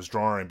 everything that I was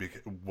drawing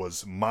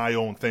was my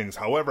own things.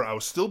 However, I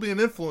was still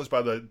being influenced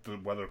by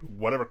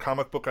whatever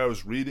comic book I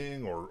was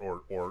reading,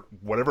 or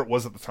whatever it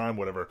was at the time,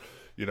 whatever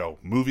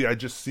movie I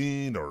just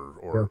seen,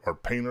 or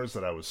painters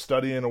that I was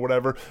studying or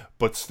whatever.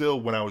 But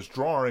still, when I was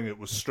drawing, it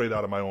was straight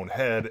out of my own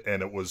head,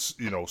 and it was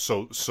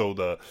so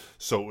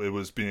it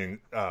was being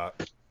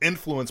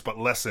influenced but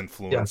less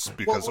influenced,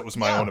 because it was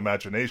my own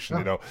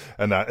imagination,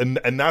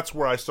 and that's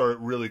where I started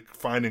really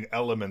finding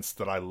elements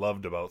that I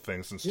loved about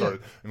things, and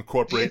started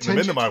incorporating them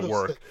into my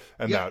work.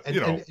 And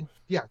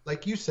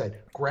like you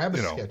said, grab a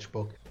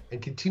sketchbook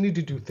and continue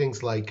to do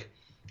things like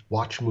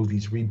watch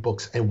movies, read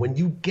books. And when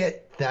you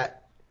get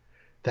that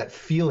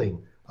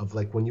feeling of,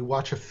 like, when you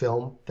watch a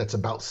film that's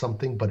about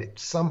something, but it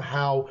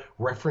somehow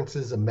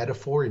references a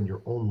metaphor in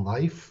your own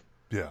life,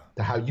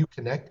 to how you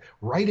connect,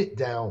 write it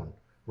down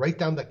write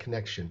down that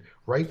connection,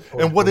 right?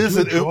 And what is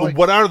do a it? drawing.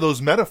 What are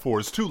those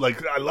metaphors too?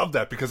 Like I love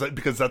that because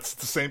that's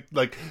the same.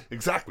 Like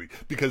exactly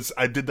because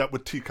I did that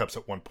with teacups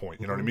at one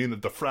point. You know what I mean?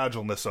 The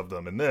fragileness of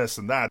them and this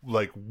and that.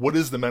 Like what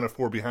is the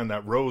metaphor behind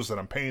that rose that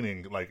I'm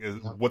painting? Like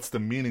what's the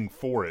meaning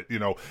for it? You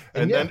know,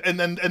 and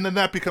then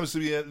that becomes to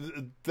be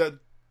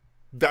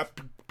that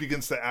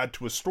begins to add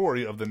to a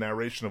story of the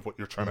narration of what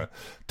you're trying to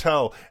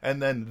tell,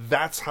 and then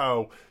that's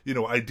how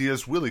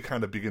ideas really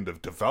kind of begin to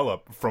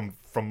develop from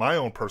my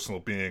own personal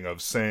being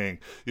of saying,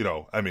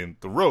 I mean,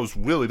 the rose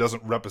really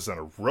doesn't represent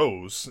a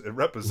rose. It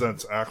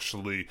represents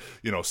actually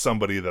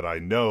somebody that I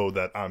know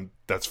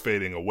that's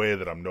fading away,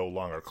 that I'm no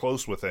longer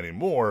close with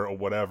anymore or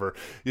whatever,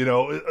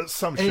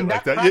 some shit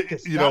like that.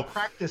 That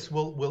practice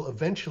will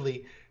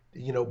eventually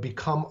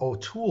become a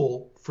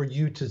tool for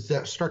you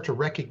to start to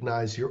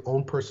recognize your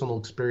own personal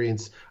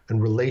experience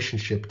and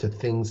relationship to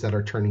things that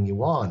are turning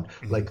you on,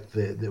 like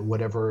the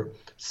whatever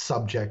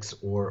subjects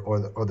or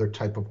the other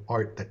type of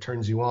art that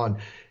turns you on.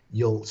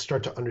 You'll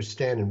start to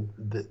understand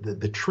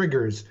the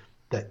triggers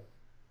that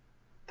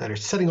are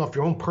setting off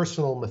your own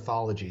personal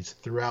mythologies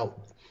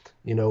throughout,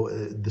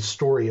 the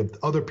story of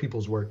other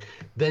people's work.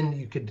 Then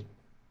you could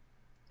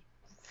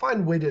find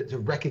a way to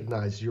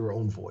recognize your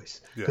own voice,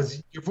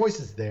 because your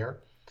voice is there.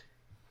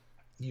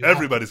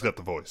 Everybody's got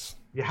the voice.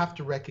 You have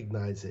to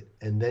recognize it,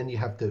 and then you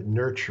have to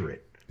nurture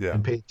it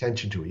and pay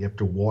attention to it. You have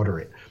to water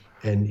it,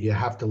 and you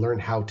have to learn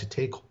how to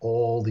take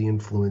all the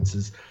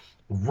influences,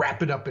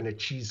 wrap it up in a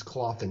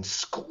cheesecloth, and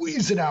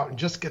squeeze it out, and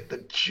just get the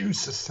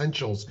juice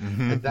essentials.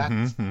 And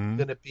that's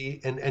going to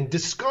be and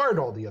discard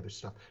all the other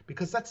stuff,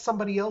 because that's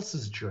somebody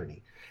else's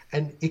journey,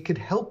 and it could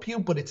help you,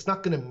 but it's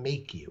not going to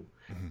make you.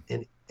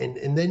 And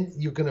then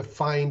you're going to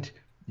find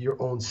your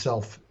own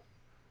self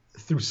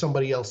through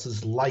somebody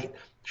else's light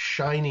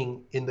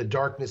shining in the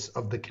darkness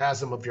of the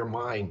chasm of your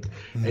mind.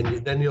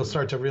 And then you'll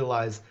start to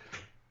realize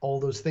all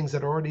those things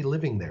that are already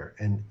living there,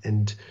 and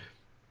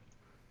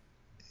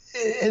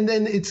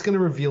then it's going to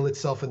reveal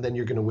itself, and then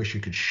you're going to wish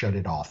you could shut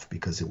it off,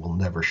 because it will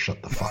never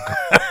shut the fuck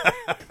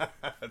up.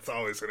 It's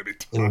always going to be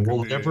talking. It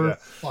will never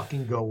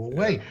fucking go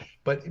away.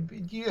 But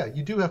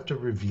you do have to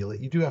reveal it.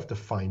 You do have to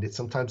find it.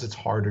 Sometimes it's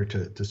harder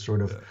to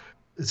sort of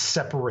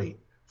separate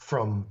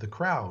from the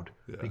crowd,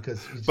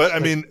 because I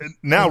mean,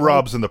 now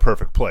Rob's in the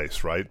perfect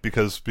place, right?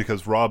 Because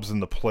Rob's in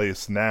the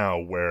place now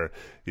where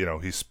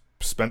he's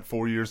spent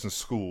 4 years in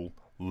school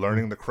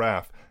learning the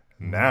craft.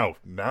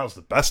 Now's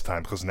the best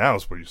time, because now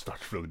is where you start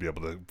to really be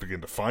able to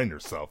begin to find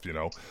yourself,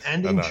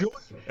 and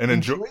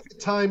enjoy the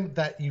time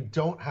that you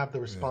don't have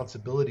the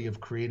responsibility of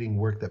creating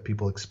work that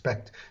people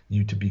expect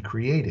you to be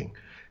creating,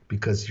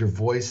 because your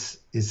voice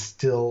is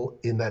still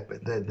in that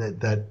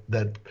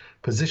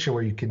position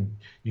where you can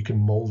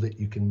mold it,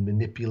 you can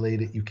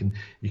manipulate it, you can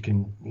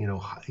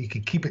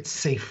keep it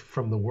safe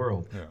from the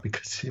world,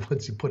 because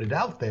once you put it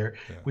out there,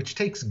 which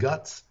takes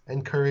guts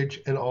and courage,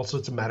 and also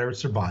it's a matter of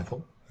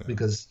survival,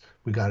 because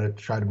we got to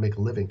try to make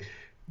a living.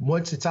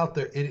 Once it's out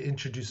there, it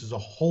introduces a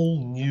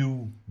whole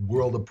new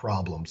world of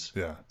problems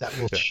that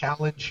will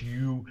challenge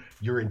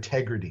your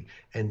integrity,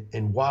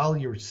 and while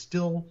you're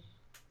still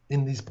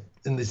in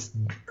this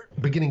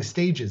beginning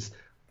stages,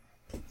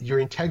 your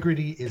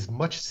integrity is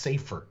much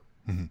safer,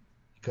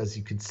 because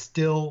you can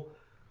still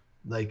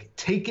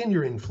take in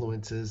your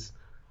influences,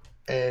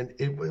 and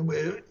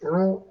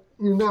you're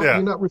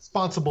not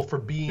responsible for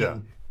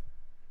being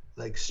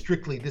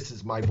strictly, this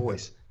is my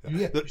voice.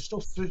 You're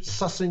still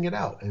sussing it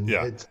out, and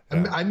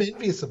I'm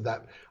envious of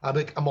that.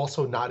 I'm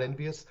also not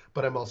envious,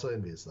 but I'm also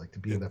envious, to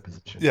be in that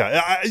position.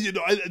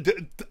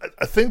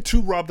 I think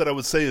too, Rob, that I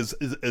would say is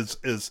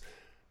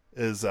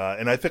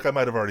and I think I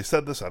might have already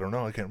said this. I don't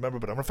know. I can't remember,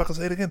 but I'm gonna fucking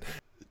say it again.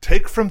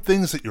 Take from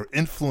things that you're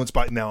influenced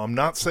by. Now, I'm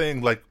not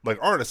saying like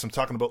artists. I'm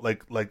talking about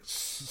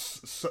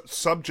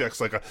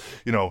subjects,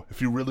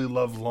 if you really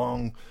love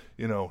long,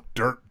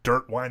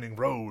 dirt winding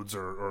roads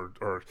or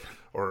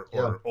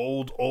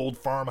old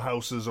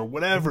farmhouses or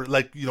whatever.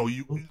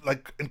 You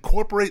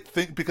incorporate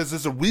things, because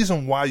there's a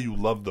reason why you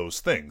love those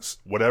things.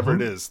 Whatever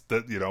it is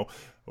that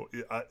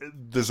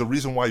there's a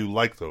reason why you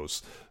like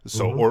those,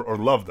 or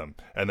love them,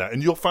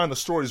 and you'll find the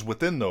stories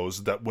within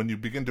those that when you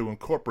begin to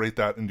incorporate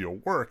that into your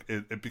work,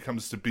 it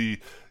becomes to be,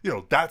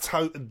 that's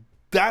how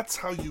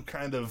you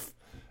kind of,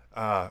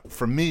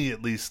 for me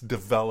at least,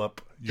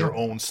 develop your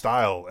own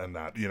style, and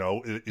that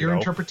your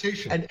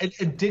interpretation,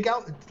 and dig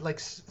out,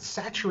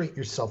 saturate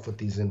yourself with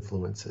these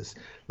influences,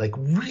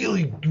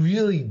 really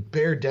really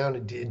bear down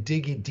and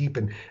dig deep,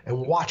 and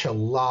watch a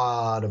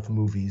lot of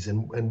movies,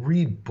 and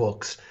read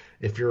books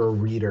if you're a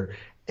reader,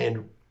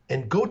 and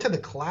go to the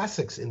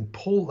classics and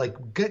pull,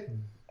 get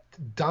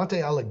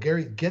Dante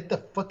Alighieri, get the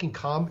fucking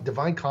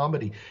Divine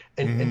Comedy,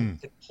 and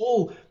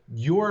pull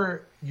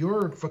your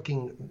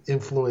fucking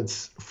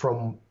influence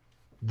from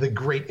the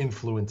great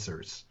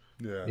influencers,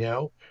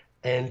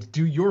 and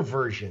do your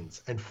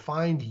versions and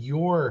find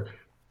your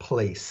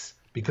place,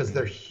 because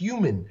they're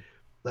human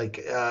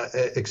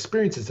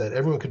experiences that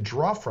everyone could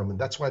draw from, and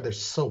that's why they're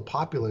so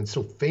popular and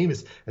so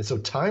famous and so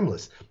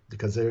timeless,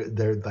 because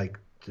they're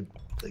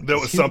Like There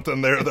this was human,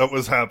 something there that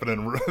was happening.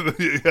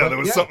 Yeah, there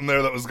was yeah, something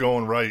there that was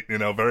going right.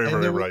 Very, and very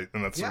there was, right,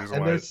 and that's the yeah, reason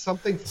and why there's it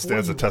something for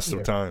stands the you in test of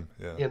there. time.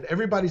 Yeah. And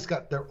everybody's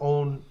got their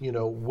own,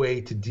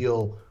 way to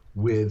deal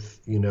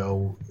with,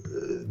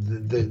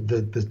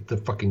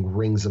 the fucking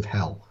rings of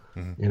hell,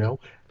 Hmm.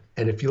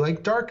 And if you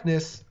like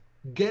darkness,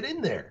 get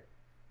in there.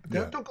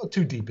 Yeah. Don't go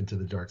too deep into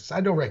the darkness. I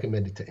don't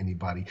recommend it to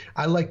anybody.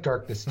 I like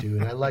darkness too,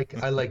 and I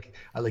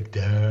like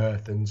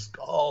death and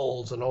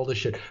skulls and all this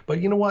shit. But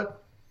you know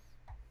what?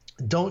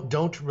 Don't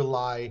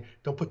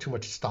put too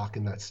much stock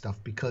in that stuff,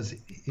 because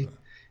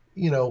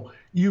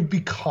you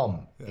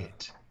become Yeah.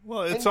 it.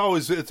 Well, it's And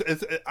always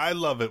I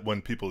love it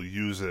when people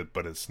use it,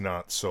 but it's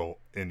not so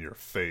in your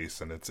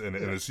face, and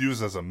it's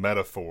used as a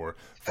metaphor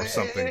for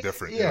something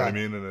different. You know what I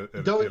yeah, mean?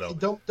 And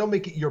don't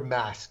make it your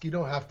mask. You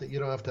don't have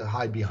to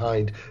hide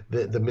behind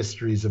the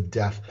mysteries of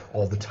death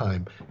all the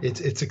time.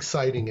 It's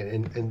exciting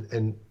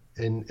and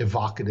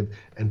evocative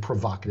and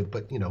provocative,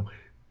 but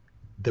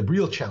the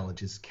real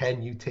challenge is,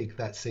 can you take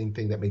that same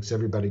thing that makes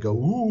everybody go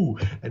ooh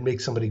and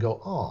make somebody go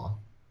aw,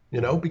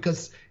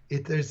 because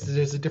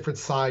there's a different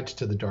side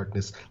to the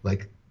darkness,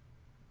 like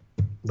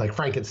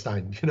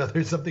Frankenstein.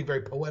 There's something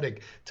very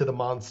poetic to the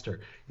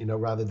monster,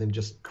 rather than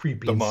just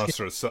creepy the and scary.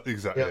 monster is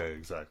exactly, Yeah, yeah,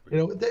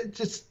 exactly.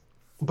 just.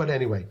 But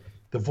anyway,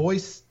 the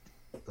voice,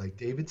 like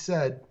David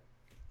said,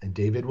 and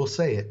David will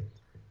say it.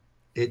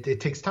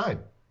 It takes time.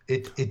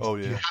 Oh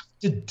You yeah. have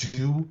to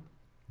do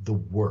the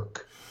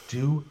work.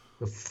 Do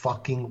the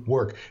fucking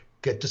work.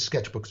 Get to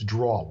sketchbooks,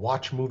 draw,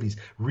 watch movies,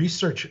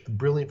 research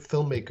brilliant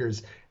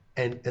filmmakers,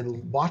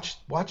 and watch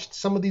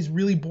some of these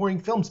really boring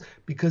films,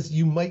 because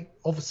you might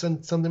all of a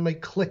sudden something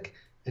might click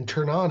and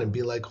turn on and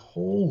be like,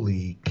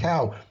 holy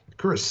cow,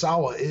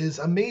 Kurosawa is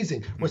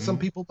amazing. Where some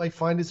Hmm. people might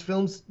find his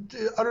films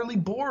utterly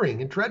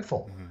boring and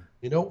dreadful. Hmm.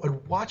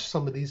 And watch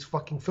some of these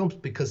fucking films,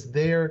 because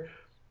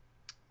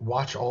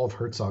watch all of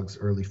Herzog's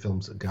early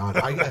films. God,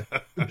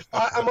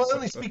 I'm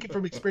only speaking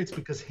from experience,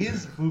 because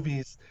his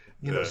movies,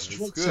 Yeah, it's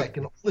good. Stroke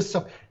and all this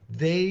stuff,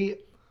 they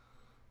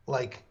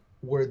like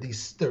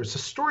there's a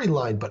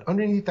storyline, but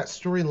underneath that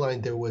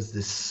storyline there was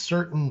this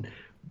certain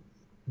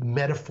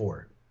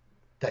metaphor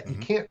that you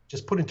Hmm. can't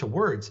just put into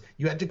words.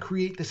 You had to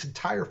create this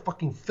entire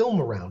fucking film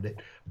around it,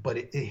 but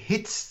it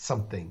hits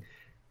something,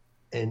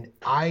 and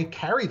I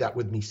carry that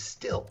with me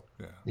still.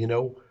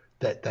 Yeah.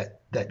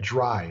 That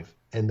drive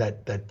and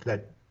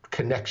that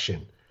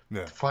connection,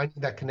 Yeah.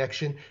 finding that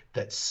connection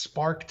that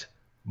sparked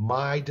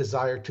my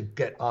desire to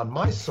get on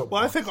my Well,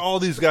 I think soapbox. all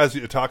these guys that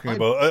you're talking I,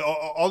 about,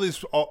 all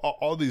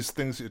these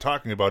things that you're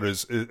talking about,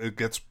 it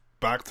gets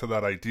back to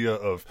that idea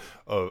of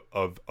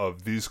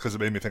these, because it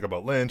made me think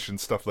about Lynch and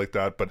stuff like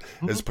that. But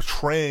is Mhm.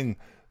 portraying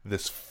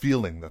this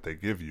feeling that they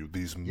give you,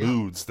 these Yeah,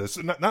 moods, this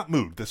not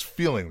mood, this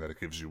feeling that it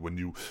gives you when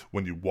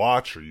you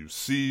watch or you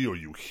see or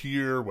you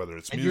hear, whether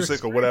it's and you're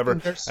music or whatever,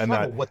 experiencing their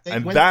and struggle, what they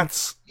and went through.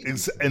 that's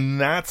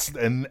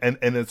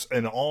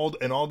and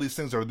all these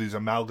things are these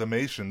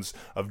amalgamations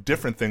of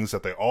different things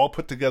that they all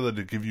put together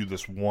to give you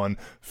this one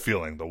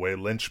feeling. The way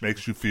Lynch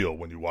makes you feel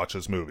when you watch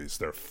his movies,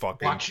 they're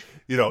fucking, Watch,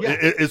 yeah,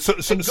 it's so,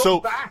 and so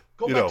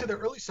go you back know. to the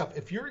early stuff.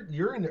 If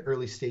you're in the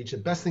early stage, the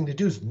best thing to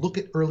do is look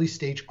at early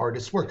stage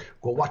artists' work.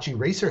 Go watch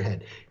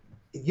Eraserhead.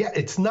 Yeah,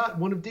 it's not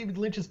one of David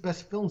Lynch's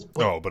best films,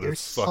 but No, but there's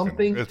it's fucking,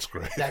 something it's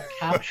great. that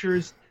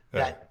captures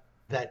Yeah.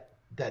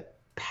 that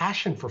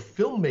passion for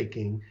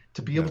filmmaking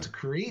to be able Yeah. to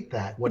create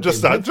that, what they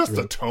Just that, went just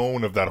the through.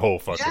 tone of that whole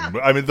fucking.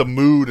 Yeah, I mean, the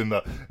mood and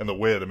the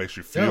way that it makes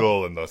you yeah.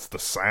 feel, and the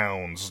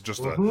sounds,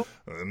 just Mhm.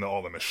 and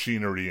all the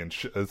machinery and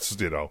shit. It's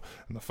and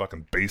the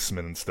fucking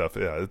basement and stuff.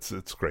 Yeah,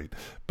 it's great.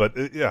 But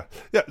yeah.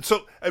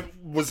 So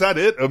was that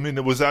it? I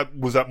mean, was that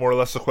more or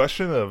less the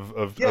question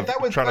of Yeah, that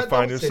was trying to that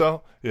find was it.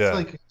 yourself? It's Yeah,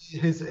 like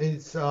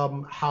his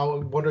how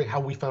wondering how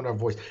we found our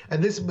voice,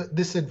 and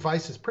this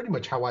advice is pretty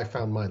much how I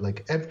found mine.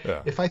 Like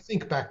yeah. if I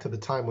think back to the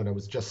time when I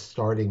was just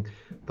starting,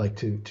 like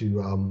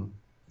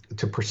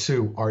to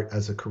pursue art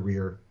as a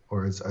career,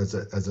 or as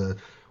a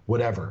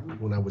whatever,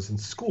 when I was in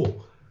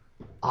school,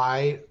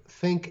 I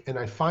think, and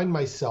I find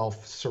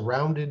myself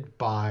surrounded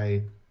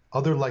by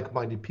other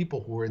like-minded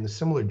people who are in the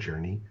similar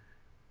journey,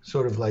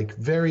 sort of like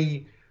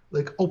very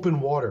like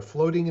open water,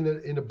 floating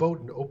in a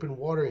boat in open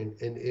water, and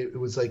it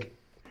was like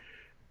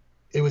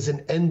it was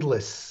an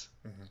endless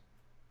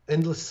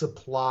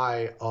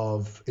supply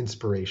of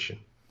inspiration,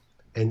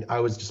 and I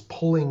was just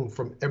pulling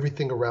from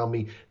everything around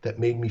me that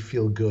made me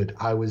feel good.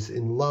 I was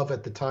in love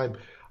at the time,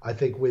 I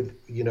think, with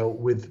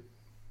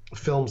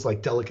films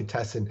like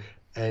Delicatessen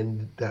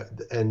and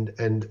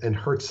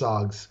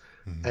Herzog's,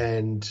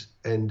 Mhm.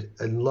 and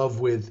in love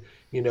with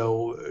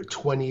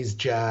 20s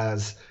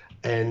jazz,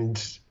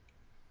 and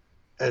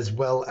as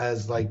well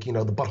as like the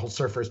Butthole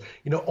Surfers,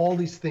 all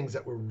these things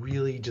that were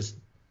really just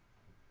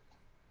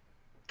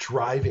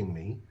driving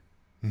me,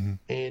 Mhm.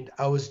 and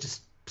I was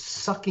just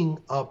sucking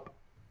up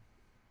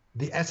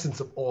the essence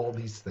of all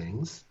these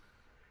things,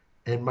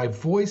 and my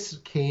voice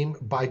came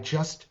by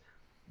just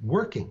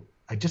working.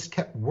 I just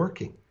kept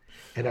working,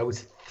 and I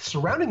was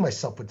surrounding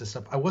myself with this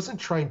stuff. I wasn't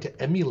trying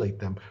to emulate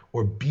them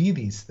or be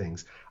these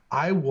things.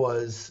 I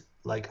was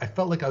like I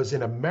felt like I was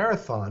in a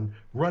marathon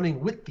running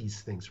with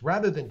these things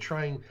rather than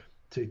trying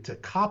to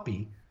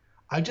copy.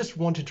 I just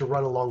wanted to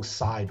run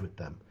alongside with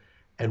them.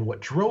 And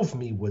what drove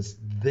me was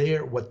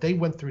what they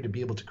went through to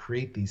be able to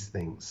create these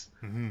things,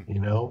 you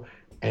know?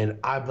 And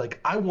I'm like,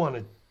 I want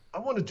to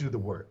do the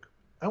work.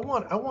 I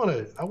want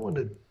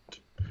to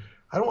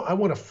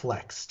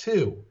flex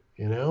too,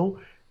 you know?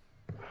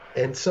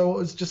 And so it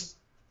was just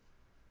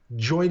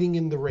joining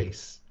in the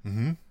race,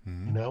 you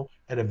know?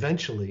 And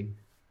eventually,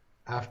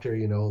 after,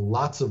 you know,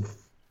 lots of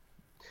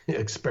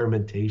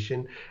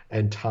experimentation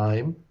and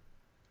time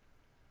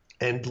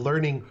and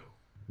learning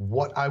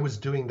what I was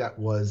doing that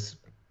was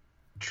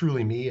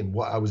truly me and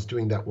what I was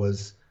doing that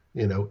was,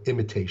 you know,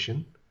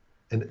 imitation,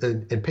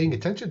 and paying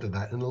attention to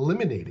that and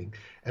eliminating,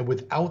 and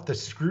without the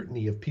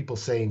scrutiny of people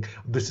saying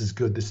this is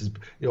good, this is,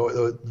 you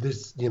know,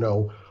 this, you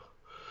know,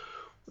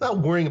 not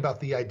worrying about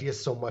the idea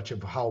so much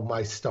of how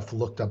my stuff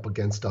looked up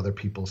against other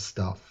people's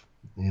stuff,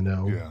 you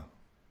know, Yeah.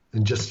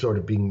 and just sort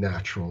of being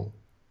natural.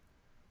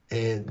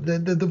 And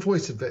the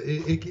voice of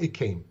it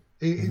came.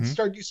 You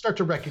start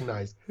to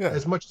recognize,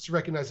 as much as you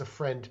recognize a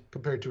friend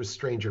compared to a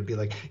stranger, be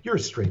like, you're a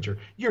stranger.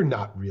 You're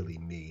not really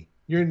me.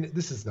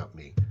 This is not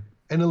me.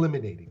 And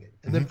eliminating it.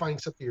 And then finding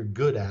something you're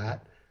good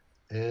at.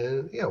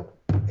 And, you know,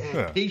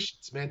 and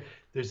patience, man.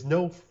 There's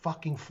no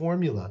fucking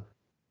formula.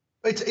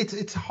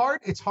 It's hard.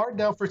 It's hard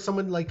now for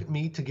someone like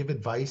me to give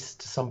advice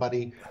to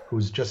somebody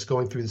who's just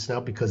going through this now,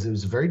 because it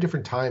was a very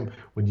different time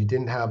when you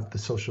didn't have the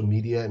social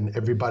media and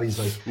everybody's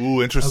like,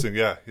 ooh, interesting.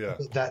 Yeah.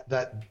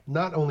 That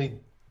not only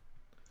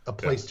a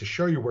place to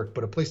show your work,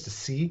 but a place to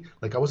see.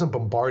 Like, I wasn't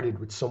bombarded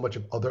with so much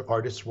of other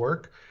artists'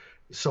 work,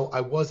 so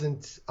I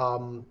wasn't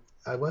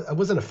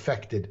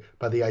affected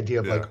by the idea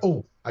of like,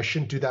 oh, I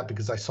shouldn't do that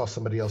because I saw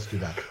somebody else do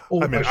that.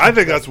 Oh, I mean, I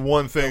think that's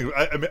one thing.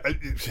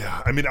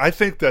 I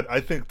think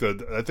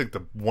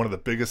that one of the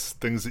biggest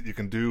things that you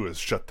can do is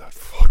shut that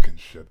fucking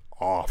shit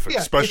off,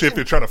 especially if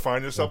you're trying to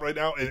find yourself right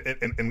now,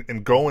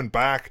 and going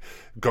back,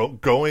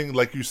 going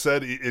like you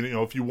said, you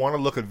know, if you want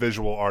to look at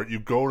visual art, you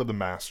go to the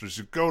masters,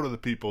 you go to the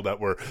people that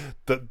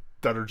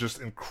are just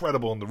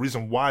incredible, and the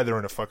reason why they're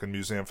in a fucking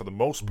museum for the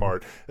most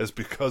part is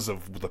because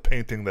of the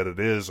painting that it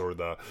is, or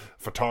the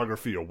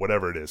photography, or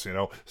whatever it is, you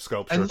know,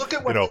 sculpture. And look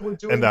at what they were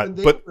doing and that, when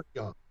they but were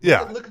young.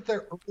 look at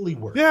their early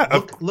work. Yeah,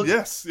 look,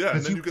 yes, yeah,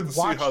 and then you get to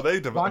see how they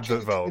developed.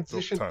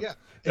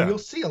 And you'll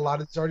see a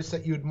lot of these artists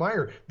that you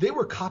admire. They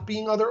were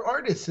copying other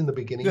artists in the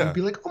beginning. You'd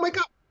be like, oh my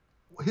god,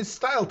 his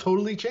style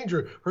totally changed,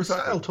 or her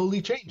style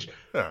totally changed,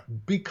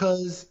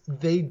 because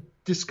they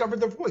discovered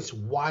their voice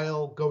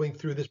while going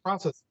through this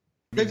process.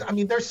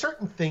 There's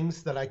certain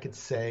things that I could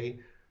say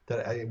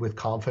with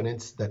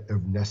confidence that are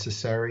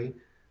necessary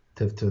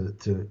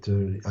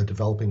to a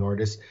developing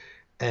artist,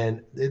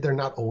 and they're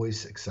not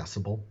always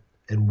accessible.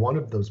 And one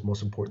of those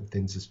most important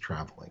things is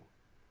traveling.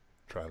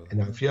 And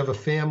now, if you have a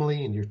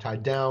family and you're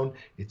tied down,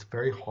 it's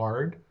very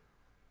hard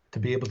to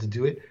be able to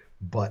do it.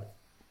 But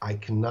I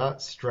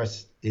cannot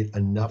stress it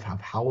enough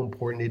of how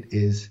important it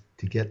is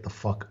to get the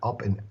fuck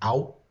up and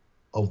out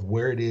of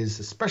where it is,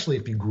 especially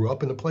if you grew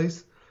up in a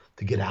place,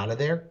 to get out of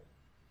there.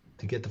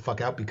 To get the fuck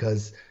out,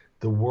 because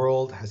the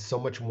world has so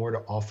much more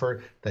to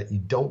offer that you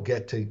don't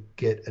get to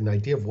get an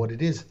idea of what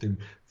it is through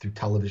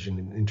television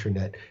and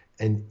internet.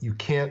 And you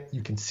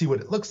can see what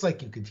it looks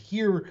like, you could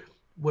hear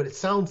what it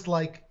sounds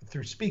like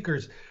through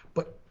speakers,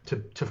 but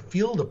to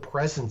feel the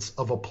presence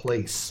of a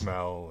place,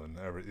 smell and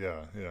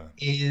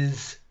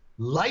is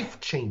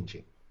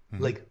life-changing.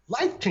 Like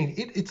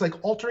life-changing. It's like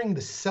altering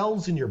the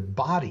cells in your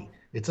body.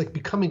 It's like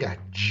becoming a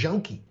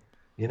junkie,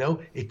 you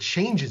know? It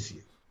changes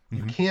you.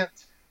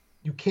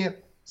 You can't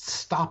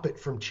stop it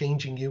from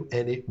changing you,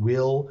 and it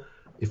will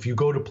if you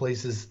go to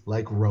places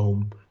like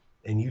Rome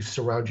and you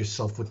surround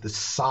yourself with the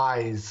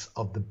size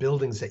of the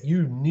buildings that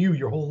you knew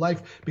your whole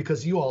life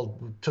because you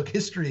all took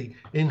history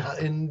in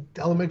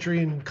elementary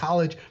and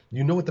college.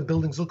 You know what the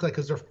buildings look like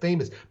because they're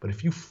famous. But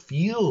if you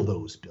feel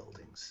those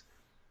buildings,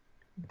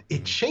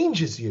 it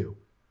changes you.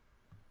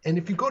 And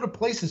if you go to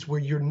places where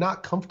you're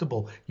not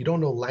comfortable, you don't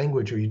know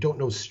language, or you don't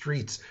know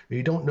streets, or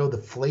you don't know the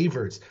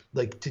flavors,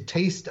 like to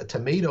taste a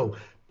tomato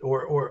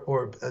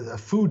or a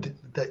food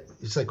that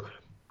it's like,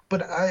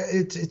 but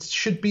it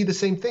should be the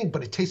same thing,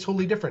 but it tastes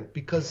totally different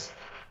because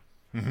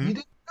you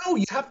didn't know.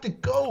 You have to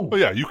go. Well,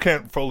 yeah, you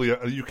can't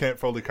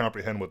fully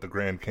comprehend what the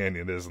Grand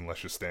Canyon is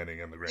unless you're standing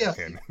in the Grand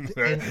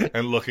Canyon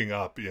and looking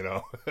up, you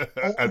know,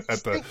 at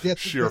the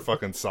sheer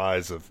fucking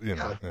size of, you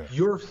know. Yeah.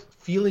 You're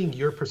feeling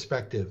your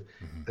perspective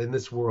in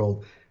this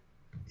world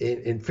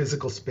in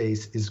physical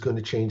space is going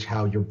to change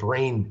how your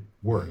brain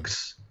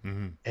works.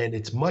 And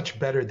it's much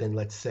better than,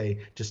 let's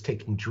say, just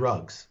taking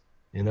drugs.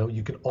 You know,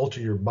 you can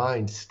alter your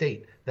mind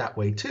state that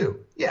way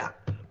too. Yeah.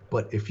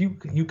 But if you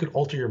could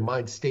alter your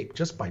mind state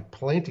just by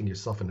planting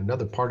yourself in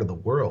another part of the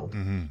world,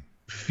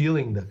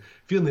 feeling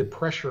the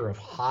pressure of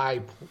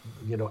high,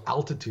 you know,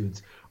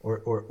 altitudes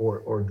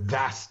or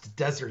vast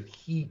desert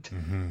heat,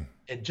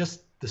 and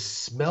just the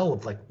smell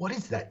of, like, what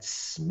is that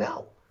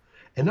smell?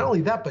 And not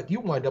only that, but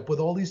you wind up with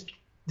all these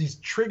these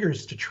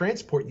triggers to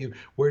transport you,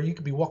 where you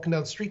could be walking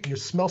down the street and you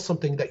smell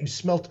something that you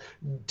smelt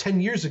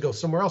 10 years ago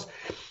somewhere else,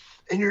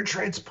 and you're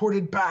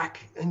transported back,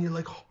 and you're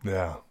like,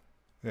 oh,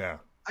 yeah.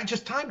 I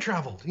just time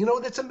traveled. You know,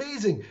 that's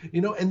amazing.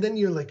 You know, and then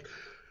you're like,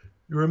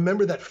 you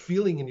remember that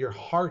feeling in your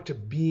heart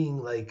of being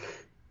like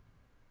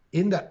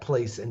in that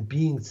place and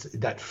being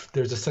that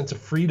there's a sense of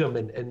freedom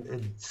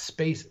and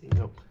space. You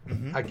know,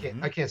 I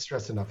can't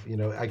stress enough. You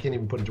know, I can't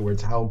even put into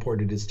words how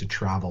important it is to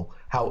travel,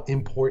 how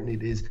important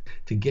it is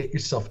to get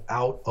yourself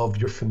out of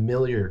your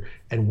familiar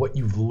and what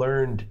you've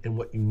learned and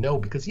what you know.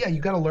 Because yeah, you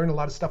got to learn a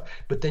lot of stuff,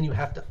 but then you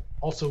have to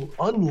also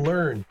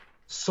unlearn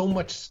so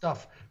much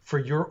stuff for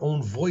your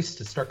own voice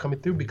to start coming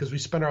through, because we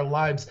spend our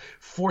lives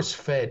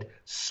force-fed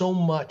so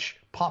much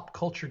pop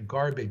culture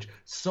garbage,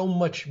 so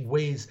much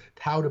ways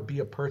how to be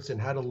a person,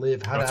 how to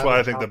live, how That's to why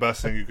I think the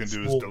best thing you can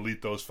do is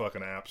delete those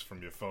fucking apps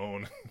from your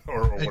phone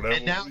or whatever,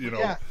 and now, you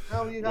know,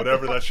 you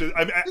whatever that shit.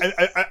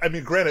 I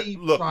mean, granted,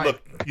 look,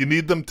 you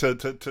need them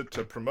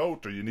to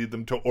promote, or you need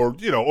them to, or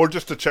you know, or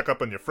just to check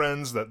up on your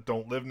friends that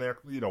don't live there,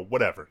 you know,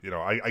 whatever. You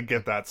know, I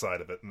get that side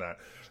of it and that,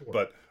 sure.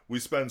 But we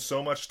spend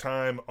so much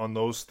time on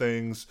those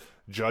things,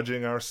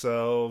 judging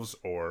ourselves,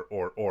 or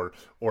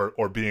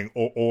being,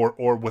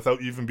 or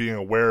without even being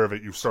aware of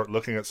it, you start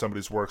looking at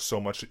somebody's work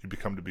so much that you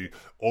become to be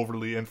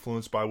overly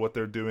influenced by what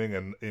they're doing,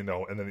 and you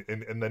know,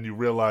 and then you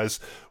realize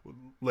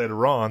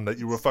later on that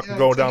you were fucking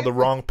going down the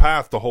wrong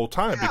path the whole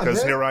time,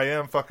 because here I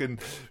am fucking,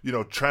 you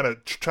know, trying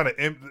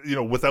to, you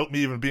know, without me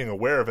even being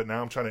aware of it.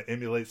 Now I'm trying to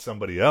emulate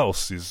somebody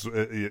else. He's,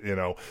 you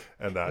know,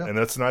 and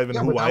that's not even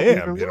who I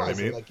am. You know what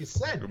I mean? Like you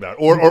said,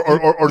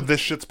 or this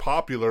shit's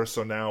popular,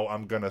 so now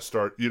I'm gonna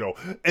start, you know,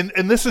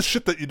 and this is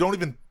shit that you don't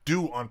even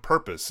do on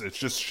purpose. It's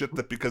just shit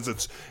that because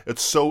it's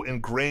so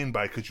ingrained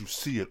by, because you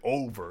see it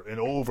over and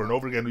over and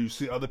over again. You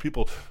see other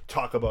people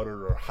talk about it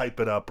or hype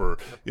it up, or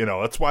you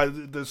know, that's why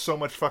there's so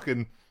much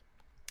fucking,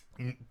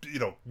 you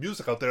know,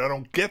 music out there I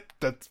don't get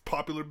that's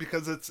popular,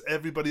 because it's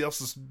everybody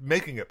else is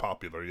making it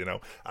popular, you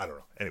know. I don't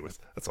know. Anyways,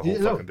 that's a whole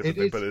fucking different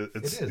thing. But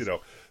it's you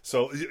know,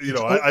 so you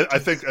know, I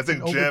think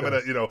jamming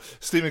it, you know,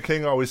 Stephen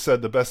King always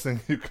said the best thing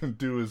you can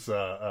do is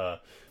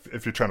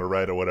if you're trying to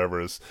write or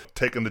whatever, is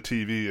taking the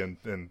TV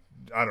and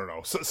I don't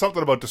know,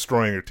 something about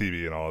destroying your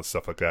TV and all that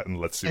stuff like that, and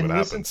let's see what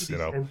happens, you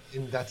know.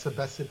 And that's the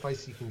best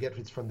advice you can get.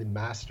 It's from the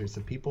masters,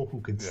 the people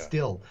who could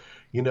still,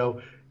 you know,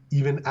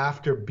 even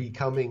after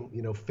becoming,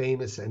 you know,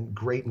 famous and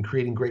great and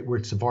creating great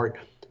works of art,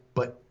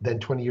 but then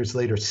 20 years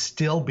later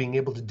still being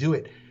able to do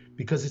it.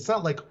 Because it's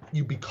not like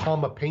you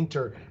become a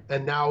painter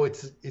and now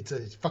it's a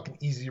fucking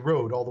easy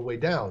road all the way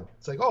down.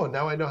 It's like, oh,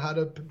 now I know how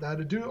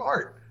to do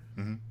art.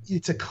 Mm-hmm.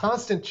 It's a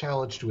constant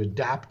challenge to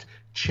adapt,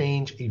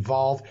 change,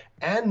 evolve,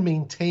 and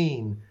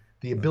maintain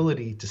the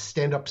ability to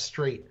stand up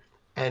straight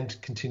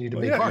and continue to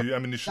make art. I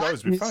mean, you should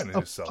always be finding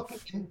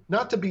yourself.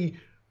 Not to be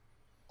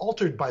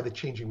altered by the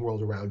changing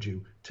world around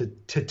you, to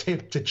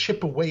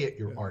chip away at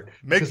your art.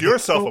 Make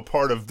yourself a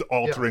part of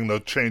altering the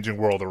changing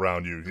world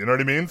around you. You know what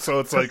I mean? So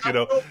it's like, you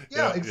know,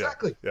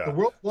 exactly. Yeah. The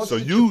world wants so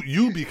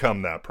you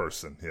become that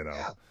person, you know.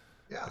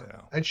 Yeah.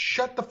 And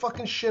shut the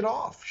fucking shit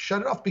off.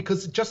 Shut it off,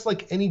 because just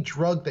like any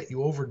drug that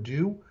you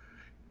overdo,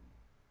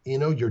 you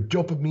know, your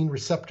dopamine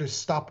receptors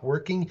stop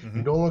working. Mm-hmm.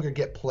 You no longer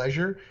get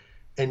pleasure,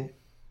 and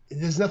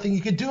there's nothing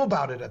you can do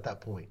about it at that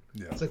point.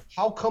 Yeah. It's like,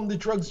 how come the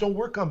drugs don't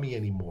work on me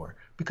anymore?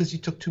 Because you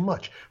took too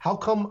much. How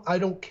come I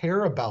don't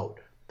care about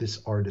this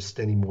artist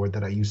anymore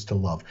that I used to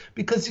love?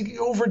 Because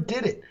you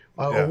overdid it,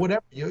 or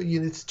whatever.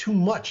 It's too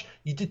much.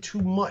 You did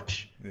too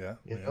much. Yeah.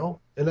 You know?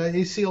 And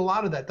I see a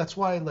lot of that. That's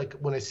why, like,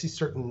 when I see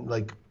certain,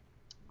 like,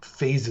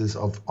 phases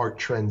of art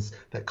trends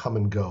that come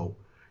and go,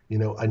 you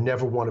know, I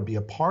never want to be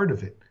a part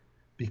of it,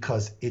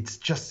 because it's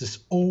just this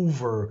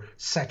over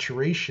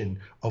saturation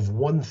of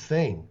one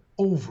thing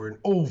over and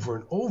over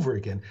and over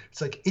again.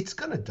 It's like, it's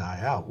going to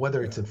die out,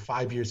 whether it's in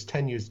 5 years,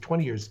 10 years,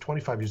 20 years,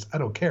 25 years, I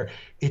don't care.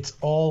 It's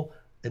all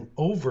an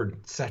over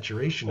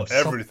saturation of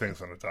everything's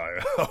going to die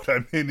out.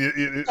 I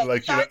mean,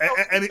 like, you know,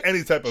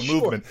 any type of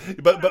movement.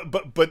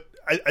 But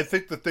I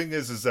think the thing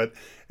is that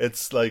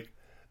it's like,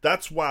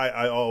 that's why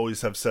I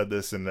always have said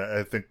this, and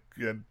I think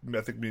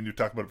me and you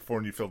talked about it before,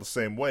 and you feel the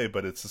same way.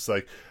 But it's just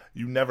like,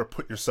 you never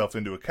put yourself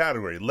into a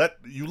category. Let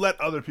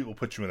other people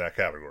put you in that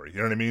category. You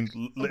know what I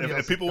mean?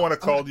 If people want to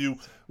call you,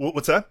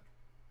 what's that?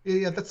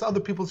 Yeah, that's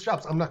other people's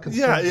jobs. I'm not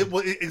concerned.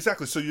 Yeah,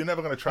 exactly. So you're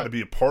never going to try to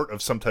be a part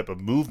of some type of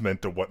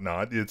movement or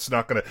whatnot. You're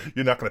not going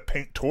to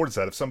paint towards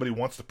that. If somebody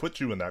wants to put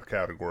you in that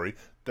category,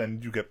 then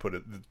you get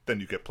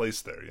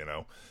placed there. You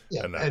know.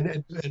 Yeah,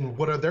 and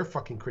what are their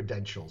fucking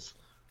credentials?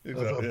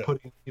 Exactly, of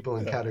putting people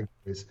in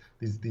categories,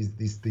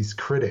 these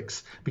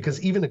critics, because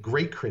even a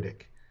great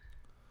critic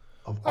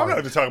of art, I'm not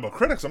even talking about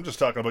critics. I'm just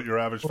talking about your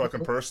average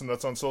fucking person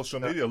that's on social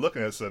media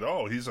looking at it and said,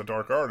 oh, he's a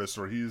dark artist,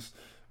 or he's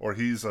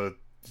a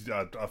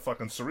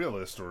fucking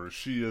surrealist, or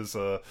she is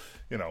a,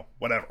 you know,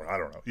 whatever. I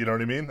don't know. You know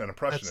what I mean? An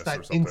impressionist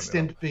or something.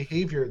 Instant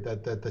behavior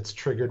that's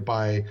triggered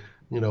by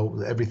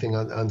everything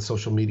on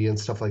social media and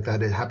stuff like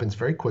that. It happens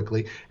very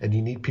quickly,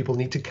 and people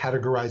need to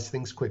categorize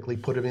things quickly,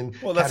 put them in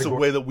Well, that's the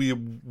way that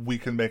we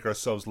can make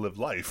ourselves live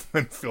life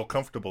and feel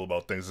comfortable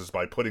about things, is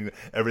by putting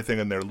everything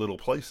in their little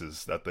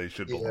places that they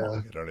should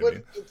belong. You know what I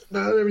mean?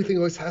 Not everything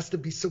always has to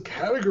be so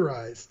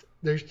categorized.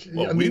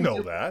 We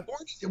know that.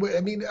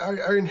 I mean,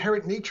 our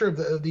inherent nature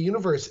of the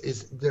universe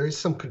is there is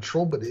some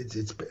control, but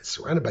it's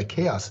surrounded by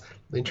chaos.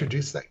 They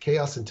introduce that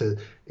chaos into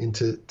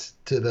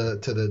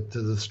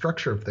the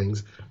structure of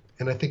things,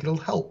 and I think it'll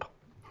help.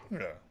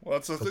 Yeah, well,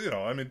 it's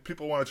I mean,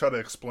 people want to try to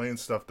explain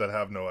stuff that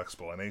have no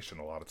explanation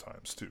a lot of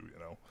times too.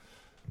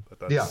 But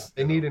that's,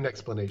 they need an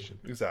explanation.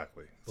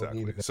 Exactly.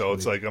 So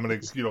it's like, I'm going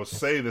to,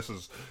 say this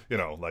is,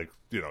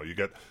 you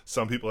get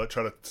some people that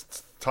try to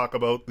talk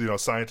about,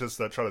 scientists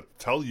that try to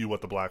tell you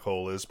what the black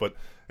hole is, but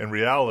in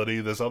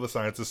reality, there's other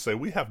scientists say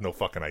we have no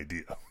fucking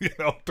idea,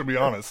 to be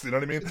honest, you know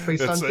what I mean? It's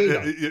based on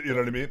data. You know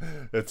what I mean?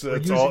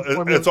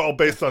 It's all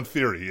based on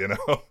theory,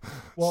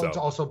 Well, it's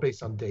also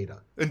based on data.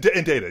 And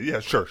data, yeah,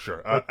 sure.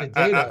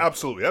 Data,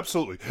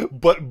 absolutely.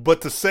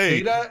 But to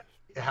say... Data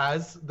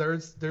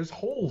there's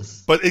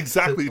holes. But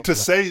exactly to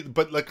say,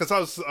 but like, because I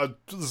was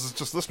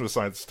just listening to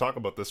scientists talk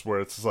about this, where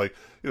it's like,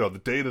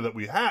 the data that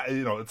we have,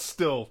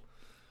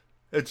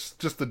 it's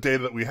just the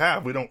data that we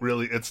have. We don't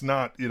really, it's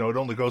not, it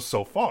only goes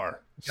so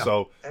far. Yeah.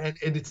 So and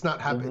it's not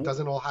happen. It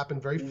doesn't all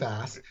happen very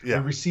fast. Yeah.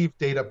 We receive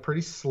data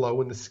pretty slow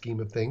in the scheme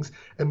of things,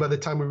 and by the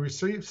time we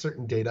receive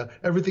certain data,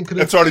 everything could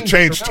have it's already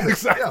changed.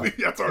 Exactly.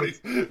 Yeah. It's already.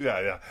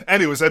 Yeah.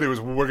 Anyways,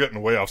 we're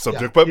getting way off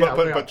subject,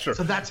 but sure.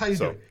 So that's how you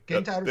do it. Get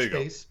into outer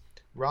space.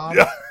 Rob,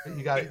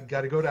 you got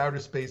to go to outer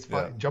space,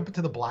 jump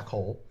into the black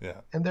hole,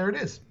 and there it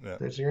is. Yeah.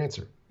 There's your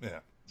answer. Yeah,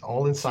 it's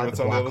all inside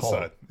the black hole.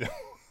 Side. Yeah.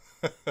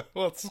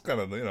 Well, it's kind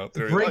of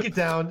break it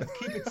down,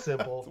 keep it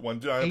simple.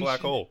 One giant black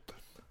hole.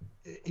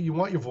 You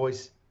want your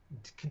voice.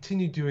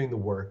 Continue doing the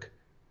work.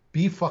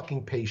 Be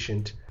fucking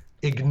patient.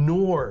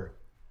 Ignore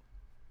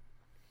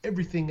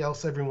everything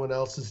else everyone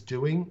else is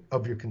doing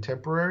of your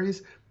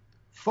contemporaries.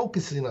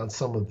 Focusing on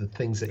some of the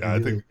things that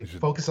you really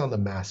focus on the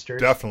masters.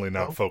 Definitely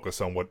not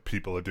focus on what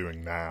people are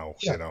doing now.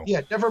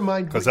 Yeah, never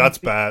mind. Because that's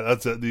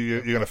bad.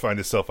 You're going to find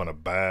yourself on a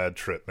bad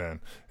trip,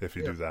 man, if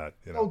you do that.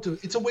 Don't do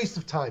it. It's a waste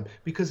of time,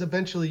 because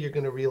eventually you're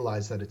going to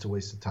realize that it's a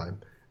waste of time,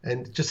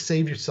 and just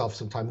save yourself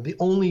some time. The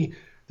only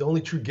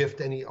true gift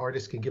any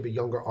artist can give a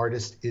younger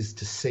artist is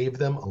to save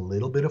them a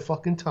little bit of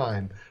fucking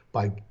time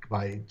by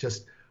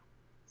just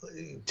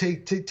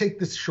take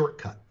this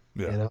shortcut.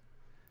 Yeah.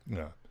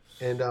 Yeah.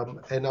 And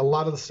a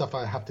lot of the stuff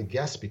I have to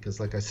guess, because,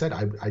 like I said,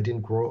 I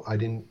didn't grow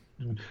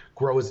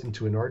as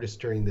into an artist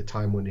during the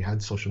time when you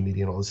had social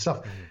media and all this stuff.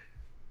 Mm-hmm.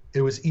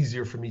 It was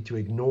easier for me to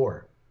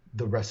ignore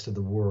the rest of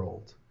the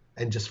world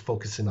and just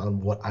focusing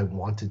on what I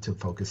wanted to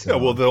focus on. Yeah,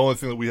 well, the only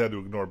thing that we had to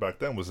ignore back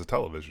then was the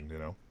television,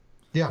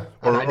 Yeah,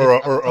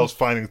 or else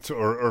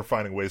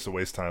finding ways to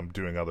waste time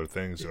doing other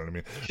things. You know what I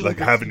mean? Like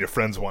having your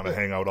friends want to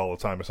hang out all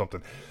the time or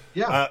something.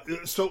 Yeah.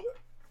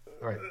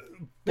 All right.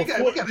 There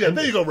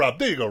you go,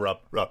 Rob.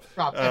 Rob,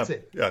 that's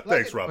it. Yeah,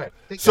 thanks, Rob.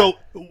 So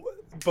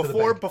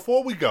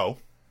before we go,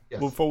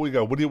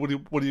 what do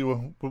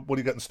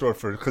you got in store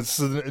for? Because this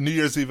is a New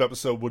Year's Eve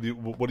episode. What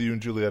do you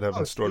and Juliet have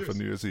in store for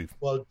New Year's Eve?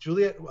 Well,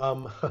 Juliet,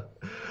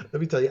 let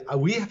me tell you,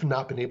 we have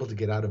not been able to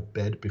get out of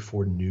bed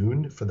before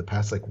noon for the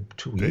past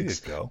 2 weeks.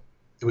 There you go.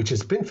 Which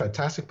has been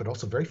fantastic, but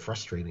also very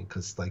frustrating,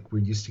 because we're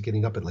used to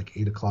getting up at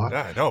 8 o'clock.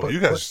 Yeah, I know. But you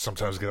guys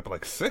sometimes get up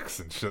at 6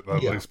 and shit.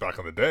 At least back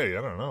in the day,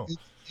 I don't know.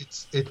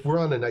 We're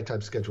on a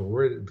nighttime schedule.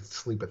 We're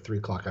asleep at 3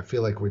 o'clock. I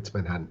feel like we're in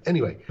Manhattan.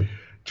 Anyway,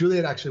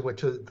 Juliet actually went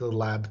to the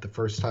lab the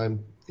first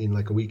time in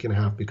a week and a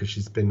half, because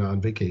she's been on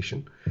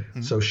vacation.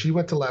 Mm-hmm. So she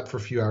went to lab for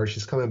a few hours.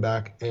 She's coming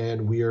back,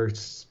 and we are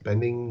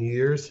spending New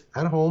Year's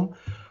at home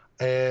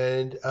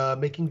and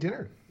making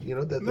dinner.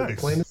 The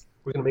plan is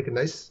we're going to make a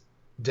nice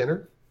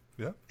dinner.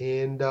 Yeah.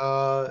 And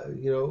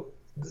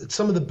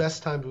some of the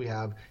best times we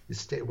have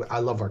is I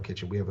love our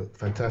kitchen. We have a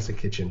fantastic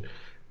kitchen,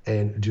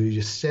 and you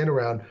just stand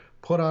around,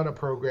 put on a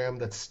program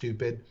that's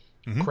stupid,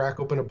 mm-hmm. crack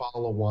open a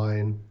bottle of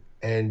wine,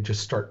 and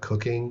just start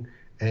cooking.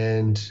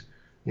 And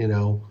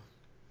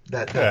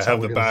that's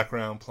have the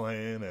background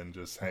playing and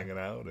just hanging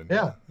out and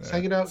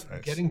hanging out,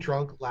 nice. Getting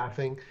drunk,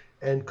 laughing,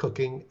 and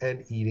cooking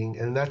and eating.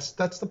 And that's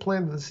the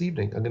plan for this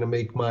evening. I'm gonna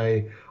make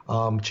my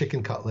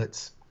chicken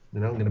cutlets. I'm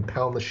going to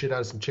pound the shit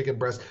out of some chicken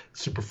breast,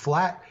 super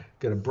flat.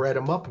 Going to bread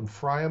them up and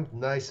fry them,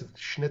 nice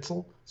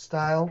schnitzel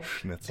style.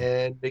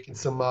 And making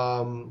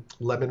some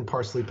lemon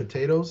parsley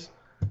potatoes.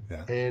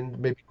 Yeah. And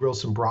maybe grill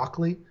some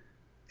broccoli.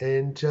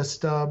 And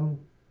just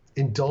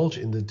indulge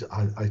in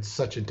it's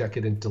such a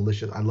decadent,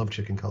 delicious. I love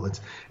chicken cutlets.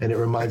 And it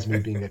reminds me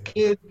of being a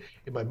kid.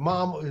 And my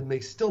mom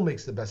still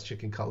makes the best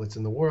chicken cutlets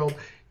in the world.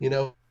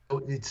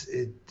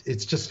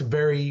 It's just a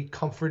very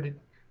comforted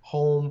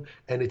home,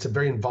 and it's a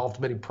very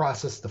involved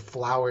process, the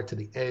flour to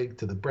the egg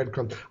to the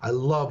breadcrumbs. I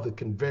love the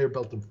conveyor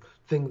belt of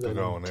things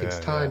that takes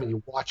time, and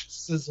you watch it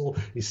sizzle,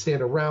 you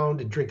stand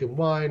around and drinking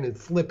wine and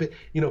flip it.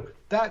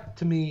 That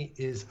to me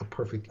is a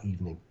perfect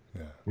evening.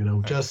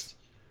 Nice.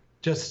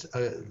 Just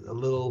a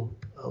little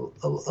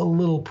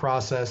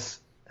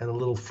process, and a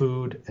little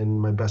food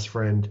and my best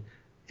friend,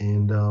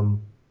 and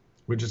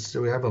we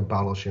have a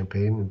bottle of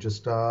champagne and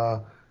just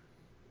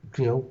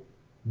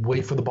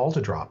wait for the ball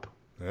to drop.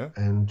 Yeah.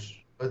 And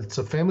it's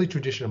a family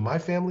tradition on my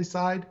family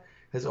side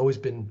has always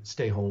been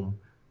stay home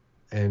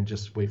and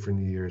just wait for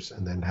New Year's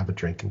and then have a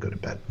drink and go to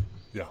bed.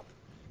 Yeah.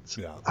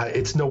 Yeah.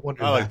 It's no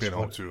wonder. I like being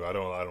home too. I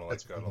don't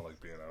like being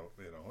out.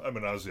 I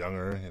mean, I was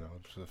younger.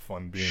 It's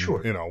fun being. Sure.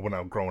 When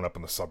I'm growing up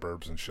in the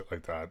suburbs and shit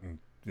like that, and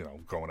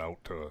going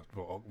out to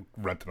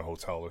renting a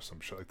hotel or some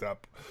shit like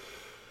that,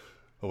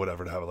 or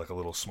whatever, to have like a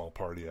little small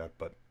party at.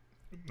 But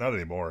not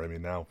anymore. I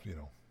mean, now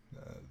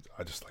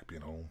I just like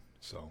being home.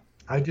 So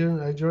I do.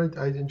 I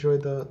enjoy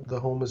the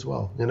home as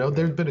well.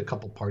 There's been a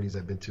couple parties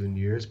I've been to in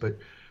years, but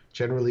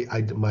generally,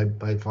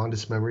 my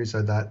fondest memories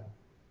are that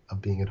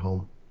of being at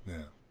home.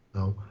 Yeah.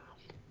 No.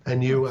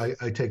 And you,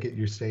 I take it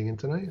you're staying in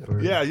tonight? Or?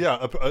 Yeah.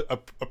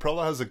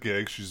 Aprella has a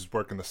gig. She's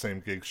working the same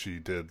gig she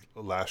did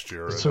last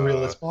year.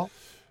 Surrealist Ball?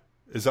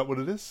 Is that what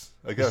it is?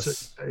 I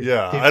guess. David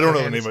I don't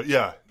know the name of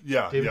it.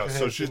 Yeah. David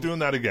So she's doing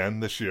that again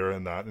this year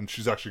and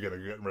she's actually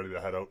getting ready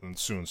to head out and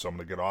soon, so I'm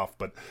going to get off.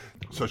 But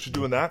so she's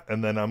doing that,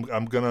 and then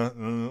I'm going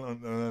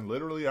to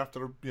literally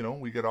after,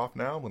 we get off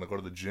now, I'm going to go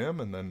to the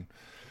gym and then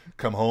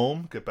come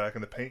home, get back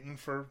into painting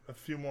for a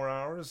few more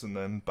hours, and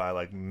then by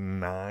like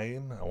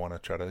 9, I want to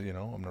try to, I'm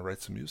going to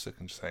write some music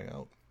and just hang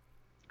out.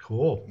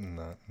 Cool. And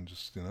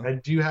just,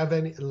 And do you have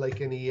any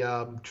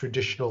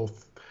traditional,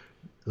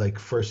 like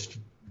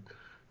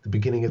the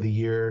beginning of the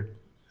year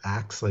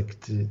acts?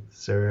 Is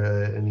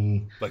there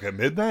any like at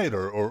midnight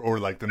or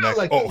like the next?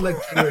 Like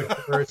January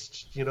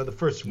 1st, the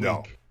first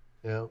week.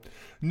 No.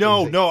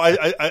 No.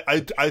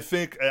 I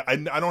think I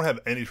don't have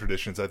any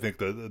traditions. I think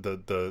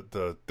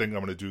the thing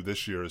I'm going to do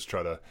this year is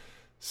try to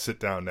sit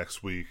down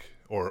next week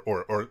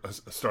or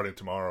starting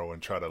tomorrow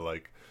and try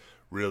to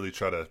really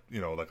try to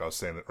like I was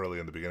saying early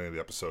in the beginning of the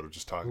episode of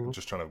just trying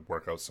to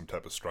work out some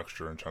type of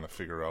structure and trying to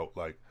figure out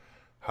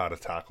how to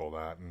tackle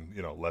that and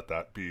let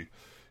that be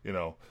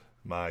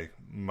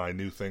my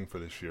new thing for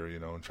this year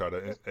and try to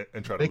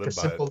live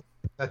by it.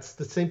 That's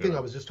the same thing I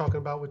was just talking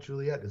about with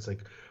Juliet. It's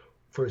like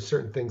for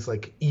certain things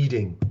like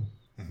eating,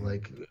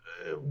 want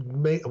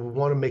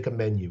to make a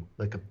menu,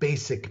 like a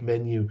basic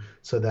menu,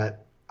 so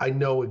that I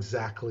know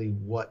exactly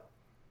what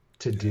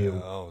to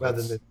do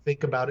rather than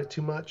think about it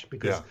too much,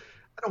 because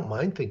I don't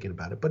mind thinking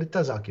about it, but it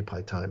does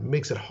occupy time. It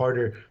makes it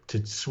harder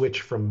to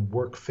switch from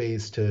work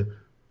phase to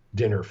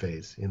dinner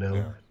phase,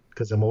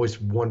 because I'm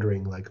always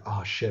wondering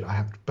oh shit, I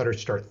have to better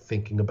start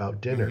thinking about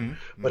dinner.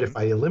 But if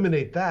I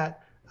eliminate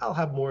that, I'll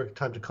have more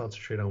time to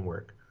concentrate on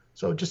work.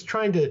 So just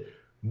trying to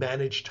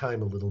manage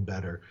time a little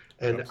better.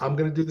 And absolutely. I'm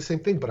going to do the same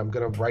thing, but I'm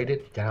going to write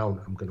it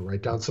down. I'm going to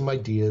write down some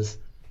ideas,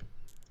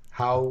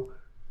 how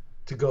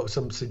to go,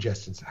 some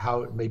suggestions,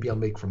 how maybe I'll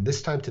make from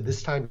this time to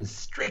this time is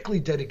strictly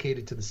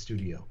dedicated to the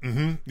studio.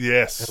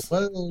 Yes. And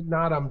whether or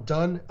not I'm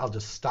done, I'll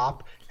just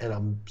stop and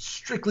I'm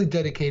strictly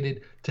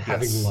dedicated to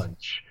having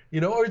lunch,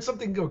 or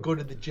something, or go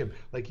to the gym,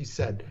 like you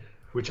said,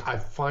 which I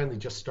finally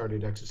just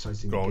started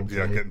exercising again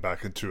today. Getting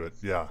back into it.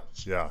 Yeah.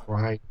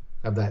 Right.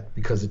 Have that,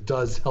 because it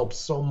does help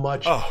so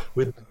much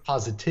with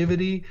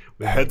positivity,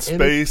 with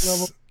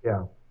headspace,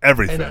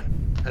 everything.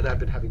 And I've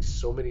been having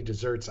so many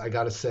desserts. I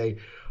gotta say,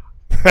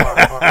 some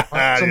of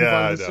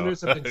our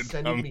listeners have been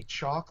sending me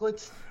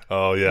chocolates.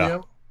 Oh yeah,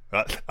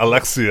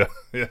 Alexia.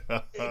 Yeah,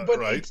 but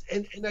right.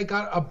 And I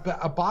got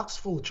a box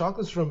full of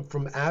chocolates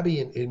from Abby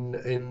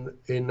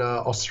in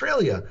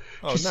Australia.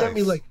 She sent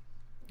me like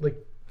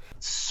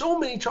so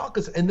many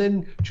chocolates, and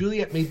then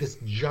Juliet made this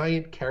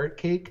giant carrot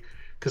cake.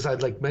 Because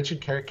I'd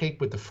mentioned carrot cake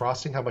with the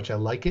frosting, how much I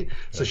like it.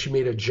 So she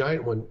made a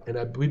giant one,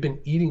 and we've been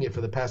eating it for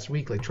the past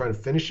week, trying to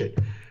finish it.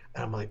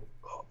 And I'm like,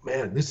 oh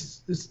man,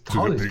 this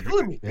holiday's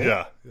killing me,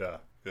 man.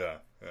 Yeah.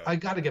 I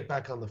got to get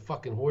back on the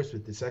fucking horse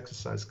with this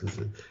exercise, because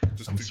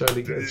I'm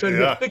starting to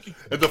get picky.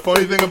 And the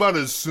funny thing about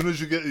it is, as soon as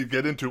you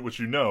get into it, which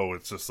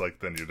it's just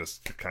then you're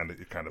kind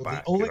of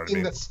back. The only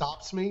thing that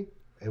stops me,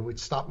 and which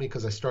stopped me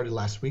because I started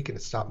last week and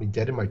it stopped me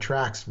dead in my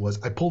tracks, was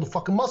I pulled a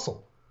fucking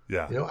muscle.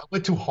 Yeah. I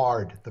went too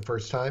hard the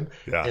first time,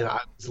 and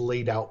I was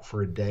laid out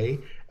for a day.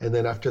 And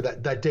then after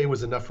that day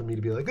was enough for me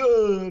to be like,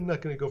 oh, I'm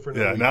not going to go for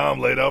another week. Now I'm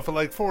laid out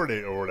for 4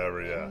 days or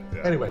whatever. Yeah.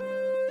 Anyway.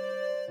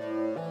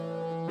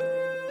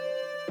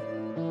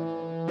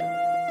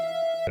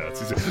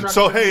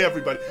 So hey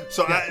everybody,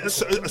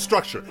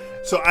 structure.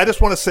 So I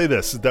just want to say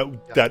this,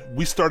 that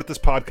we started this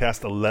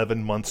podcast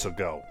 11 months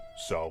ago.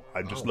 So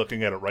I'm just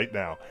looking at it right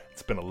now.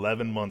 It's been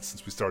 11 months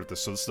since we started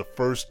this. So this is the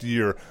first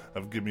year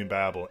of Give Me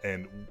Babble,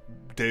 and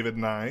David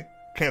and I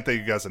can't thank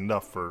you guys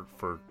enough for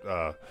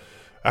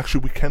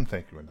actually we can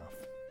thank you enough.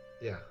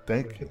 Yeah.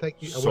 Thank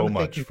you so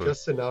much. Thank you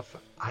just enough.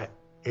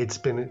 It's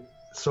been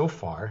so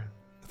far.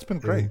 It's been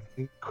great.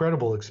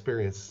 Incredible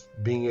experience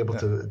being able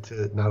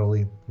to not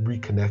only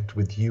reconnect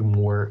with you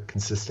more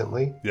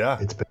consistently. Yeah.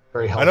 It's been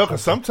Very I know, helpful.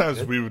 because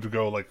sometimes we would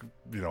go like,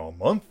 a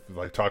month,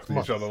 like talk to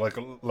each other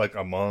like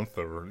a month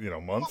or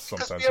months.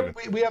 Because Sometimes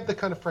we have the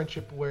kind of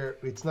friendship where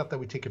it's not that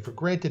we take it for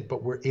granted,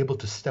 but we're able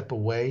to step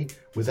away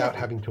without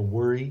having to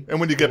worry. And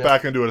when you get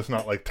back into it, it's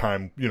not like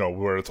time,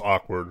 where it's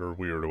awkward or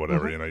weird or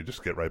whatever. Mm-hmm. You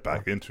just get right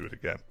back into it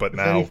again. But If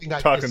now anything,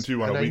 talking to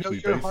you on a weekly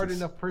basis, you're a hard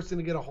enough person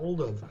to get a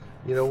hold of,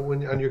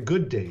 when on your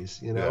good days,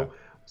 Yeah.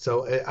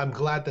 So I'm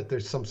glad that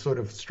there's some sort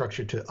of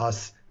structure to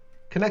us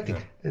connecting,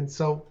 Yeah. and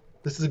so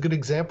this is a good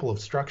example of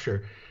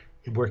structure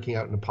working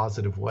out in a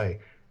positive way,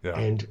 Yeah.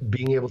 and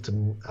being able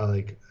to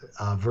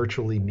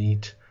virtually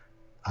meet.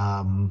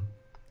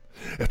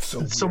 It's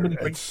so so weird. many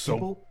great It's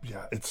people.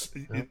 yeah.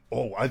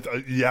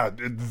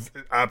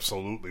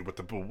 Absolutely. With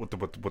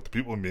the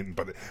people I'm meeting,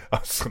 but I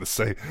was gonna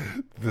say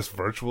this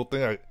virtual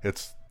thing.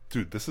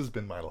 Dude, this has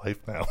been my life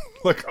now.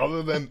 Like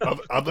other than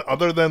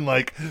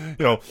like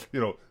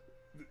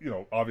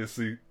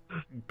obviously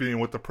being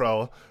with the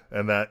pro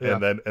and that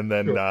and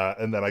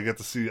then I get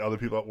to see other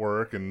people at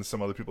work and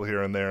some other people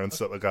here and there and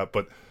stuff like that.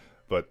 But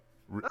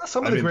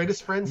Some of the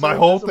greatest friends. My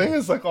whole thing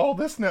is like all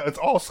this now. It's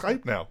all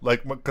Skype now.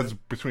 Like because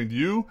between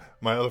you,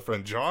 my other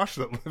friend Josh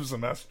that lives in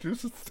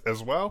Massachusetts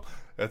as well,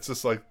 it's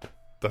just like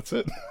that's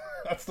it.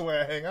 That's the way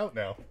I hang out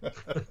now.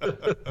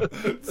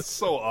 It's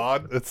so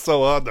odd. It's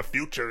so odd. The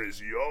future is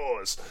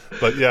yours.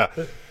 But yeah,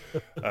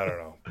 I don't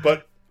know.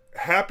 But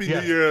Happy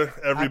New Year,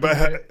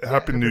 everybody.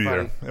 Happy New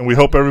Year. And we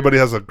hope everybody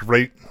has a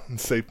great and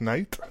safe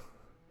night.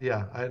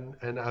 Yeah,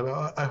 and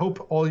I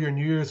hope all your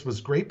New Year's was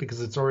great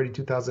because it's already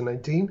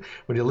 2019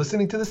 when you're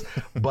listening to this.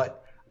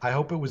 But I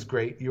hope it was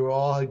great. You were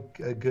all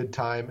a good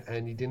time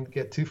and you didn't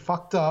get too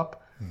fucked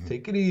up. Mm-hmm.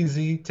 Take it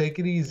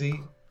easy.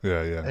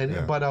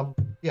 Yeah. But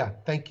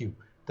thank you.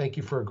 Thank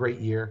you for a great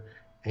year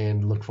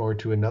and look forward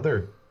to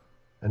another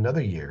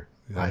year.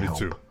 Yeah, me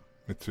too.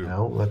 Let's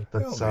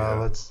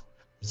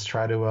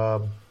try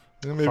to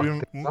maybe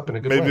way.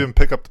 even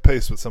pick up the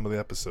pace with some of the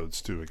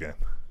episodes too again.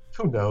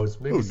 Who knows?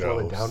 Maybe slow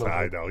it down a little.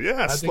 I know.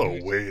 Yeah, slow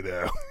way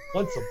down.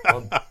 Once a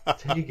month.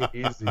 Take it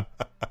easy.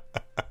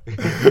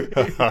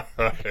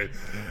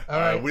 All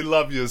right. We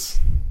love yous.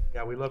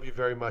 Yeah, we love you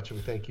very much, and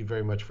we thank you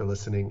very much for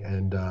listening.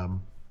 And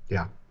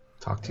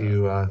talk to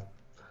you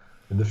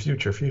in the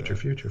future.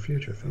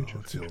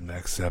 Until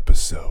next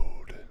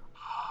episode.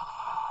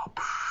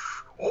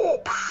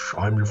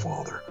 I'm your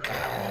father.